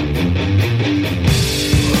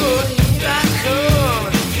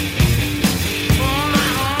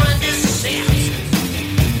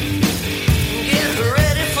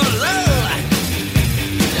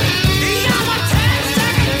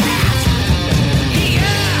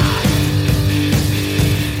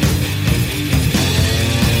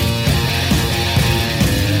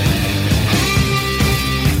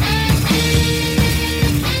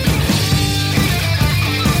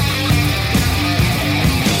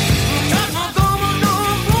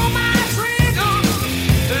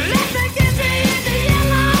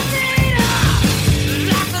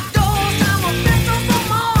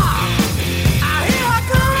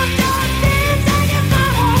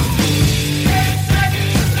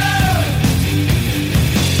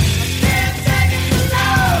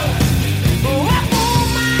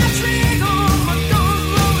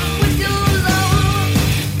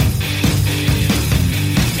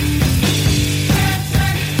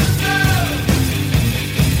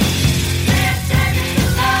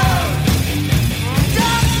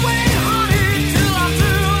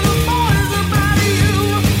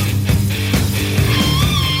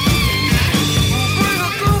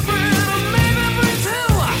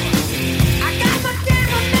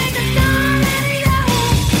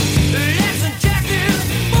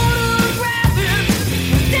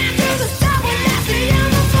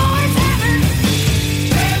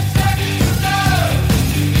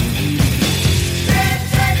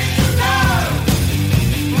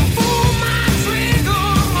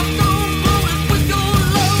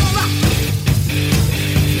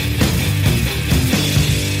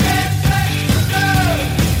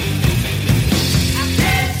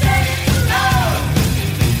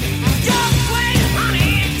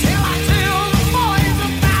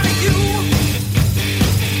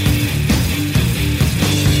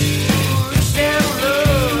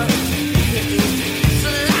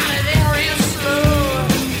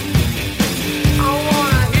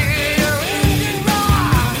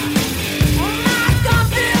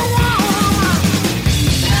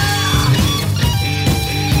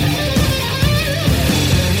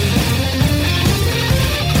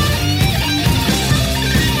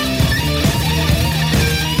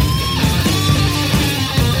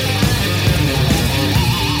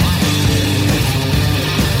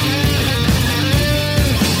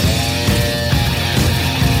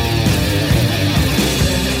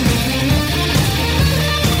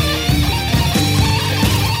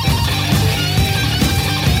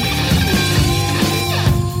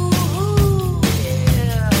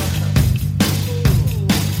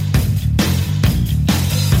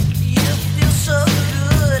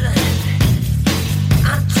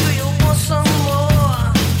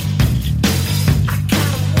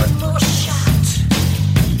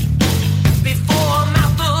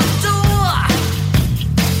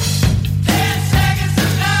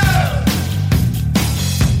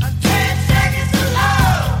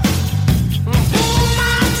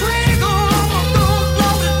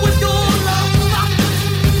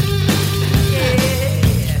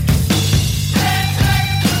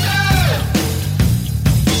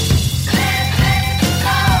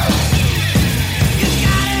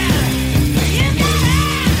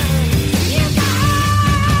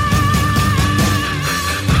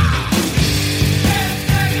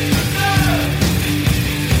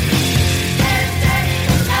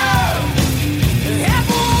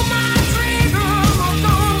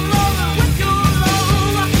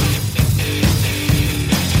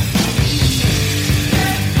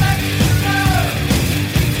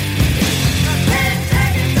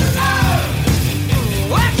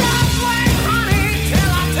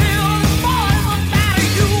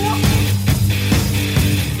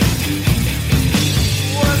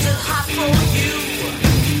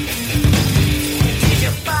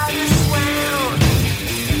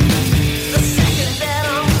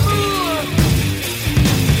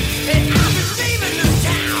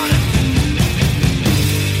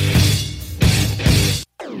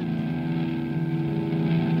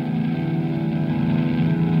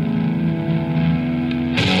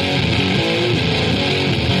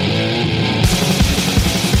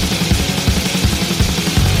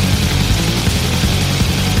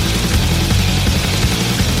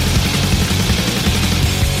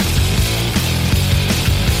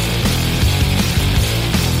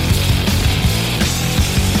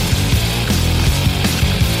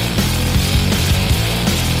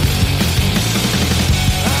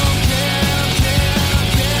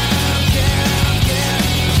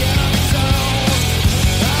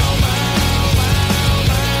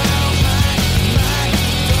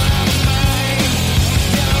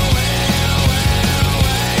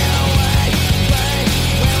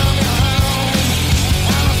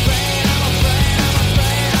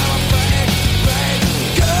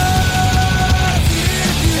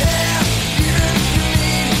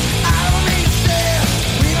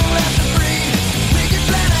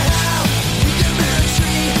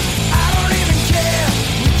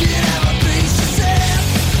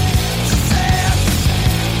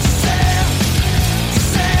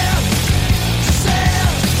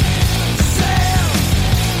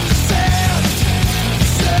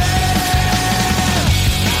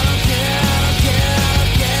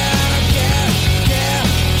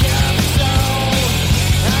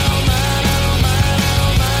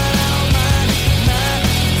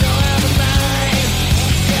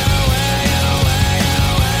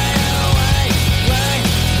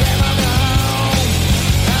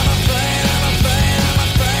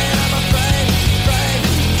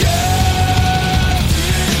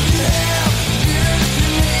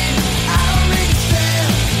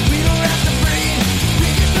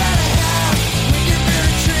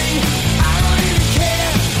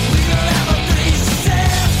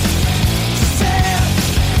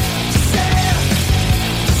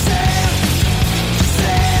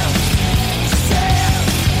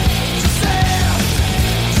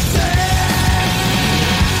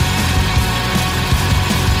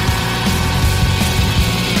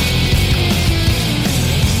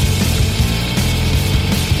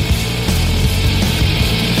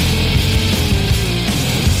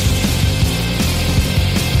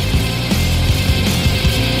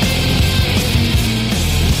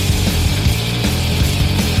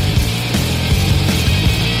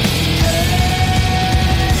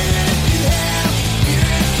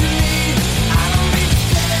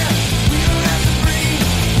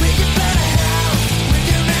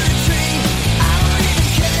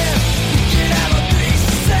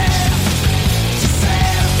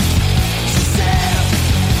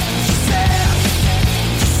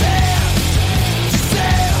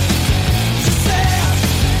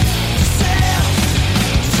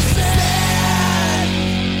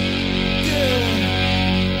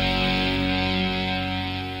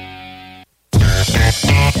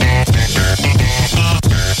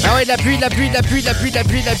 Ah ouais, de la pluie, puis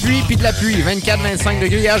de la pluie. 24-25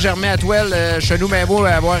 degrés. Hier, j'ai remis à toile chez nous, mais beau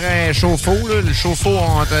avoir un chauffe-eau. Là. Le chauffe-eau,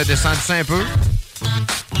 on a descendu ça un peu.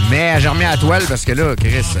 Mais j'ai remis à toile parce que là,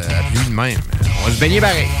 Chris, la pluie de même. On va se baigner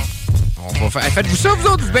pareil. On va faire... Faites-vous ça, vous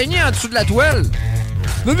autres, vous baignez en dessous de la toile?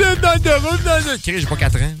 Chris, j'ai pas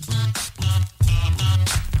 4 ans.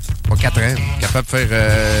 Pas 4 ans. Capable de faire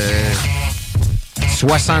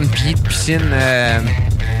 60 pieds de piscine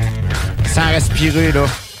sans respirer, là.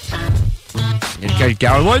 Il y a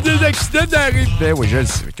quelqu'un. On a des accidents d'arrêt. Ben oui, je le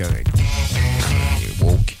sais, correct.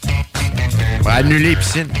 Woke. On va annuler les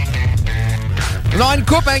piscines. On a une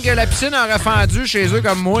coupe, hein, que la piscine aurait fendu chez eux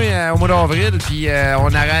comme moi au mois d'avril, puis on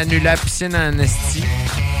aurait annulé la piscine en esti.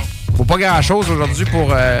 Faut pas grand-chose aujourd'hui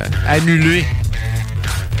pour annuler.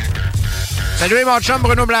 Salut mon chum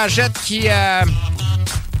Bruno Blanchette qui est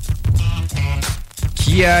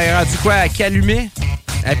rendu quoi, à Calumet?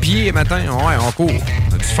 À pied matin. Ouais, on court.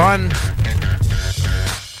 On a du fun.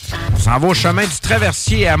 On s'en va au chemin du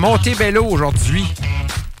Traversier à Montebello aujourd'hui.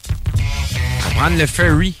 On va prendre le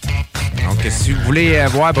ferry. Donc, si vous voulez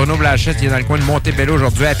voir Bruno Blanchette, il est dans le coin de Montebello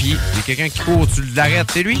aujourd'hui à pied. Il y a quelqu'un qui court, tu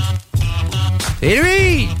l'arrêtes, c'est lui? C'est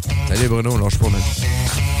lui! Salut Bruno, lâche pas, man.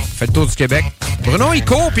 Fait le tour du Québec. Bruno, il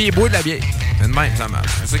court puis il boit de la bière. C'est de même, ça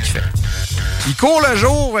marche. C'est ça qu'il fait. Il court le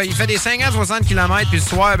jour, il fait des 50-60 km, puis le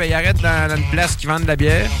soir, ben, il arrête dans une place qui vend de la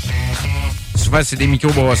bière. Souvent, c'est des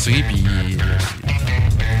microbrasseries, puis il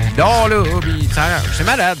dort là, puis c'est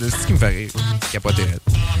malade, c'est ce qui me fait rire. Capoté.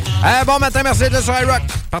 Bon matin, merci d'être là sur iRock.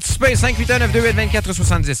 Participez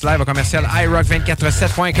 581-928-2470 live au commercial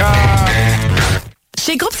IROCK247.com.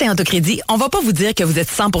 Chez Groupe Saint-Autocrédit, on va pas vous dire que vous êtes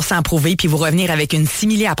 100% approuvé puis vous revenir avec une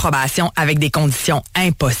simili-approbation avec des conditions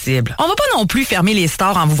impossibles. On va pas non plus fermer les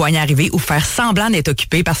stores en vous voyant arriver ou faire semblant d'être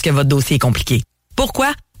occupé parce que votre dossier est compliqué.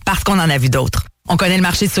 Pourquoi? Parce qu'on en a vu d'autres. On connaît le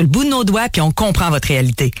marché sur le bout de nos doigts puis on comprend votre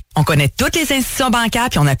réalité. On connaît toutes les institutions bancaires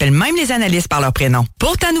puis on appelle même les analystes par leur prénom.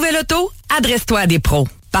 Pour ta nouvelle auto, adresse-toi à des pros.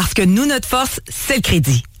 Parce que nous, notre force, c'est le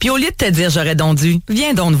crédit. Puis au lieu de te dire j'aurais donc dû,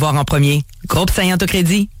 viens donc nous voir en premier.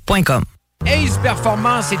 GroupeSaintAutocrédit.com. Ace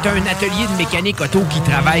Performance est un atelier de mécanique auto qui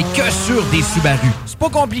travaille que sur des Subaru. C'est pas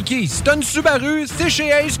compliqué. Si t'as une Subaru, c'est chez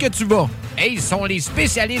Ace que tu vas. Ace sont les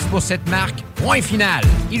spécialistes pour cette marque. Point final.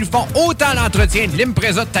 Ils font autant l'entretien de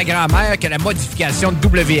l'Impreza de ta grand-mère que la modification de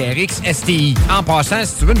WRX STI. En passant,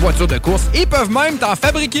 si tu veux une voiture de course, ils peuvent même t'en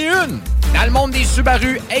fabriquer une. Dans le monde des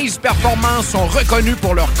Subaru, Ace Performance sont reconnus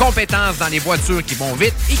pour leurs compétences dans les voitures qui vont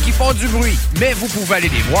vite et qui font du bruit. Mais vous pouvez aller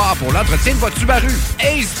les voir pour l'entretien de votre Subaru.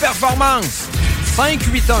 Ace Performance.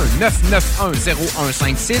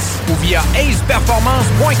 581-991-0156 ou via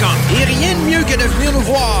aceperformance.com. Et rien de mieux que de venir nous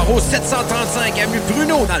voir au 735 avenue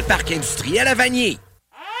Bruno dans le parc industriel à Vanier.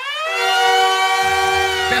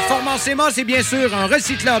 Performance Emma, c'est bien sûr un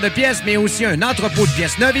recycleur de pièces, mais aussi un entrepôt de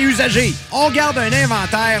pièces neuves et usagées. On garde un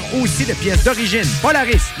inventaire aussi de pièces d'origine.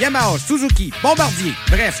 Polaris, Yamaha, Suzuki, Bombardier.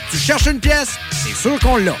 Bref, tu cherches une pièce, c'est sûr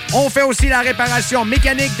qu'on l'a. On fait aussi la réparation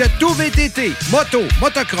mécanique de tout VTT, moto,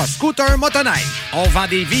 motocross, scooter, motoneige. On vend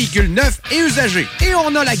des véhicules neufs et usagés. Et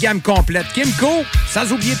on a la gamme complète Kimco, sans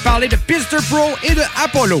oublier de parler de Pister Pro et de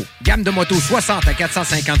Apollo. Gamme de motos 60 à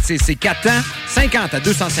 456 et 4 temps, 50 à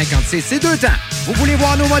 256 et 2 temps. Vous voulez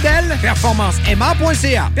voir nos modèles?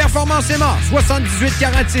 PerformanceEmma.ca. Performance Emma,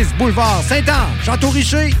 7846 Boulevard Sainte-Anne,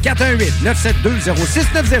 Château-Richer,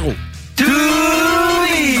 418-972-0690.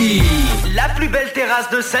 Toumi! La plus belle terrasse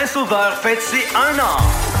de Saint-Sauveur fête ses 1 an.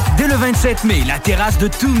 Dès le 27 mai, la terrasse de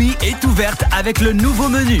Toumi est ouverte avec le nouveau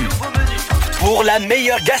menu. Pour la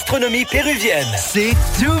meilleure gastronomie péruvienne, c'est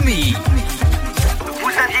Toumi. Vous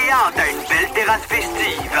aviez hâte à une belle terrasse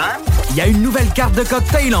festive, hein? Il y a une nouvelle carte de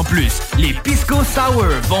cocktail en plus. Les Pisco Sour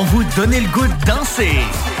vont vous donner le goût de danser.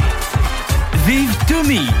 Vive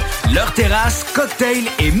Toumi, leur terrasse, cocktail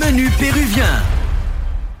et menu péruvien.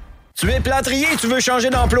 Tu es plâtrier et tu veux changer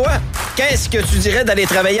d'emploi? Qu'est-ce que tu dirais d'aller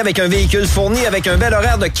travailler avec un véhicule fourni avec un bel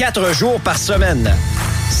horaire de 4 jours par semaine?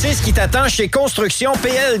 C'est ce qui t'attend chez Construction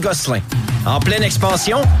PL Gosselin. En pleine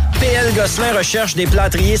expansion, PL Gosselin recherche des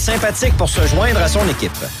plâtriers sympathiques pour se joindre à son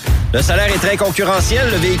équipe. Le salaire est très concurrentiel,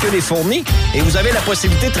 le véhicule est fourni et vous avez la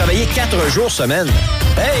possibilité de travailler 4 jours semaine.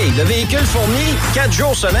 Hey, le véhicule fourni, 4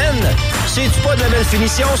 jours semaine, c'est-tu pas de la belle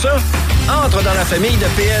finition, ça? Entre dans la famille de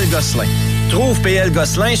PL Gosselin. Trouve PL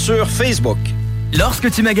Gosselin sur Facebook.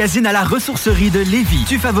 Lorsque tu magasines à la ressourcerie de Lévis,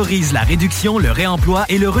 tu favorises la réduction, le réemploi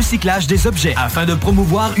et le recyclage des objets afin de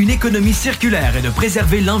promouvoir une économie circulaire et de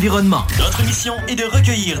préserver l'environnement. Notre mission est de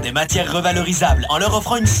recueillir des matières revalorisables en leur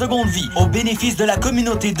offrant une seconde vie au bénéfice de la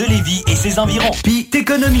communauté de Lévis et ses environs. Puis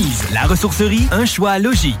t'économises. La ressourcerie, un choix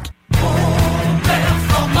logique.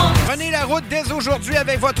 Prenez la route dès aujourd'hui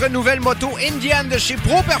avec votre nouvelle moto Indian de chez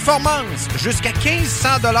Pro Performance. Jusqu'à 1500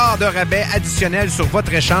 $ de rabais additionnels sur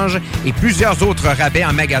votre échange et plusieurs autres rabais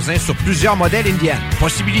en magasin sur plusieurs modèles Indian.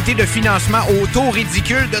 Possibilité de financement au taux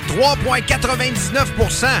ridicule de 3,99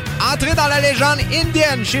 %. Entrez dans la légende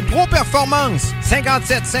Indian chez Pro Performance.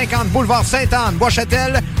 5750 boulevard Sainte-Anne,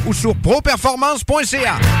 Bois-Châtel ou sur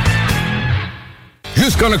properformance.ca.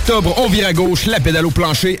 Jusqu'en octobre, on vire à gauche la pédale au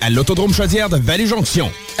plancher à l'Autodrome Chaudière de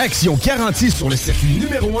Vallée-Jonction. Action garantie sur le circuit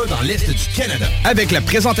numéro 1 dans l'Est du Canada. Avec la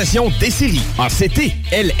présentation des séries ACT,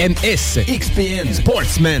 LMS, XPN,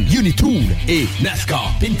 Sportsman, Unitool et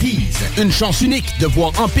NASCAR Pinties. Une chance unique de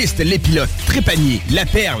voir en piste les pilotes Trépanier, La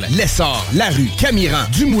Perle, Lessard, Larue, Camiran,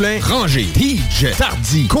 Dumoulin, Ranger, Tige,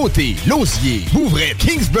 Tardy, Côté, Lausier, Bouvray,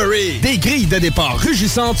 Kingsbury. Des grilles de départ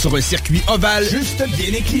rugissantes sur un circuit ovale juste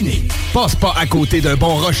bien incliné. Passe pas à côté d'un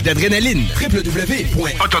bon rush d'adrénaline.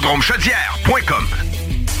 www.autodromechaudière.com.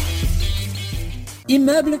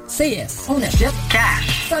 Immeuble CS. On achète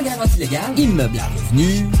cash. Sans garantie légale. Immeuble à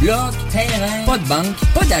revenu. Bloc, terrain. Pas de banque.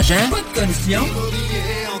 Pas d'agent. Pas de commission.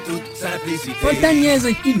 Pas le temps de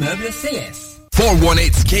niaiser. Immeuble CS.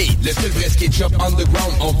 418 Skate, le seul vrai skate shop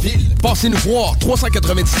underground en ville. Passez-nous voir,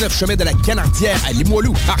 399 chemin de la Canardière à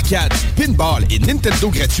Limoilou. Arcade, pinball et Nintendo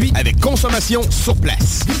gratuit avec consommation sur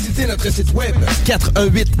place. Visitez notre site web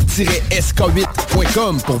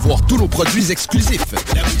 418-sk8.com pour voir tous nos produits exclusifs.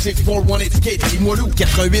 La boutique 418 Skate à Limoilou,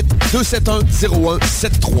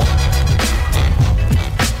 418-271-0173.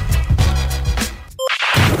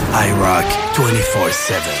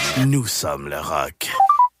 IROCK247, nous sommes le rock.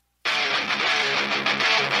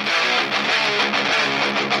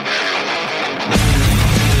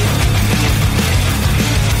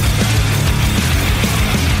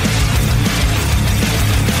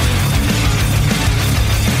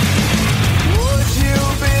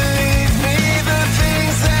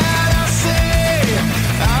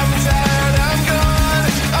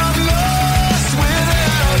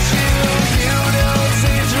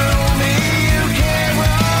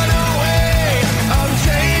 I'm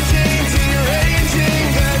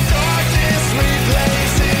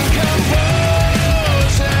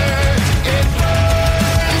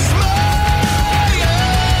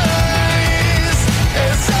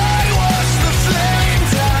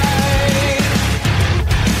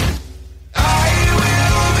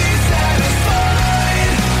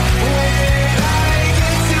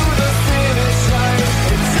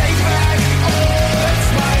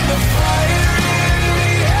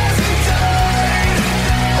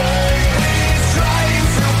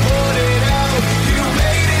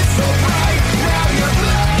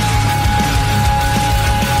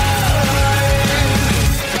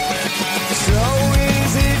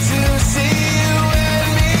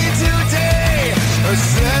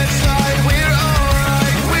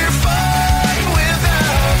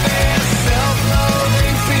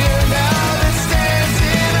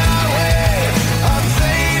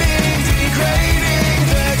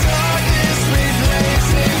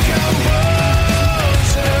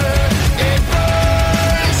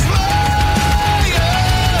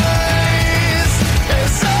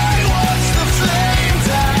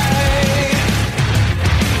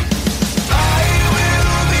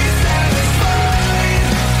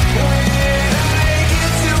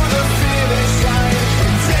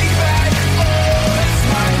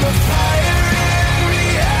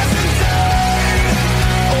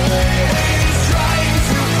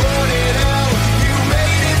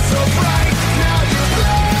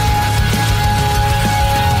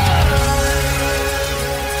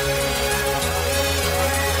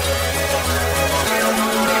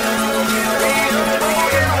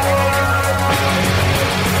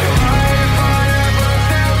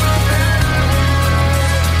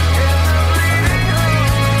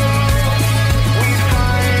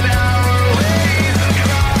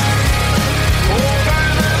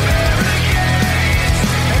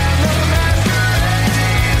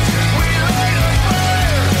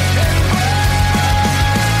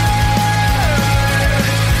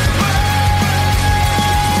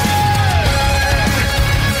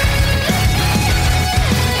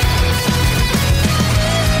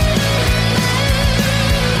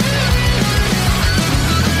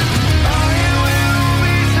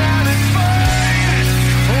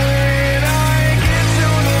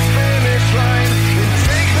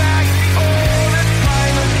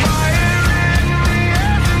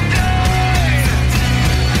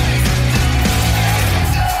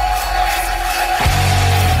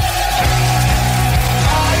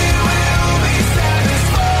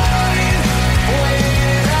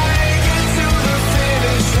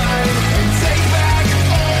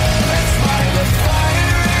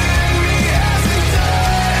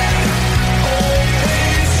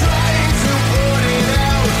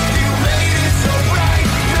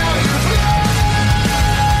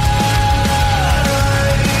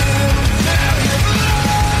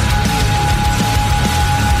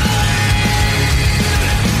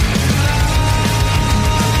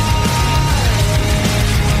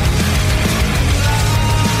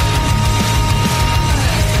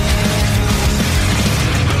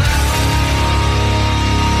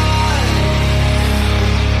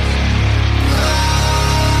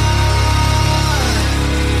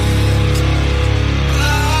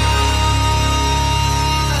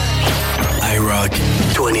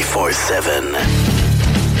 247.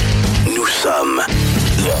 Nous sommes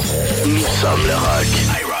le rock.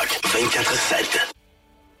 IROCK 247.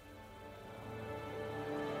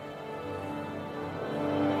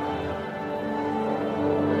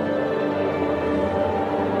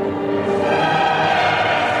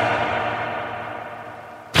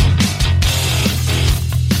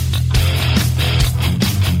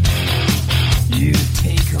 You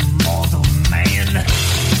take a mortal man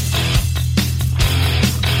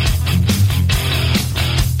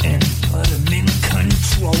and put him in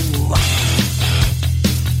control.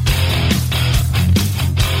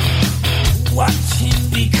 Watch him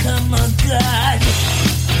become a god.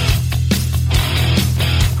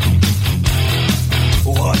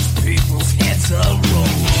 Watch people's heads roll.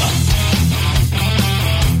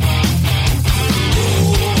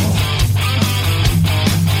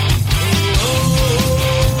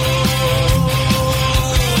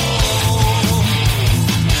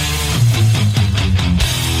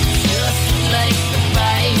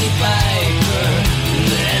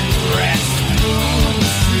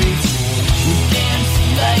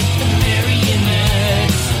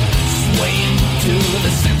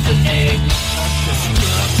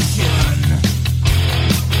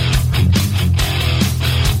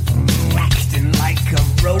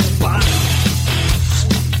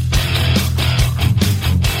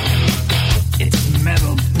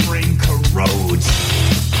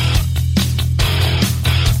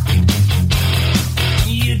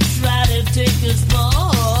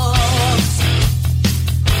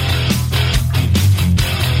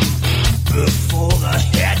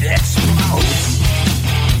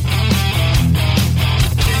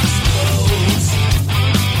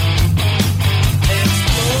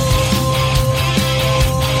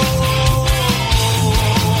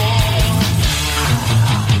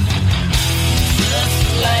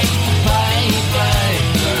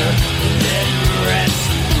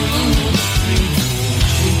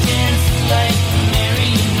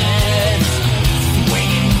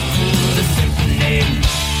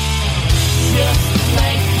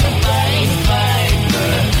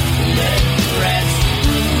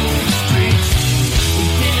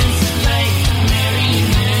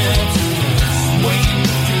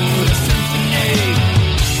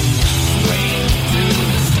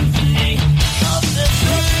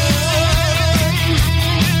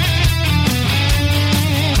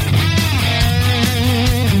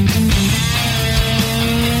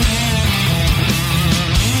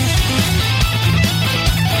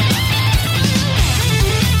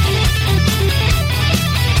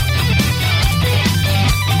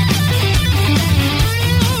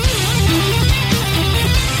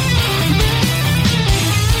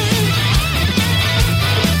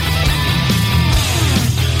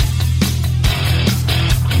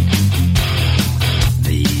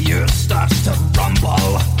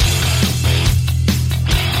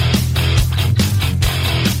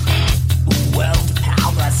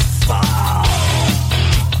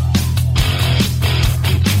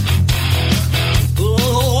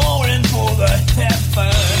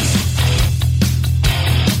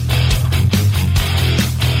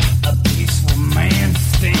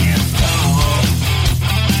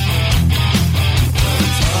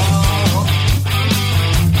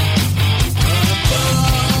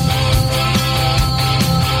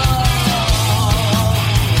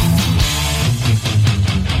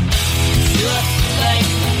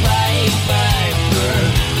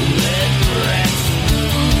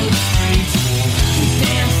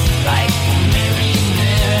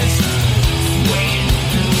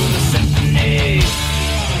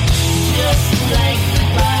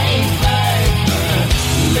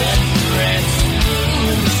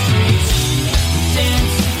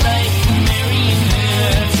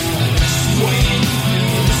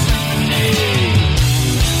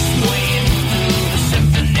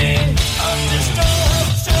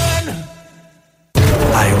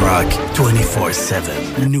 IROCK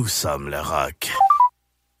 247. Nous sommes le rock.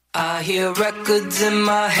 I hear records in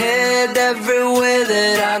my head everywhere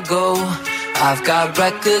that I go. I've got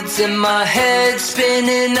records in my head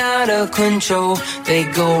spinning out of control. They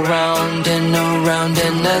go round and around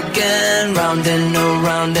and again, round and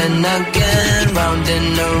around and again, round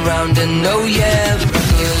and around and oh yeah,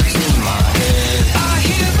 records in my head. I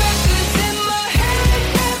hear records in my head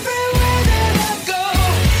everywhere that I go.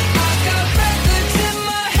 I've got records in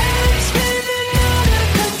my head spinning out of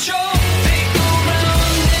control. They go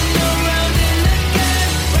round and around and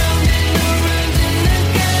again, round and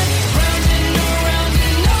around and again, round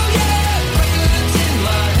and around and oh yeah,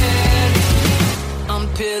 records in my head. I'm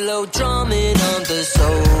pillow drumming on the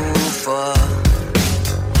sofa.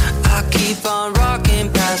 I keep on rocking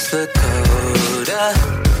past Dakota.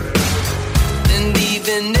 And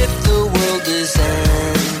even if the world is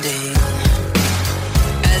ending,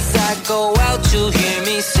 as I go out you'll hear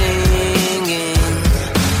me singing.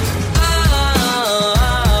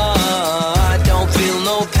 I don't feel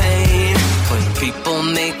no pain when people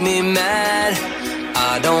make me mad.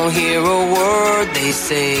 I don't hear a word they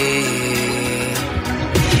say.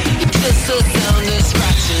 Just the sound of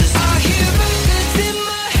scratches. I hear records in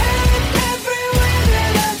my head everywhere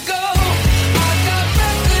that I go. I got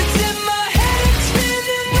records in my head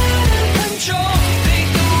spinning out of control. They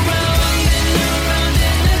go round and around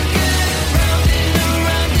and again, round and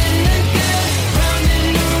around and again, round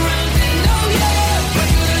and around and oh yeah,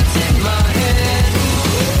 records in my head.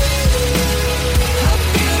 I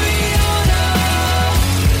feel Rihanna.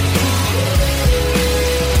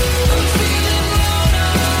 I'm feeling louder.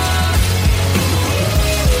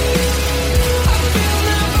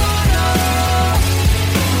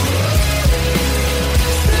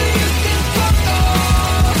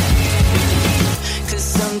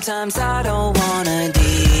 Sometimes I don't wanna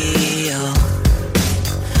deal.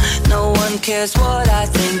 No one cares what I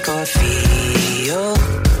think or feel.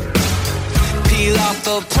 Peel off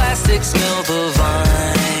the plastic, smell the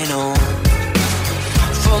vinyl.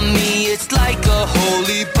 For me it's like a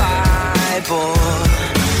holy Bible.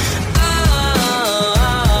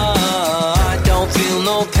 I don't feel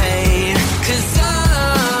no pain, 'cause I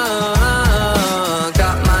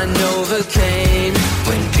got my Novocaine.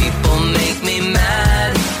 When people make me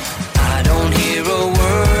mad, I don't hear a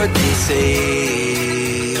word they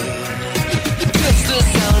say. Just the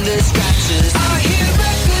sound of scratches. I hear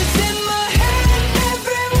records in my head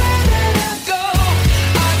everywhere that I go.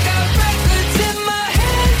 I got records in my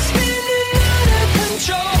head spinning out of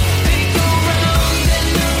control. They go round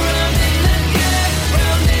and around and again,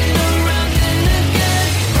 round and around and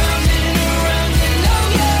again, round and around and oh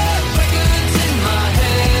yeah, records in my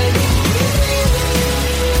head.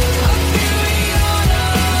 I feel Rihanna.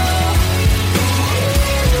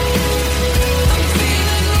 I'm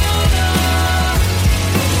feeling louder.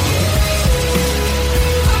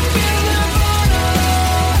 I feel Nirvana.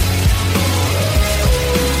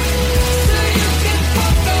 So you can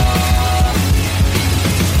fuck off.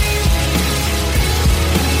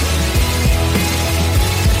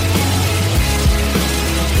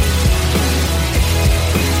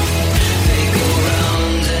 They go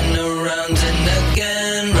round and around and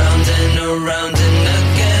again, round and around and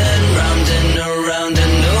again, round and around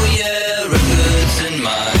and oh yeah, records in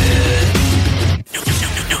my head.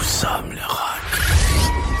 Nous sommes le rock.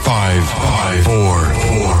 5, 4,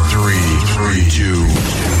 3, 2,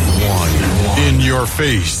 1. In your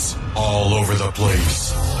face, all over the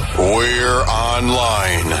place. We're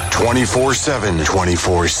online 24/7.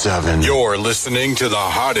 24/7. You're listening to the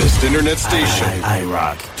hottest internet station.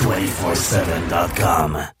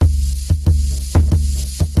 IROCK247.com.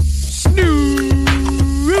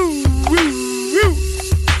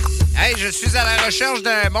 Hey, je suis à la recherche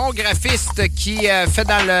d'un bon graphiste qui fait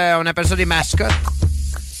dans le... On appelle ça des mascottes.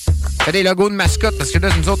 Fait des logos de mascottes, parce que là,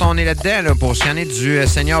 nous autres, on est là-dedans là, pour scanner du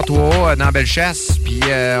Seigneur 3A dans Bellechasse. Puis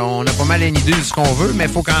on a pas mal une idée de ce qu'on veut, mais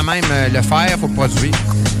il faut quand même le faire, il faut le produire.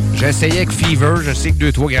 J'ai essayé avec Fever, je sais que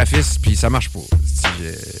 2-3 graphistes, puis ça marche pas. Ça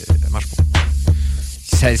marche pas.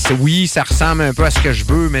 Oui, ça ressemble un peu à ce que je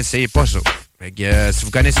veux, mais c'est pas ça. Fait que si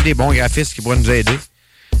vous connaissez des bons graphistes qui pourraient nous aider,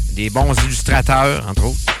 des bons illustrateurs, entre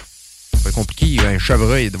autres, c'est pas compliqué, il y a un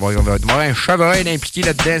chevreuil. Il va y avoir un chevreuil impliqué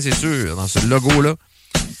là-dedans, c'est sûr, dans ce logo-là.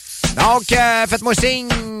 Donc, faites-moi signe,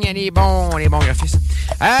 les bons graphistes.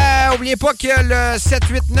 Oubliez pas que le 7,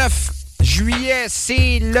 8, 9 juillet,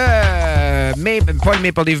 c'est le... pas le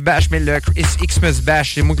Maple Leaf Bash, mais le Xmas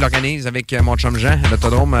Bash. C'est moi qui l'organise avec mon chum Jean, à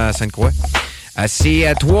l'autodrome à Sainte-Croix.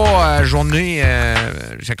 C'est 3 journées.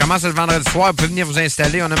 Ça commence le vendredi soir. Vous pouvez venir vous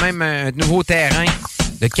installer. On a même un nouveau terrain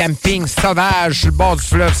de camping sauvage sur le bord du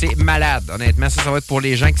fleuve. C'est malade, honnêtement. Ça va être pour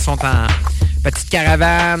les gens qui sont en petite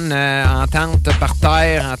caravane, en tente par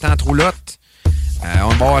terre, en tente roulotte. On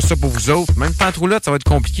va avoir ça pour vous autres. Même tente roulotte, ça va être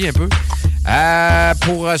compliqué un peu.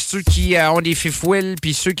 Pour ceux qui ont des fifouilles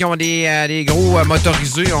puis ceux qui ont des gros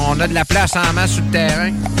motorisés, on a de la place en masse sur le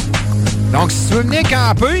terrain. Donc, si tu veux venir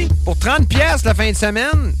camper pour 30$ la fin de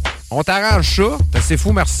semaine, on t'arrange ça. C'est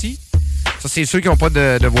fou, merci. Ça, c'est ceux qui n'ont pas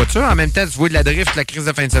de voiture. En même temps, tu vois de la drift la crise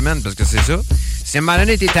de fin de semaine, parce que c'est ça. Si à un moment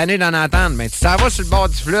donné, t'es tanné d'en entendre, ben, tu t'en vas sur le bord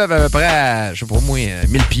du fleuve à peu près à, je sais pas moi,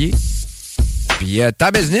 1000 pieds. Puis,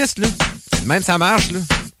 ta business, là, même ça marche, là.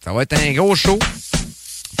 Ça va être un gros show.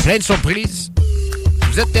 Plein de surprises.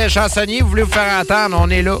 Vous êtes chansonnier, vous voulez vous faire entendre, on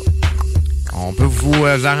est là. On peut vous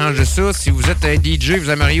arranger ça. Si vous êtes un DJ, vous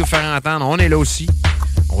aimeriez vous faire entendre, on est là aussi.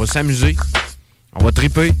 On va s'amuser. On va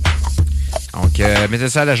triper. Donc, mettez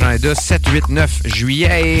ça à l'agenda, 7, 8, 9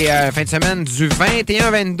 juillet et fin de semaine du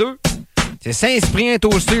 21-22. C'est Saint-Cyprien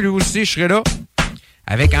Toasté, lui aussi, je serai là.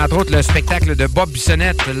 Avec, entre autres, le spectacle de Bob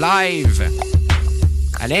Bissonnette live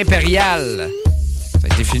à l'Impérial. Ça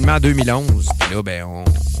a été filmé en 2011. Puis là, ben, on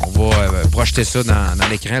va projeter ça dans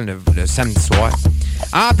l'écran le samedi soir.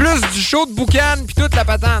 En plus du show de boucan puis toute la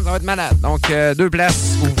patente, ça va être malade. Donc, 2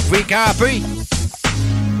 places où vous pouvez camper.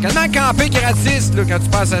 Quasiment camper gratis là, quand tu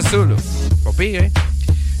passes à ça. Là. Pas pire, hein?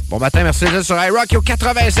 Bon matin, merci d'être là sur IROCK au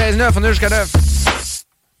 96.9. On est jusqu'à 9.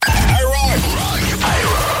 IROCK.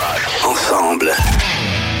 Ensemble,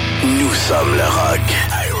 nous sommes le rock.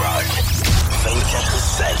 IROCK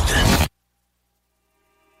 24/7.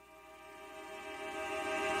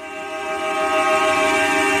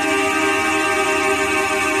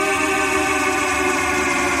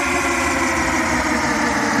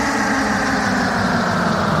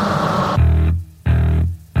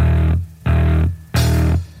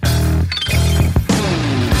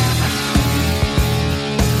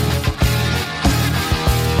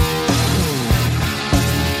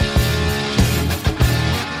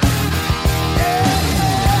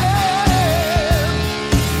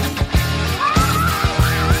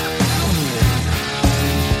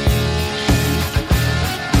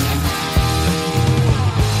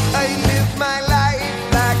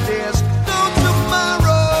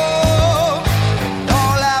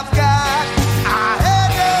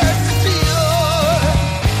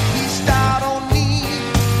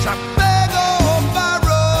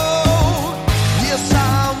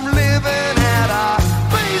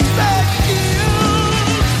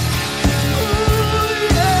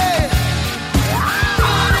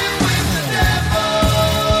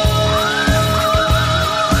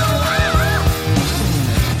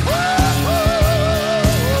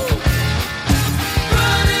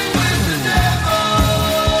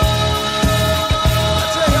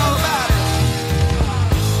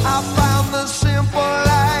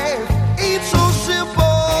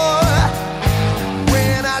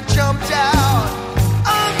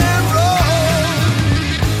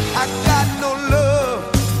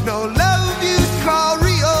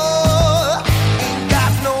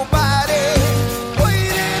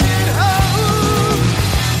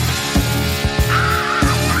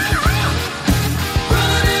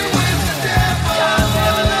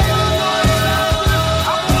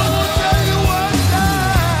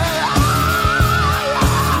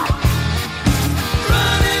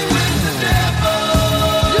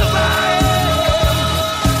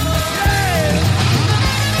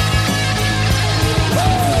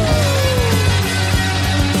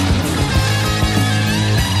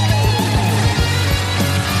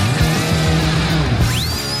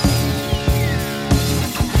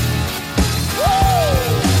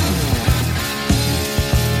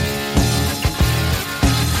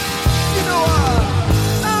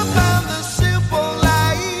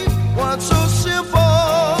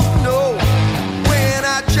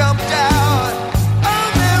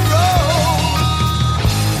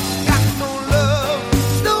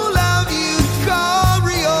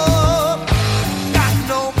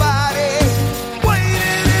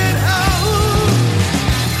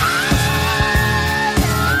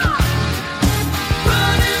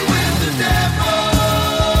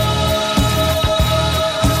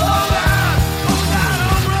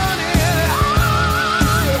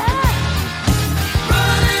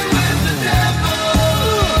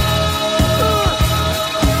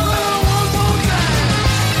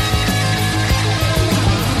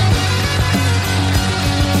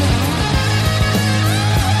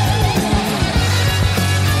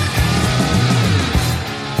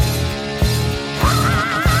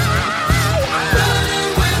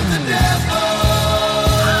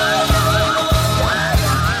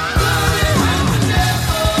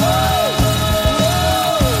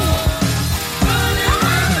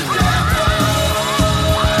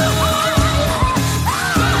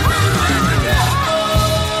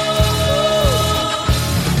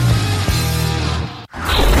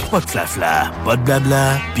 Pas de flafla, pas de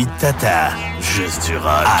blabla, pis de tata. Juste du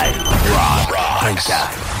rock. IROCK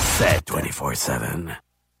 24/7 24/7.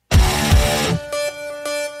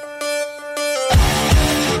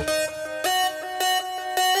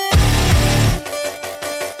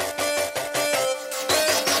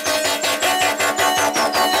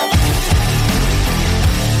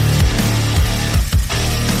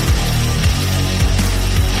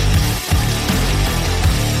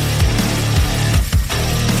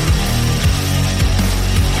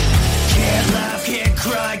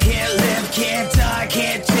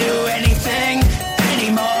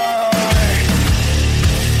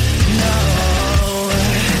 No.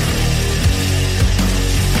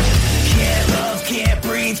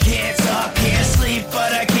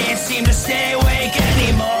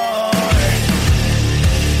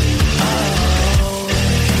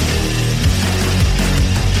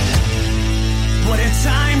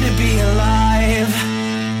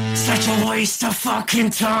 of fucking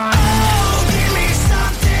time. Oh, give me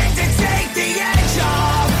something to take the edge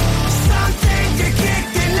off. Something to kick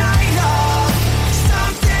the night off.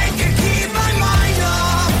 Something to keep my mind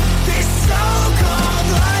off this so-called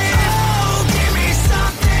life. Oh, give me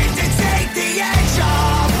something to take the edge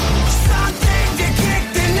off. Something to kick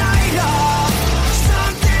the night off.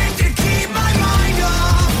 Something to keep my mind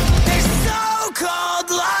off this so-called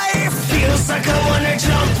life. Feels like I wanna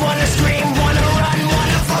jump, wanna scream, wanna run,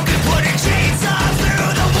 wanna fucking put a chainsaw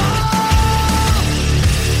through the wall.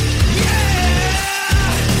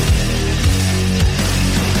 Yeah.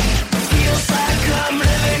 Feels like I'm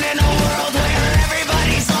living in a world where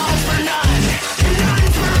everybody's all for none, and none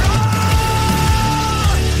for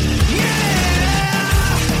all. Yeah.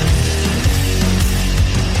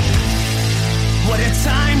 What a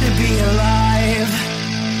time to be alive.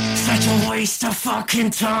 Such a waste of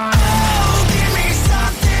fucking time. Oh, give me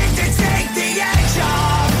something to take the edge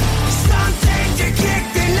off. Something to kick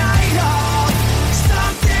the night off.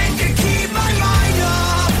 Something to keep my mind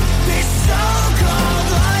off this so-called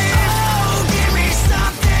life. Oh, give me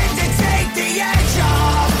something to take the edge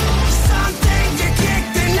off. Something to kick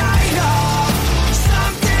the night off.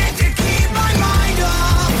 Something to keep my mind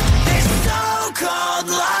off this so-called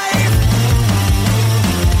life.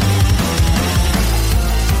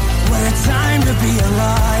 What a time to be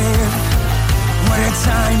alive. What a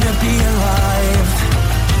time to be alive.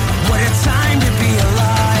 What a time to be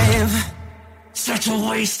alive. Such a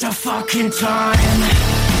waste of fucking time.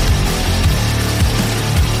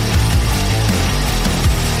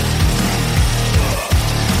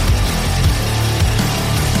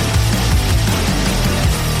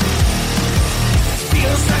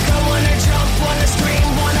 Feels like I wanna jump, wanna scream,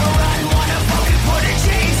 wanna run, wanna fucking put a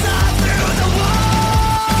chainsaw through the wall.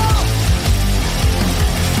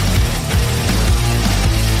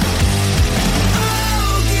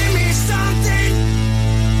 Oh, give me something.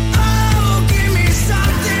 Oh, give me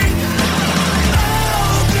something.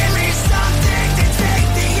 Oh,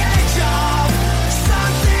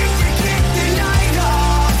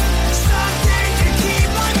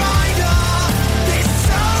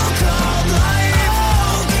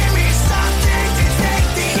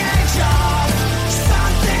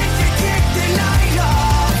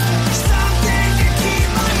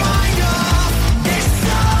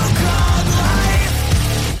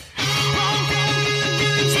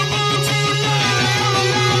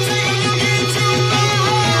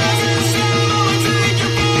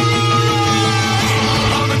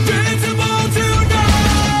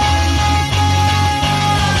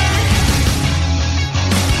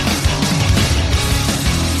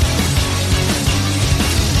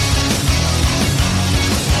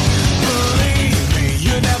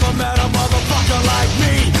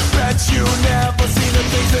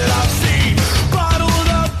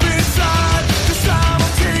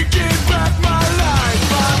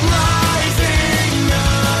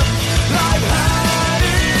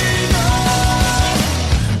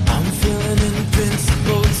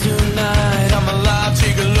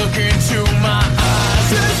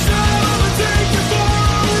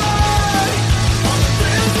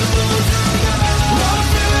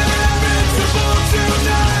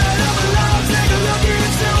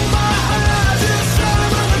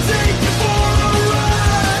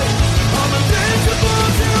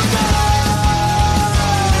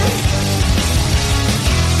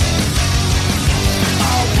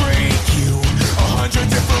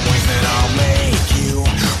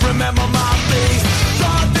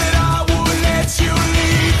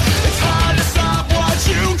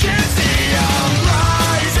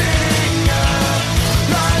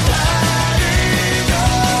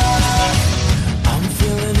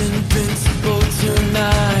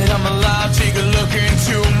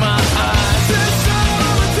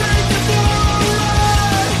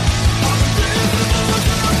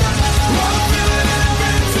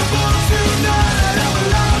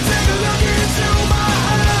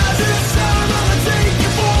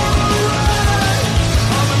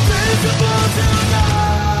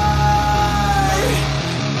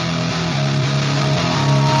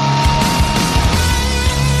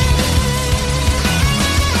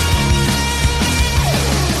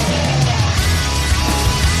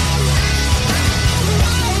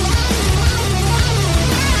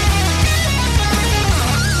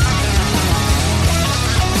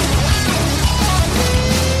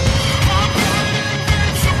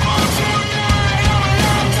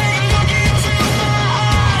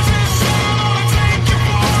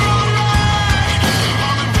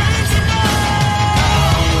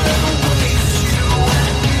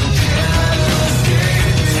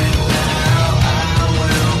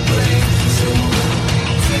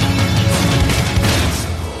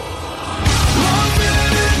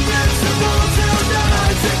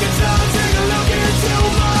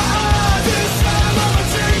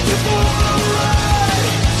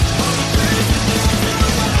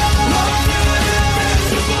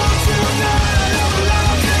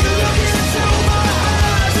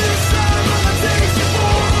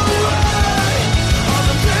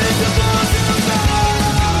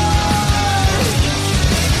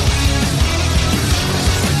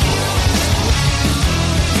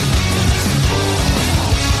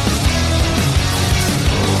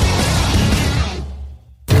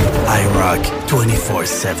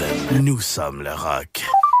 24/7. Nous sommes le rock.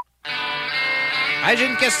 Hey, j'ai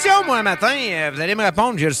une question, moi, un matin. Vous allez me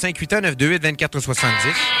répondre. J'ai le 581-928-2470.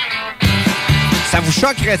 Ça vous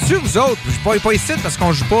choquerait-tu, vous autres? Je suis pas ici parce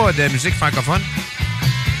qu'on joue pas de musique francophone.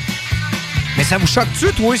 Mais ça vous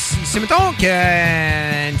choque-tu, toi? Si mettons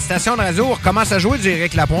qu'une station de radio recommence à jouer du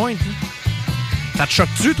Éric Lapointe, ça te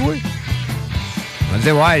choque-tu, toi? On va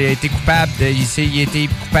dire, ouais, il a été coupable. Il a été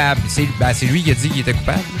coupable. C'est lui qui a dit qu'il était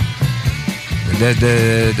coupable.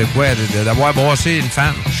 De quoi? D'avoir brassé une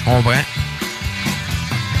femme. Je comprends.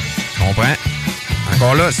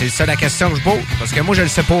 Encore là, c'est ça la question que je pose. Parce que moi, je le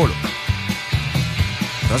sais pas, là.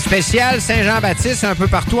 Un spécial Saint-Jean-Baptiste un peu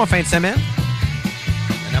partout en fin de semaine.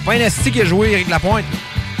 Il n'y en a pas un esti qui a joué Éric Lapointe.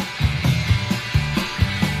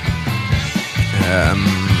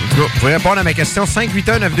 Vous pouvez répondre à ma question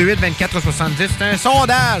 581-928-2470. C'est un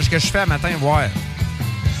sondage que je fais à matin, voir.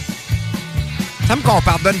 Ça me qu'on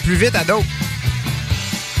pardonne plus vite à d'autres.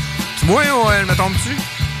 Tu vois, je me trompe dessus?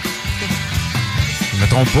 Je me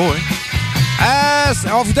trompe pas, hein?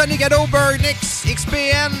 On vous donne les cadeaux Burnix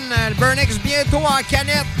XPN. Le Burnix bientôt en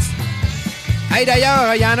canette. Hey,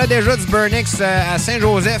 d'ailleurs, il y en a déjà du Burnix à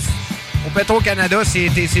Saint-Joseph, au Petro-Canada. C'est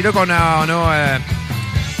là qu'on a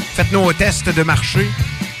fait nos tests de marché.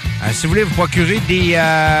 Si vous voulez vous procurer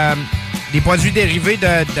des produits dérivés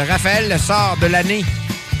de Raphaël Le Sort de l'année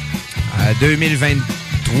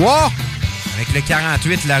 2023, avec le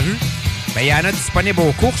 48 La Rue, ben, il y en a disponibles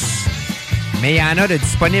aux courses, mais il y en a de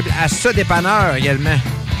disponibles à ce dépanneur également.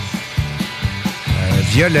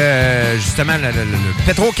 Via justement le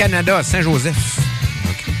Petro-Canada à Saint-Joseph.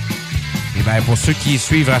 Okay. Et bien, pour ceux qui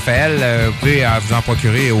suivent Raphaël, vous pouvez vous en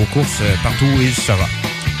procurer aux courses partout où il sera.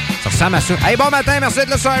 Ça ressemble à ça. Hey, bon matin, merci d'être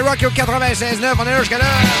là sur IROCK au 96.9. On est là jusqu'à là.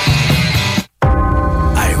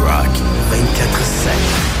 IROCK 24/7.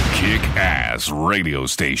 Kick-ass radio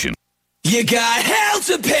station. You got hell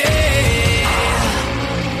to pay,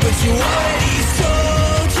 but you already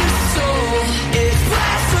sold your soul. It's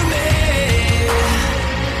blasphemy,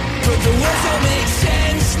 but the words don't make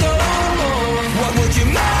sense no more. What would your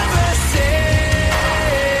mother say?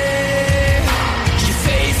 Your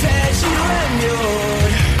face has you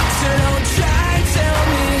immured, so don't try and tell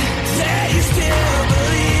me that you still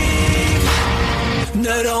believe.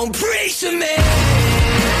 No, don't preach to me.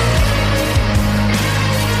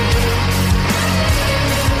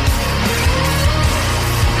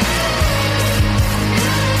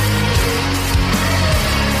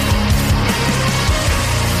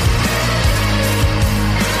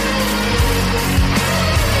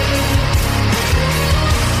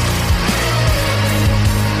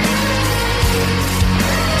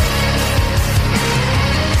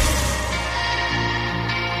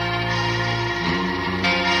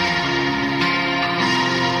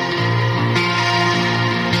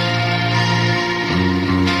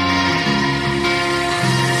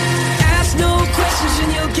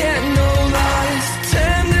 And you'll get no lies.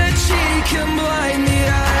 Turn the cheek and blind the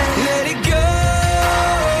eye. Let it go.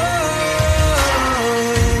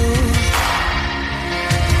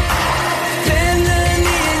 Bend the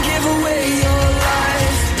knee and give away your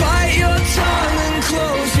life. Bite your tongue and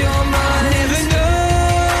close your mind. Never know,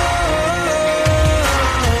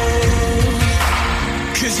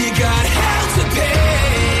 'cause you got hell to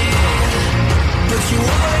pay, but you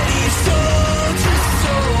already sold your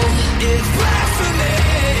soul. It's blasphemy,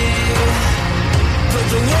 but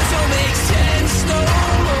the words don't make sense no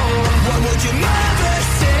more. What would your mother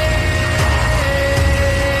say?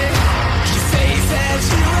 Your face has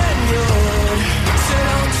you immured, so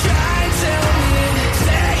don't try and tell me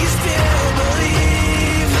that you still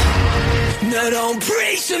believe. No, don't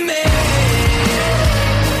preach to me.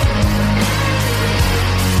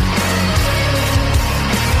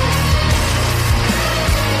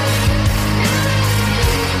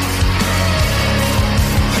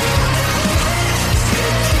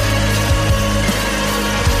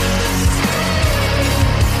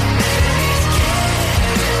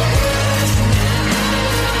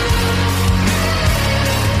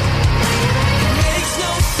 Makes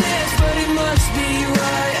no sense, but it must be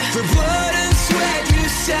right. For blood and sweat you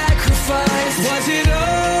sacrifice.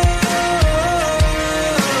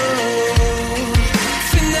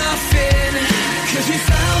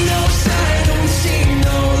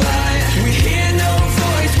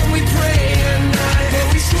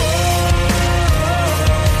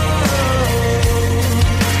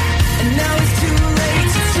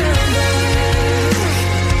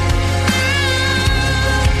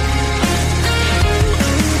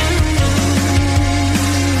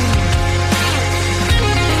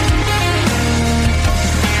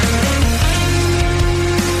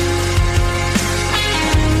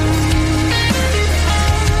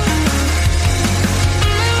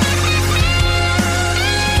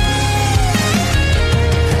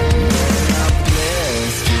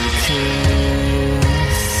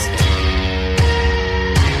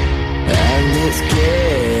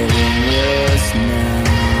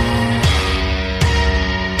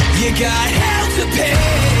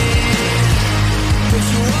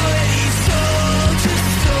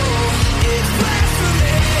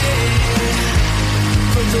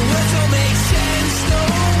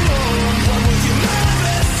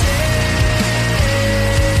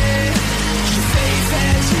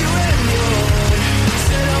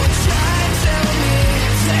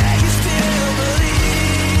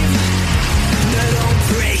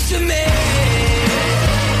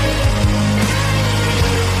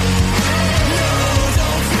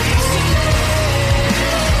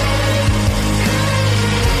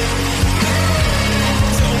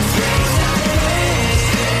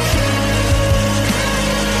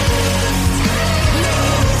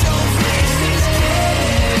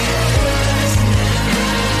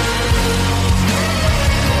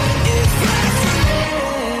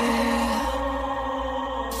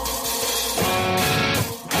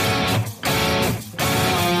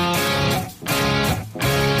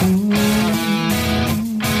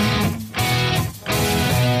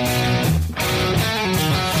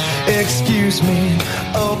 Excuse me,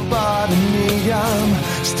 oh pardon me, I'm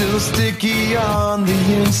still sticky on the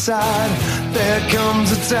inside. There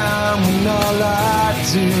comes a time when all I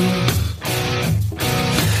do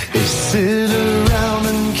is sit around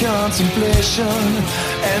in contemplation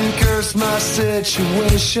and curse my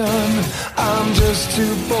situation. I'm just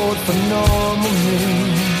too bored for normal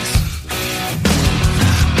news.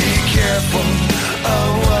 Be careful of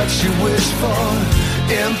what you wish for.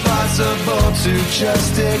 Impossible to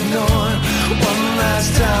just ignore. One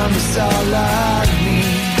last time is all I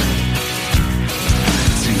need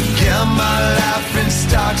to get my life in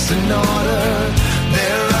stocks in order.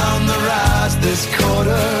 They're on the rise this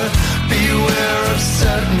quarter. Beware of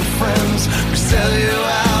certain friends who sell you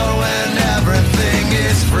out when everything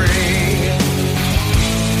is free.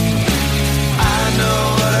 I know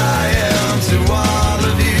what I am to all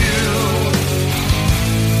of you.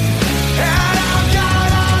 And I've got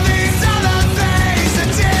all these other things to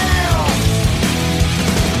do.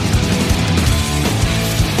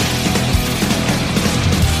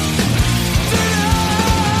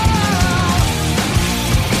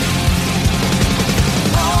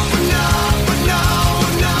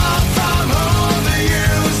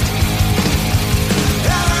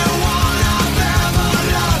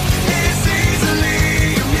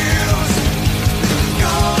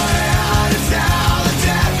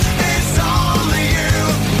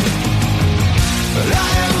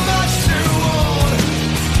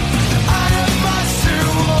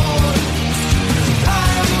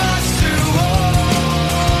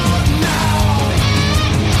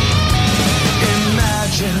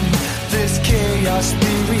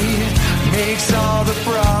 Theory makes all the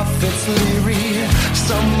prophets leery.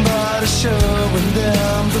 Somebody showing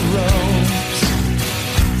them the ropes.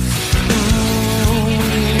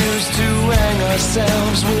 We used to hang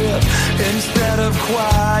ourselves with, instead of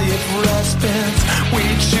quiet respite, we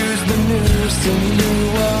choose the news in lieu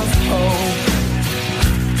of hope.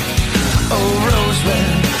 Oh, rose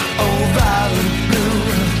red, oh, violet blue,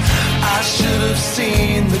 I should have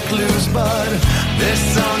seen the clues, but this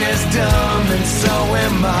song is dumb and so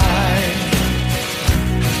am I.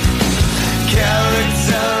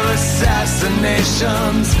 Character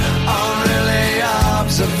assassinations aren't really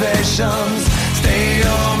observations. Stay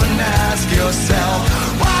home and ask yourself,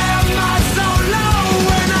 why am I so low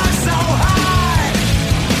when I'm so high?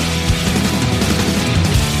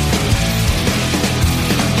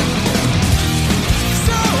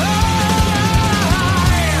 So high.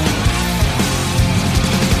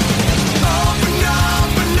 Open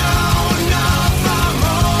up and enough, I'm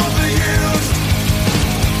overused.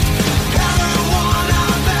 Everyone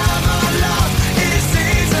I've ever loved is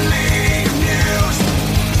easily amused.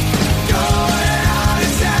 Go out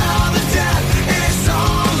and tell the death it's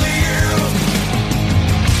all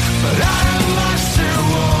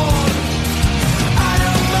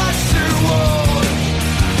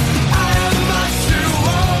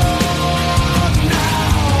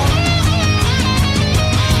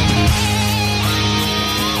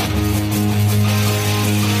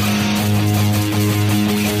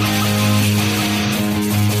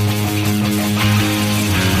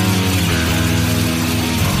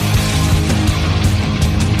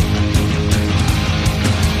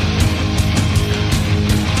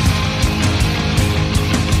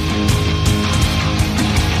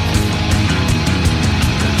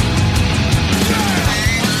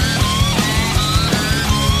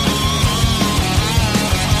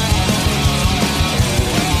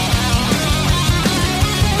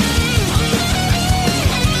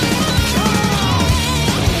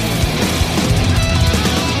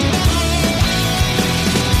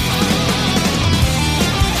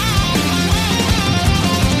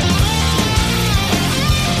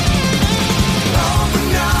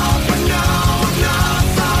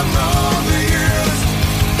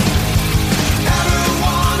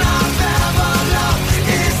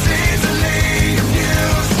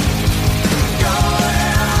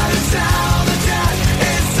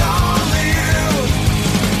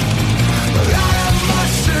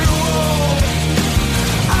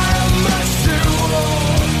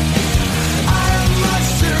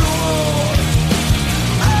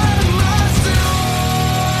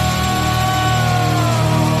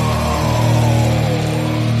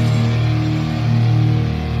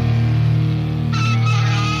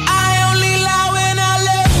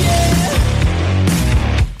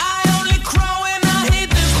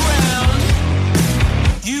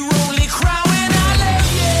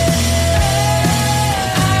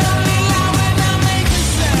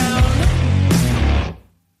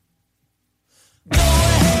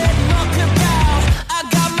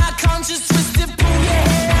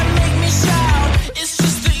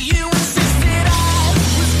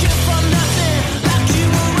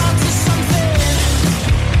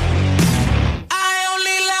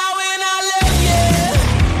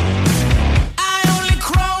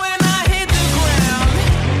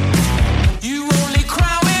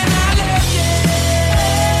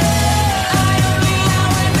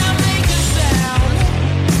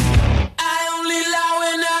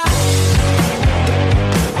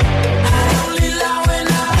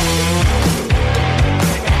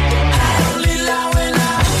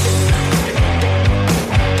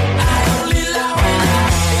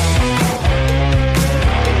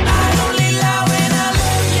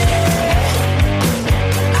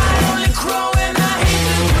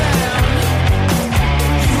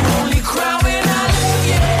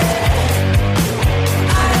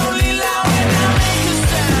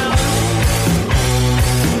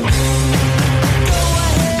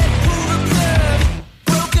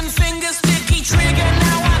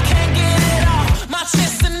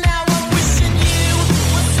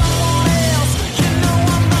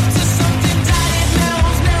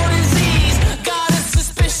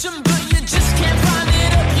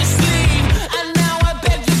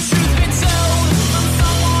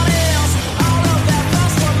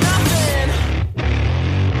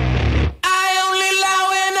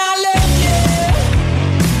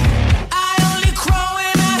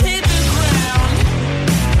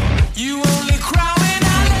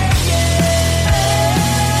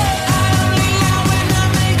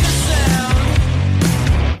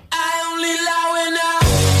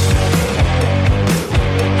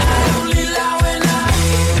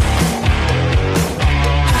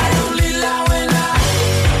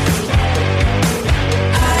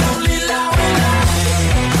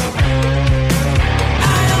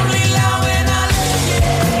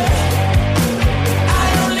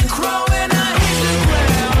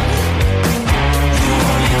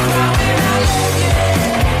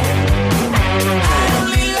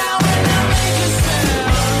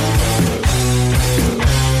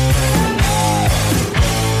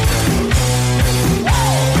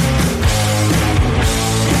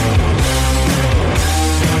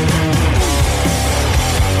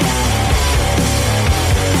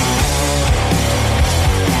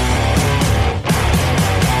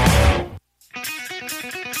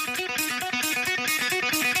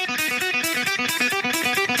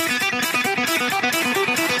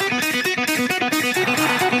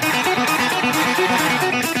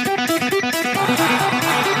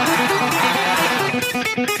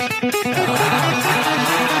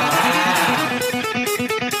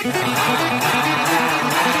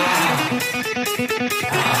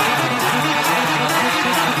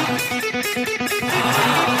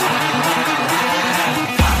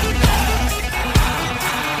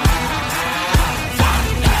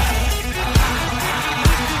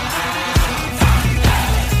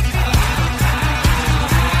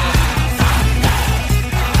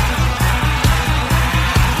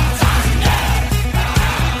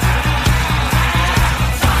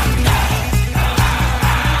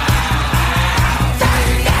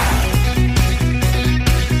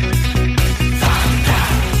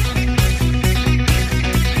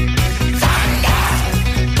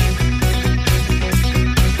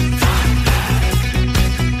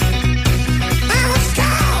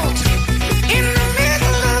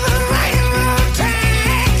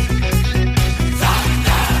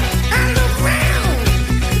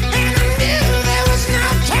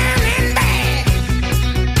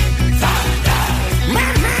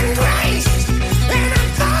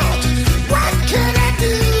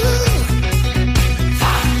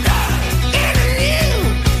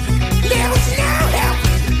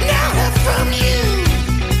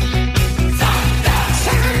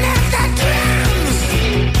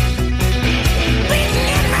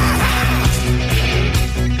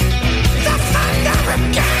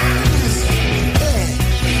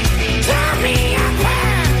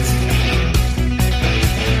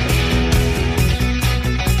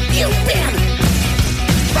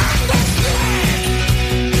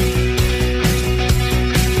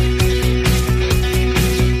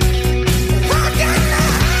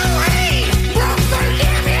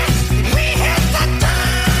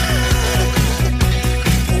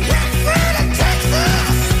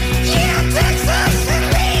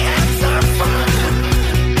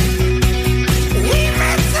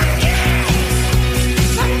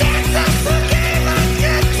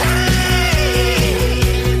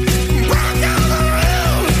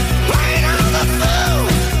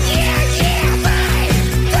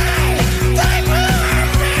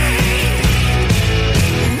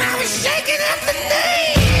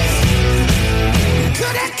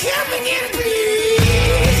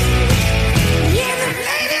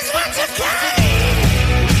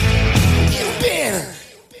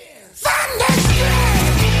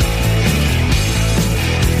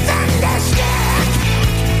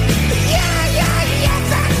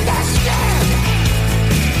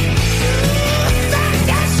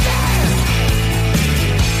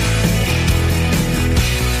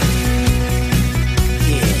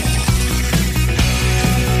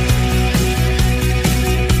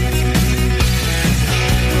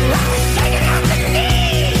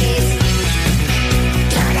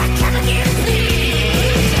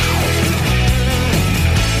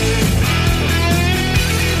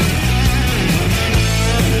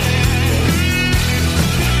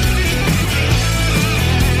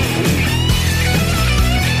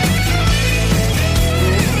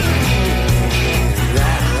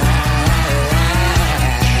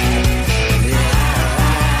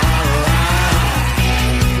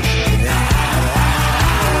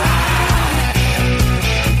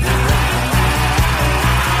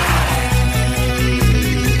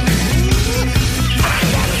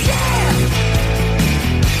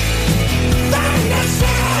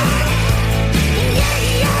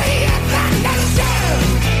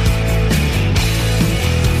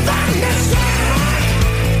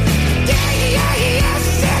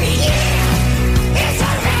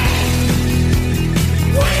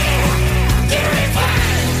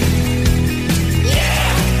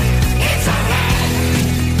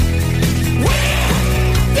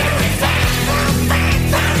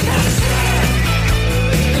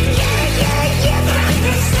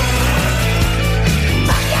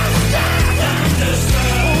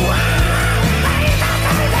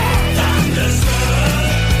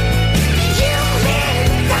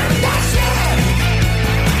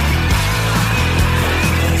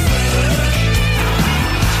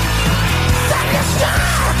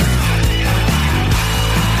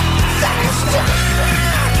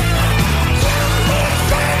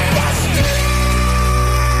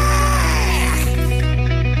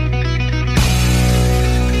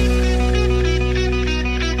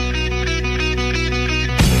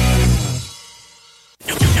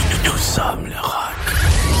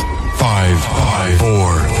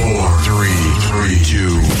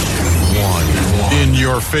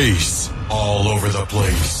your face all over the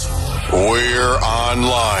place. We're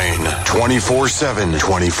online 24/7.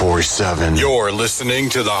 24/7. You're listening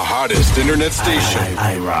to the hottest internet station.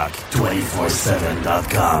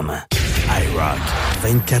 IROCK247.com. IROCK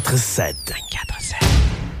 24/7. 24/7.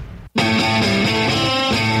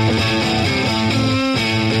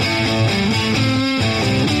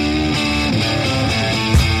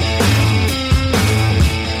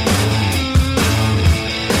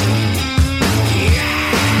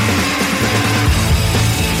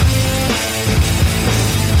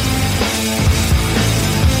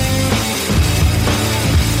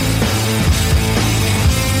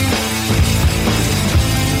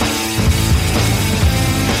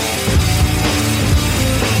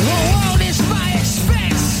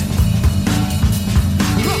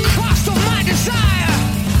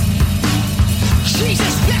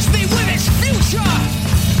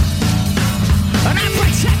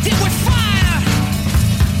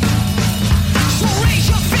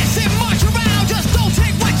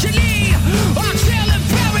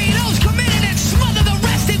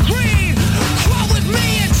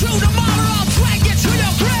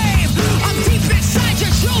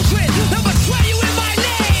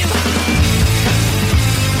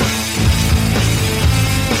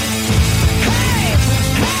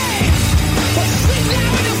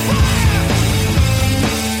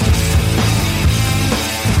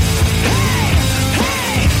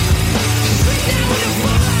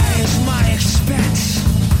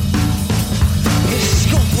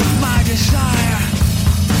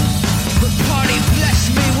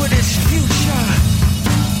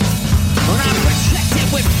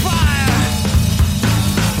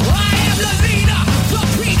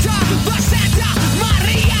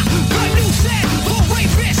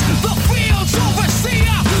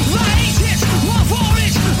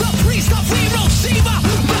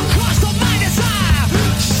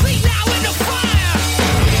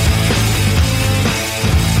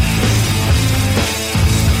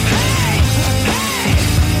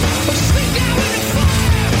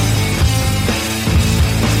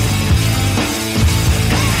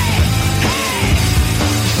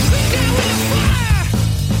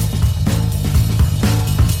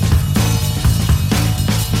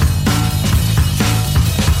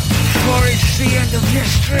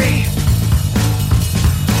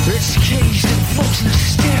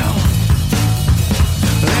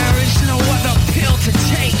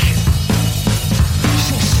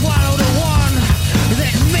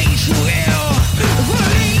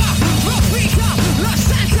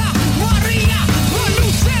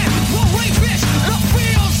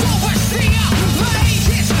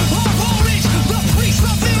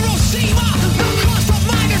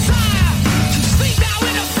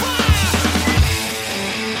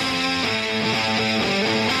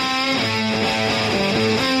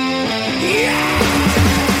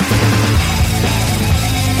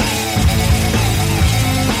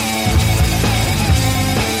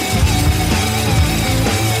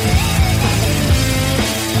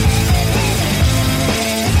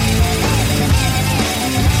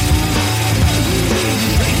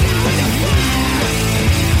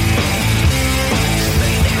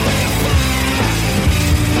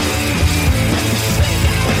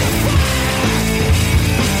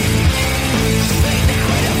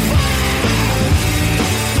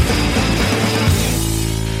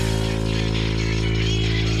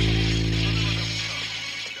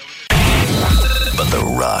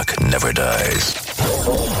 never dies.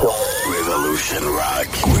 Revolution Rock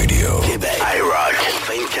Radio. Québec. IROCK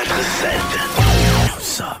 24/7. Nous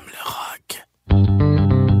sommes le rock.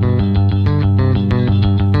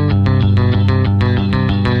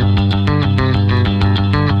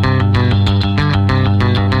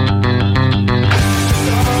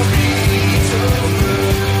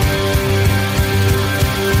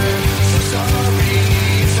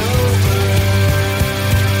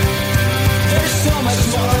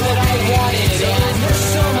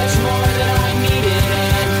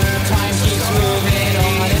 Time keeps moving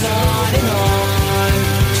on and on and on.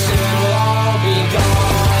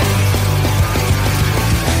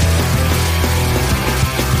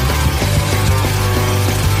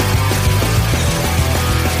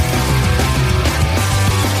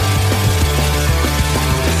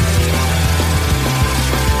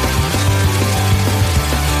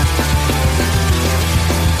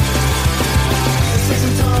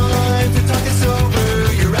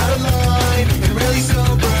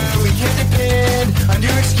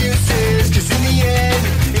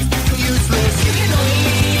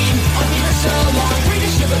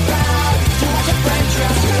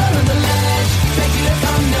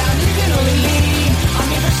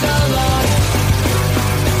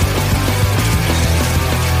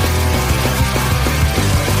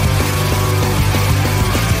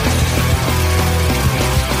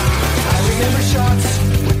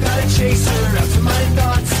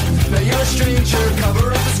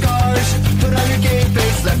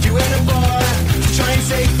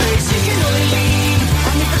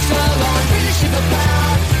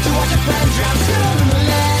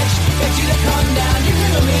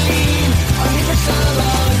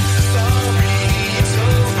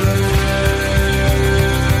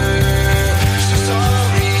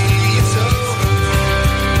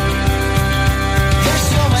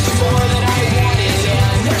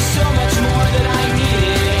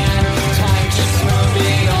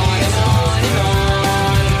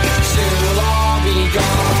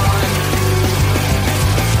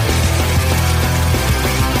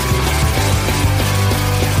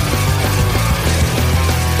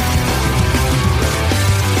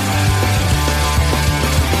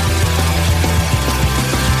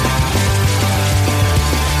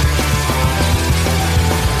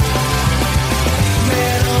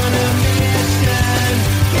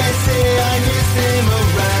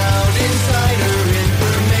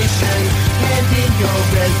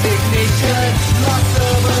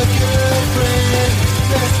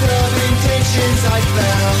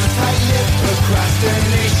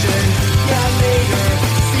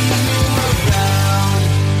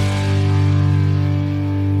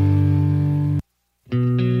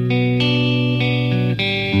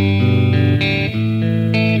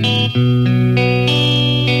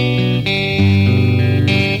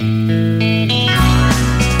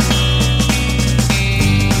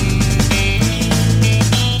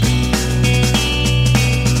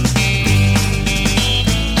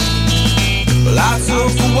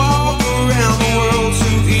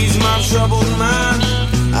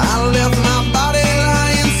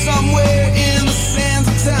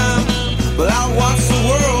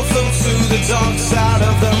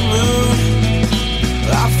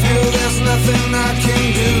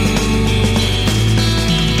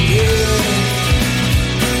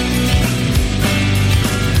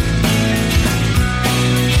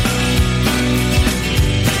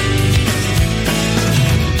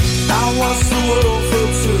 once the world fell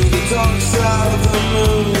to the dark side of the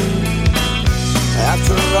moon.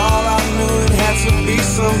 After all I knew it had to be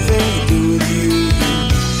something to do with you.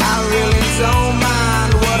 I really don't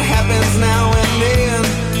mind what happens now and then,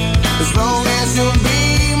 as long as you'll be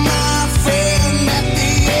my friend at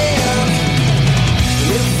the end. And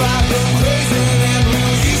if I go crazy, then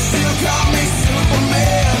will you still call me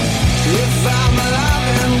Superman? If I'm alive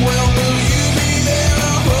and well, will you be there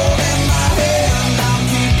holding my hand? I'll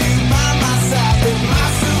keep you by my side with my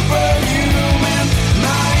superhuman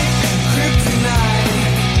might, kryptonite.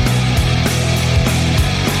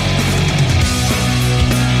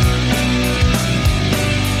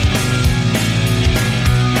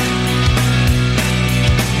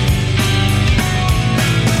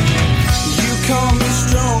 You call me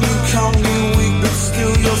strong, you call me weak, but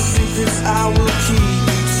still your secrets I will keep.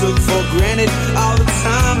 Took for granted all the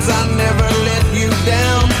times I never let you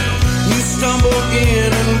down. You stumbled in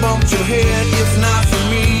and bumped your head. If not for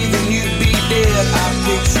me, then you'd be dead. I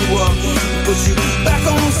picked you up, put you back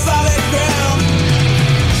on solid ground.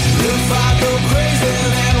 If I go crazy,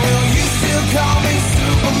 then will you still call me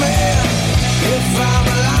Superman? If I'm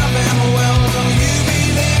alive and well, will you be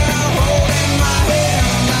there holding my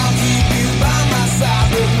hand? I'll keep you by my side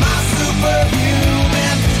with my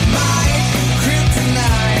superhuman might,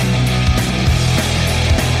 kryptonite.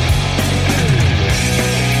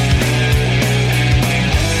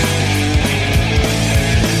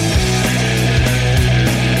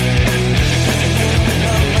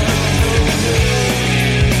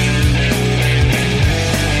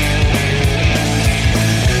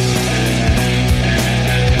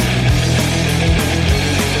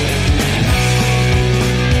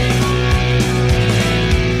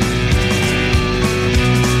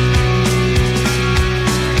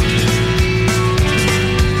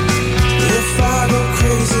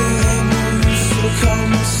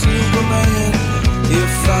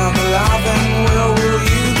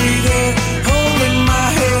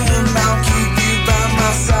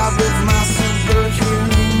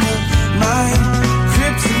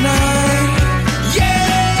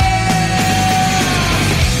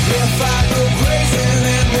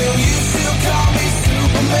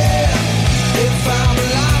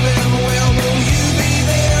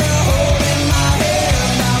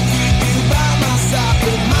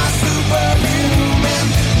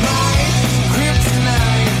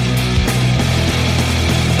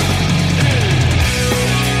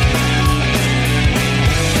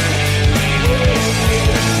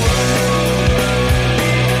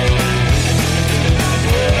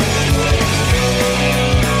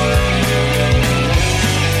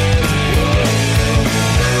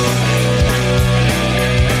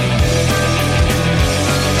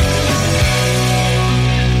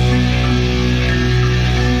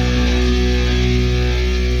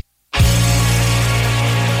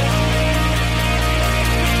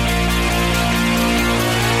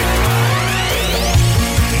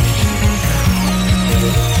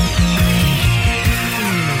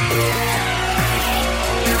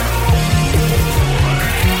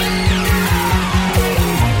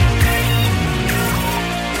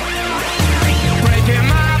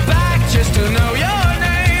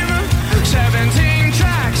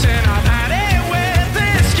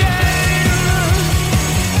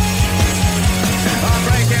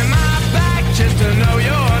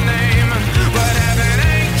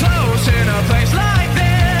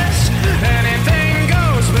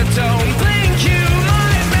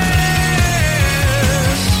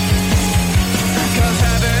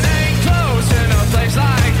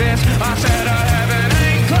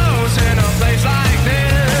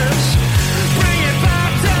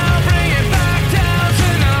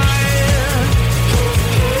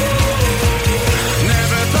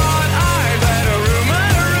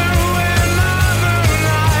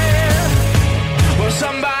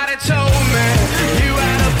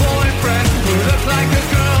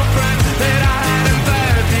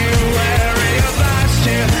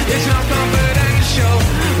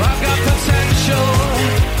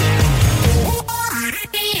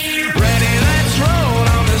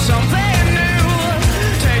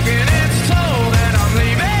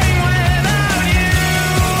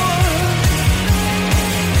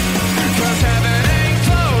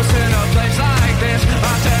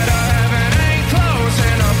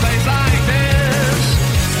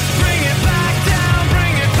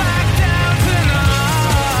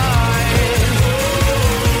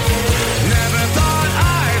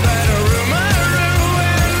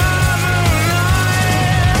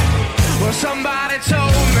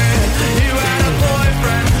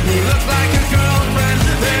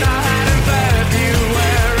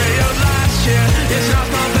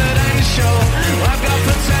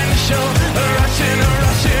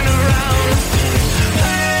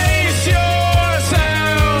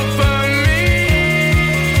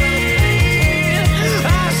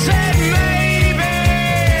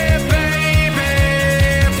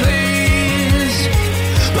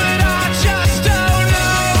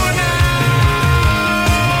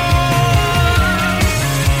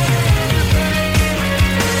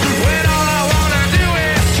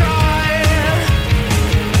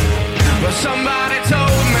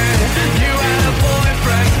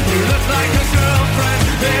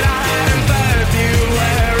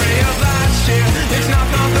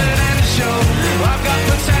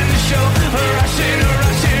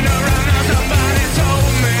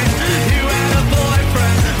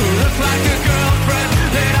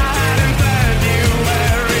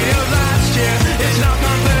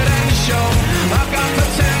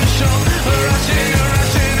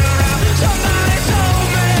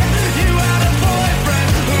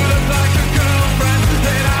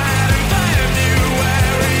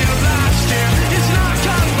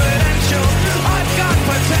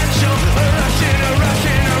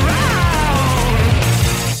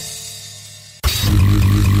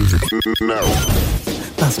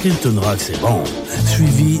 Parce qu'une toune rock, c'est bon.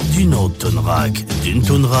 Suivi d'une autre toune rock, d'une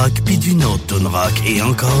toune rock, puis d'une autre toune rock, et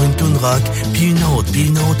encore une toune rock, puis une autre, puis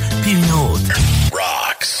une autre, puis une autre.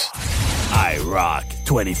 Rocks.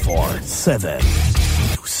 IROCK247.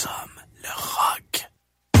 Nous sommes le rock.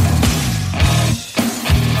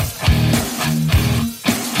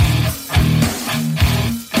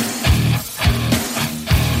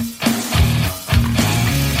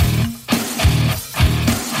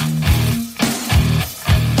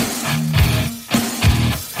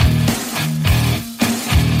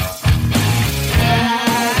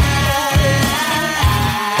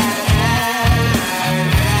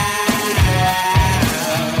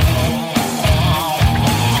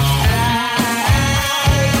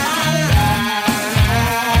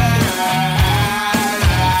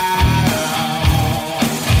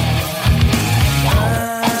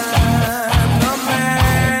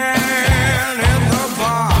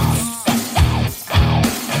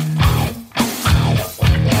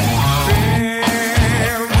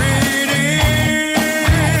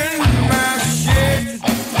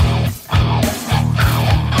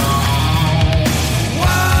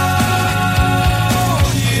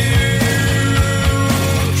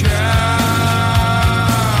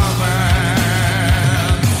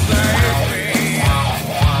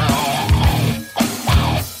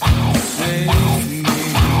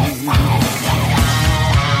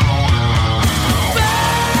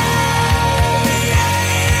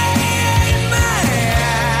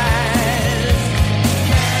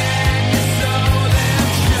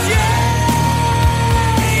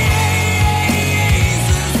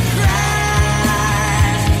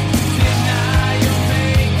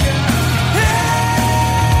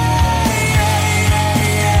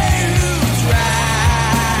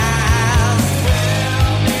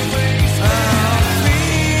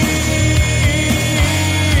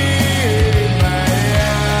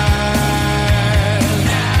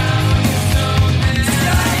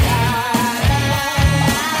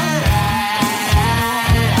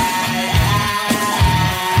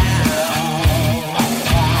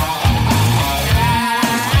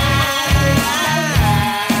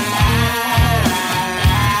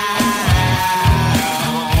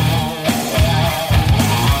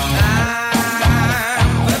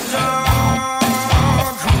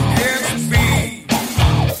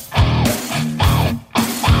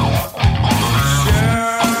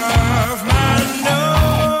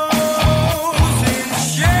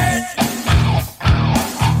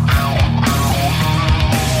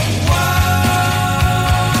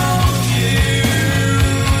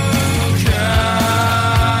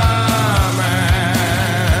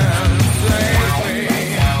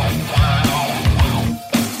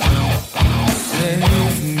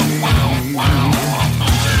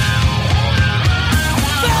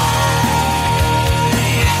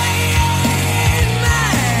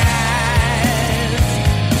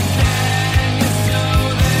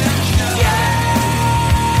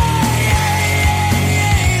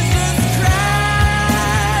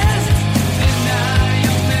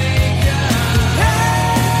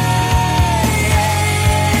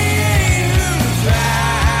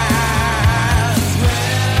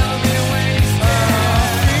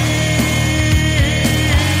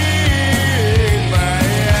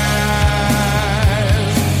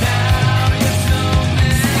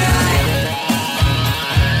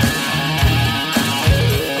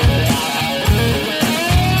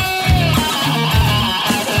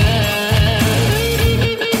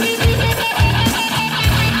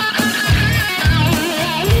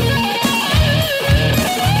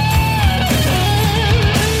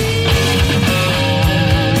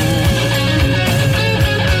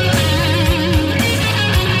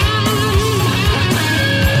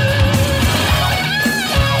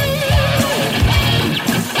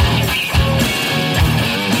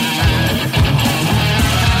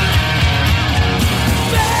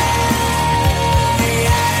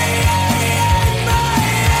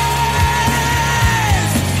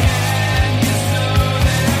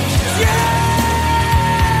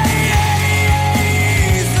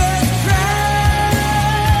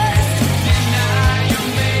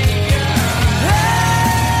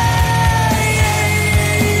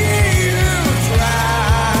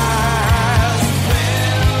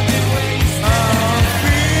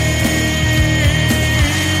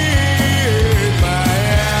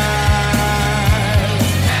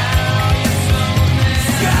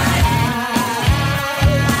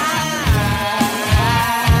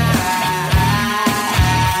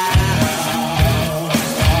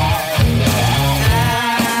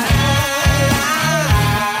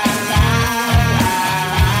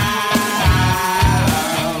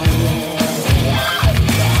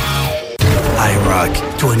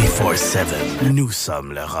 24/7. Nous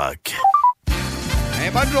sommes le rock.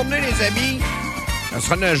 Bonne journée, les amis. Ce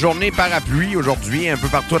sera une journée parapluie aujourd'hui, un peu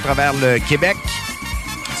partout à travers le Québec.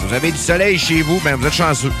 Si vous avez du soleil chez vous, ben vous êtes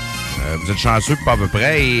chanceux. Vous êtes chanceux, pas à peu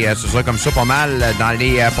près, et ce sera comme ça pas mal dans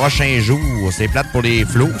les prochains jours. C'est plate pour les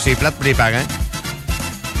flots, c'est plate pour les parents.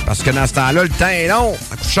 Parce que dans ce temps-là, le temps est long,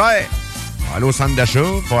 ça coûte cher. Faut aller au centre d'achat,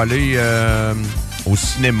 faut aller au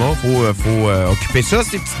cinéma, faut occuper ça,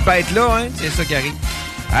 ces petites bêtes-là, hein? C'est ça qui arrive.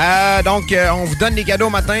 Donc, on vous donne les cadeaux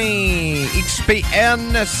matin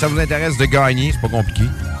XPN, si ça vous intéresse de gagner, c'est pas compliqué.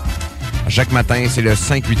 Chaque matin, c'est le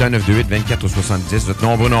 581-928-24/70. Vous êtes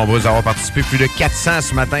nombreux à avoir participé. Plus de 400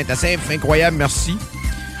 ce matin. C'est assez incroyable, merci.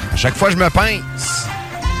 À chaque fois, je me pince.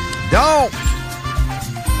 Donc,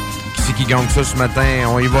 qui c'est qui gagne ça ce matin?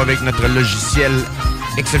 On y va avec notre logiciel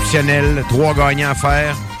exceptionnel. 3 gagnants à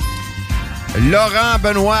faire. Laurent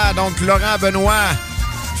Benoît. Donc, Laurent Benoît,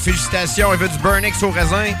 félicitations. Il veut du Burnix au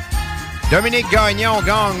raisin. Dominique Gagnon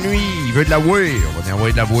gagne, lui. Il veut de la whey. On va lui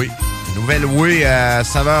envoyer de la whey. Nouvelle whey à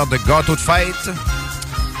saveur de gâteau de fête.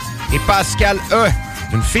 Et Pascal E,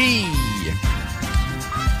 une fille.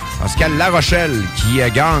 Pascal Larochelle, qui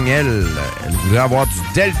gagne, elle voudrait avoir du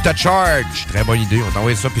Delta Charge. Très bonne idée. On va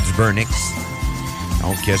t'envoyer ça puis du Burnix.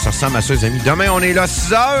 Donc, ça ressemble à ça, les amis. Demain, on est là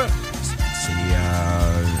 6 h. C'est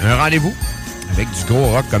un rendez-vous avec du gros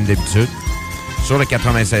rock, comme d'habitude, sur le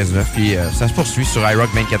 96.9. Puis, ça se poursuit sur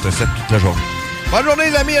IROCK247 toute la journée. Bonne journée,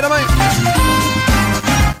 les amis. À demain.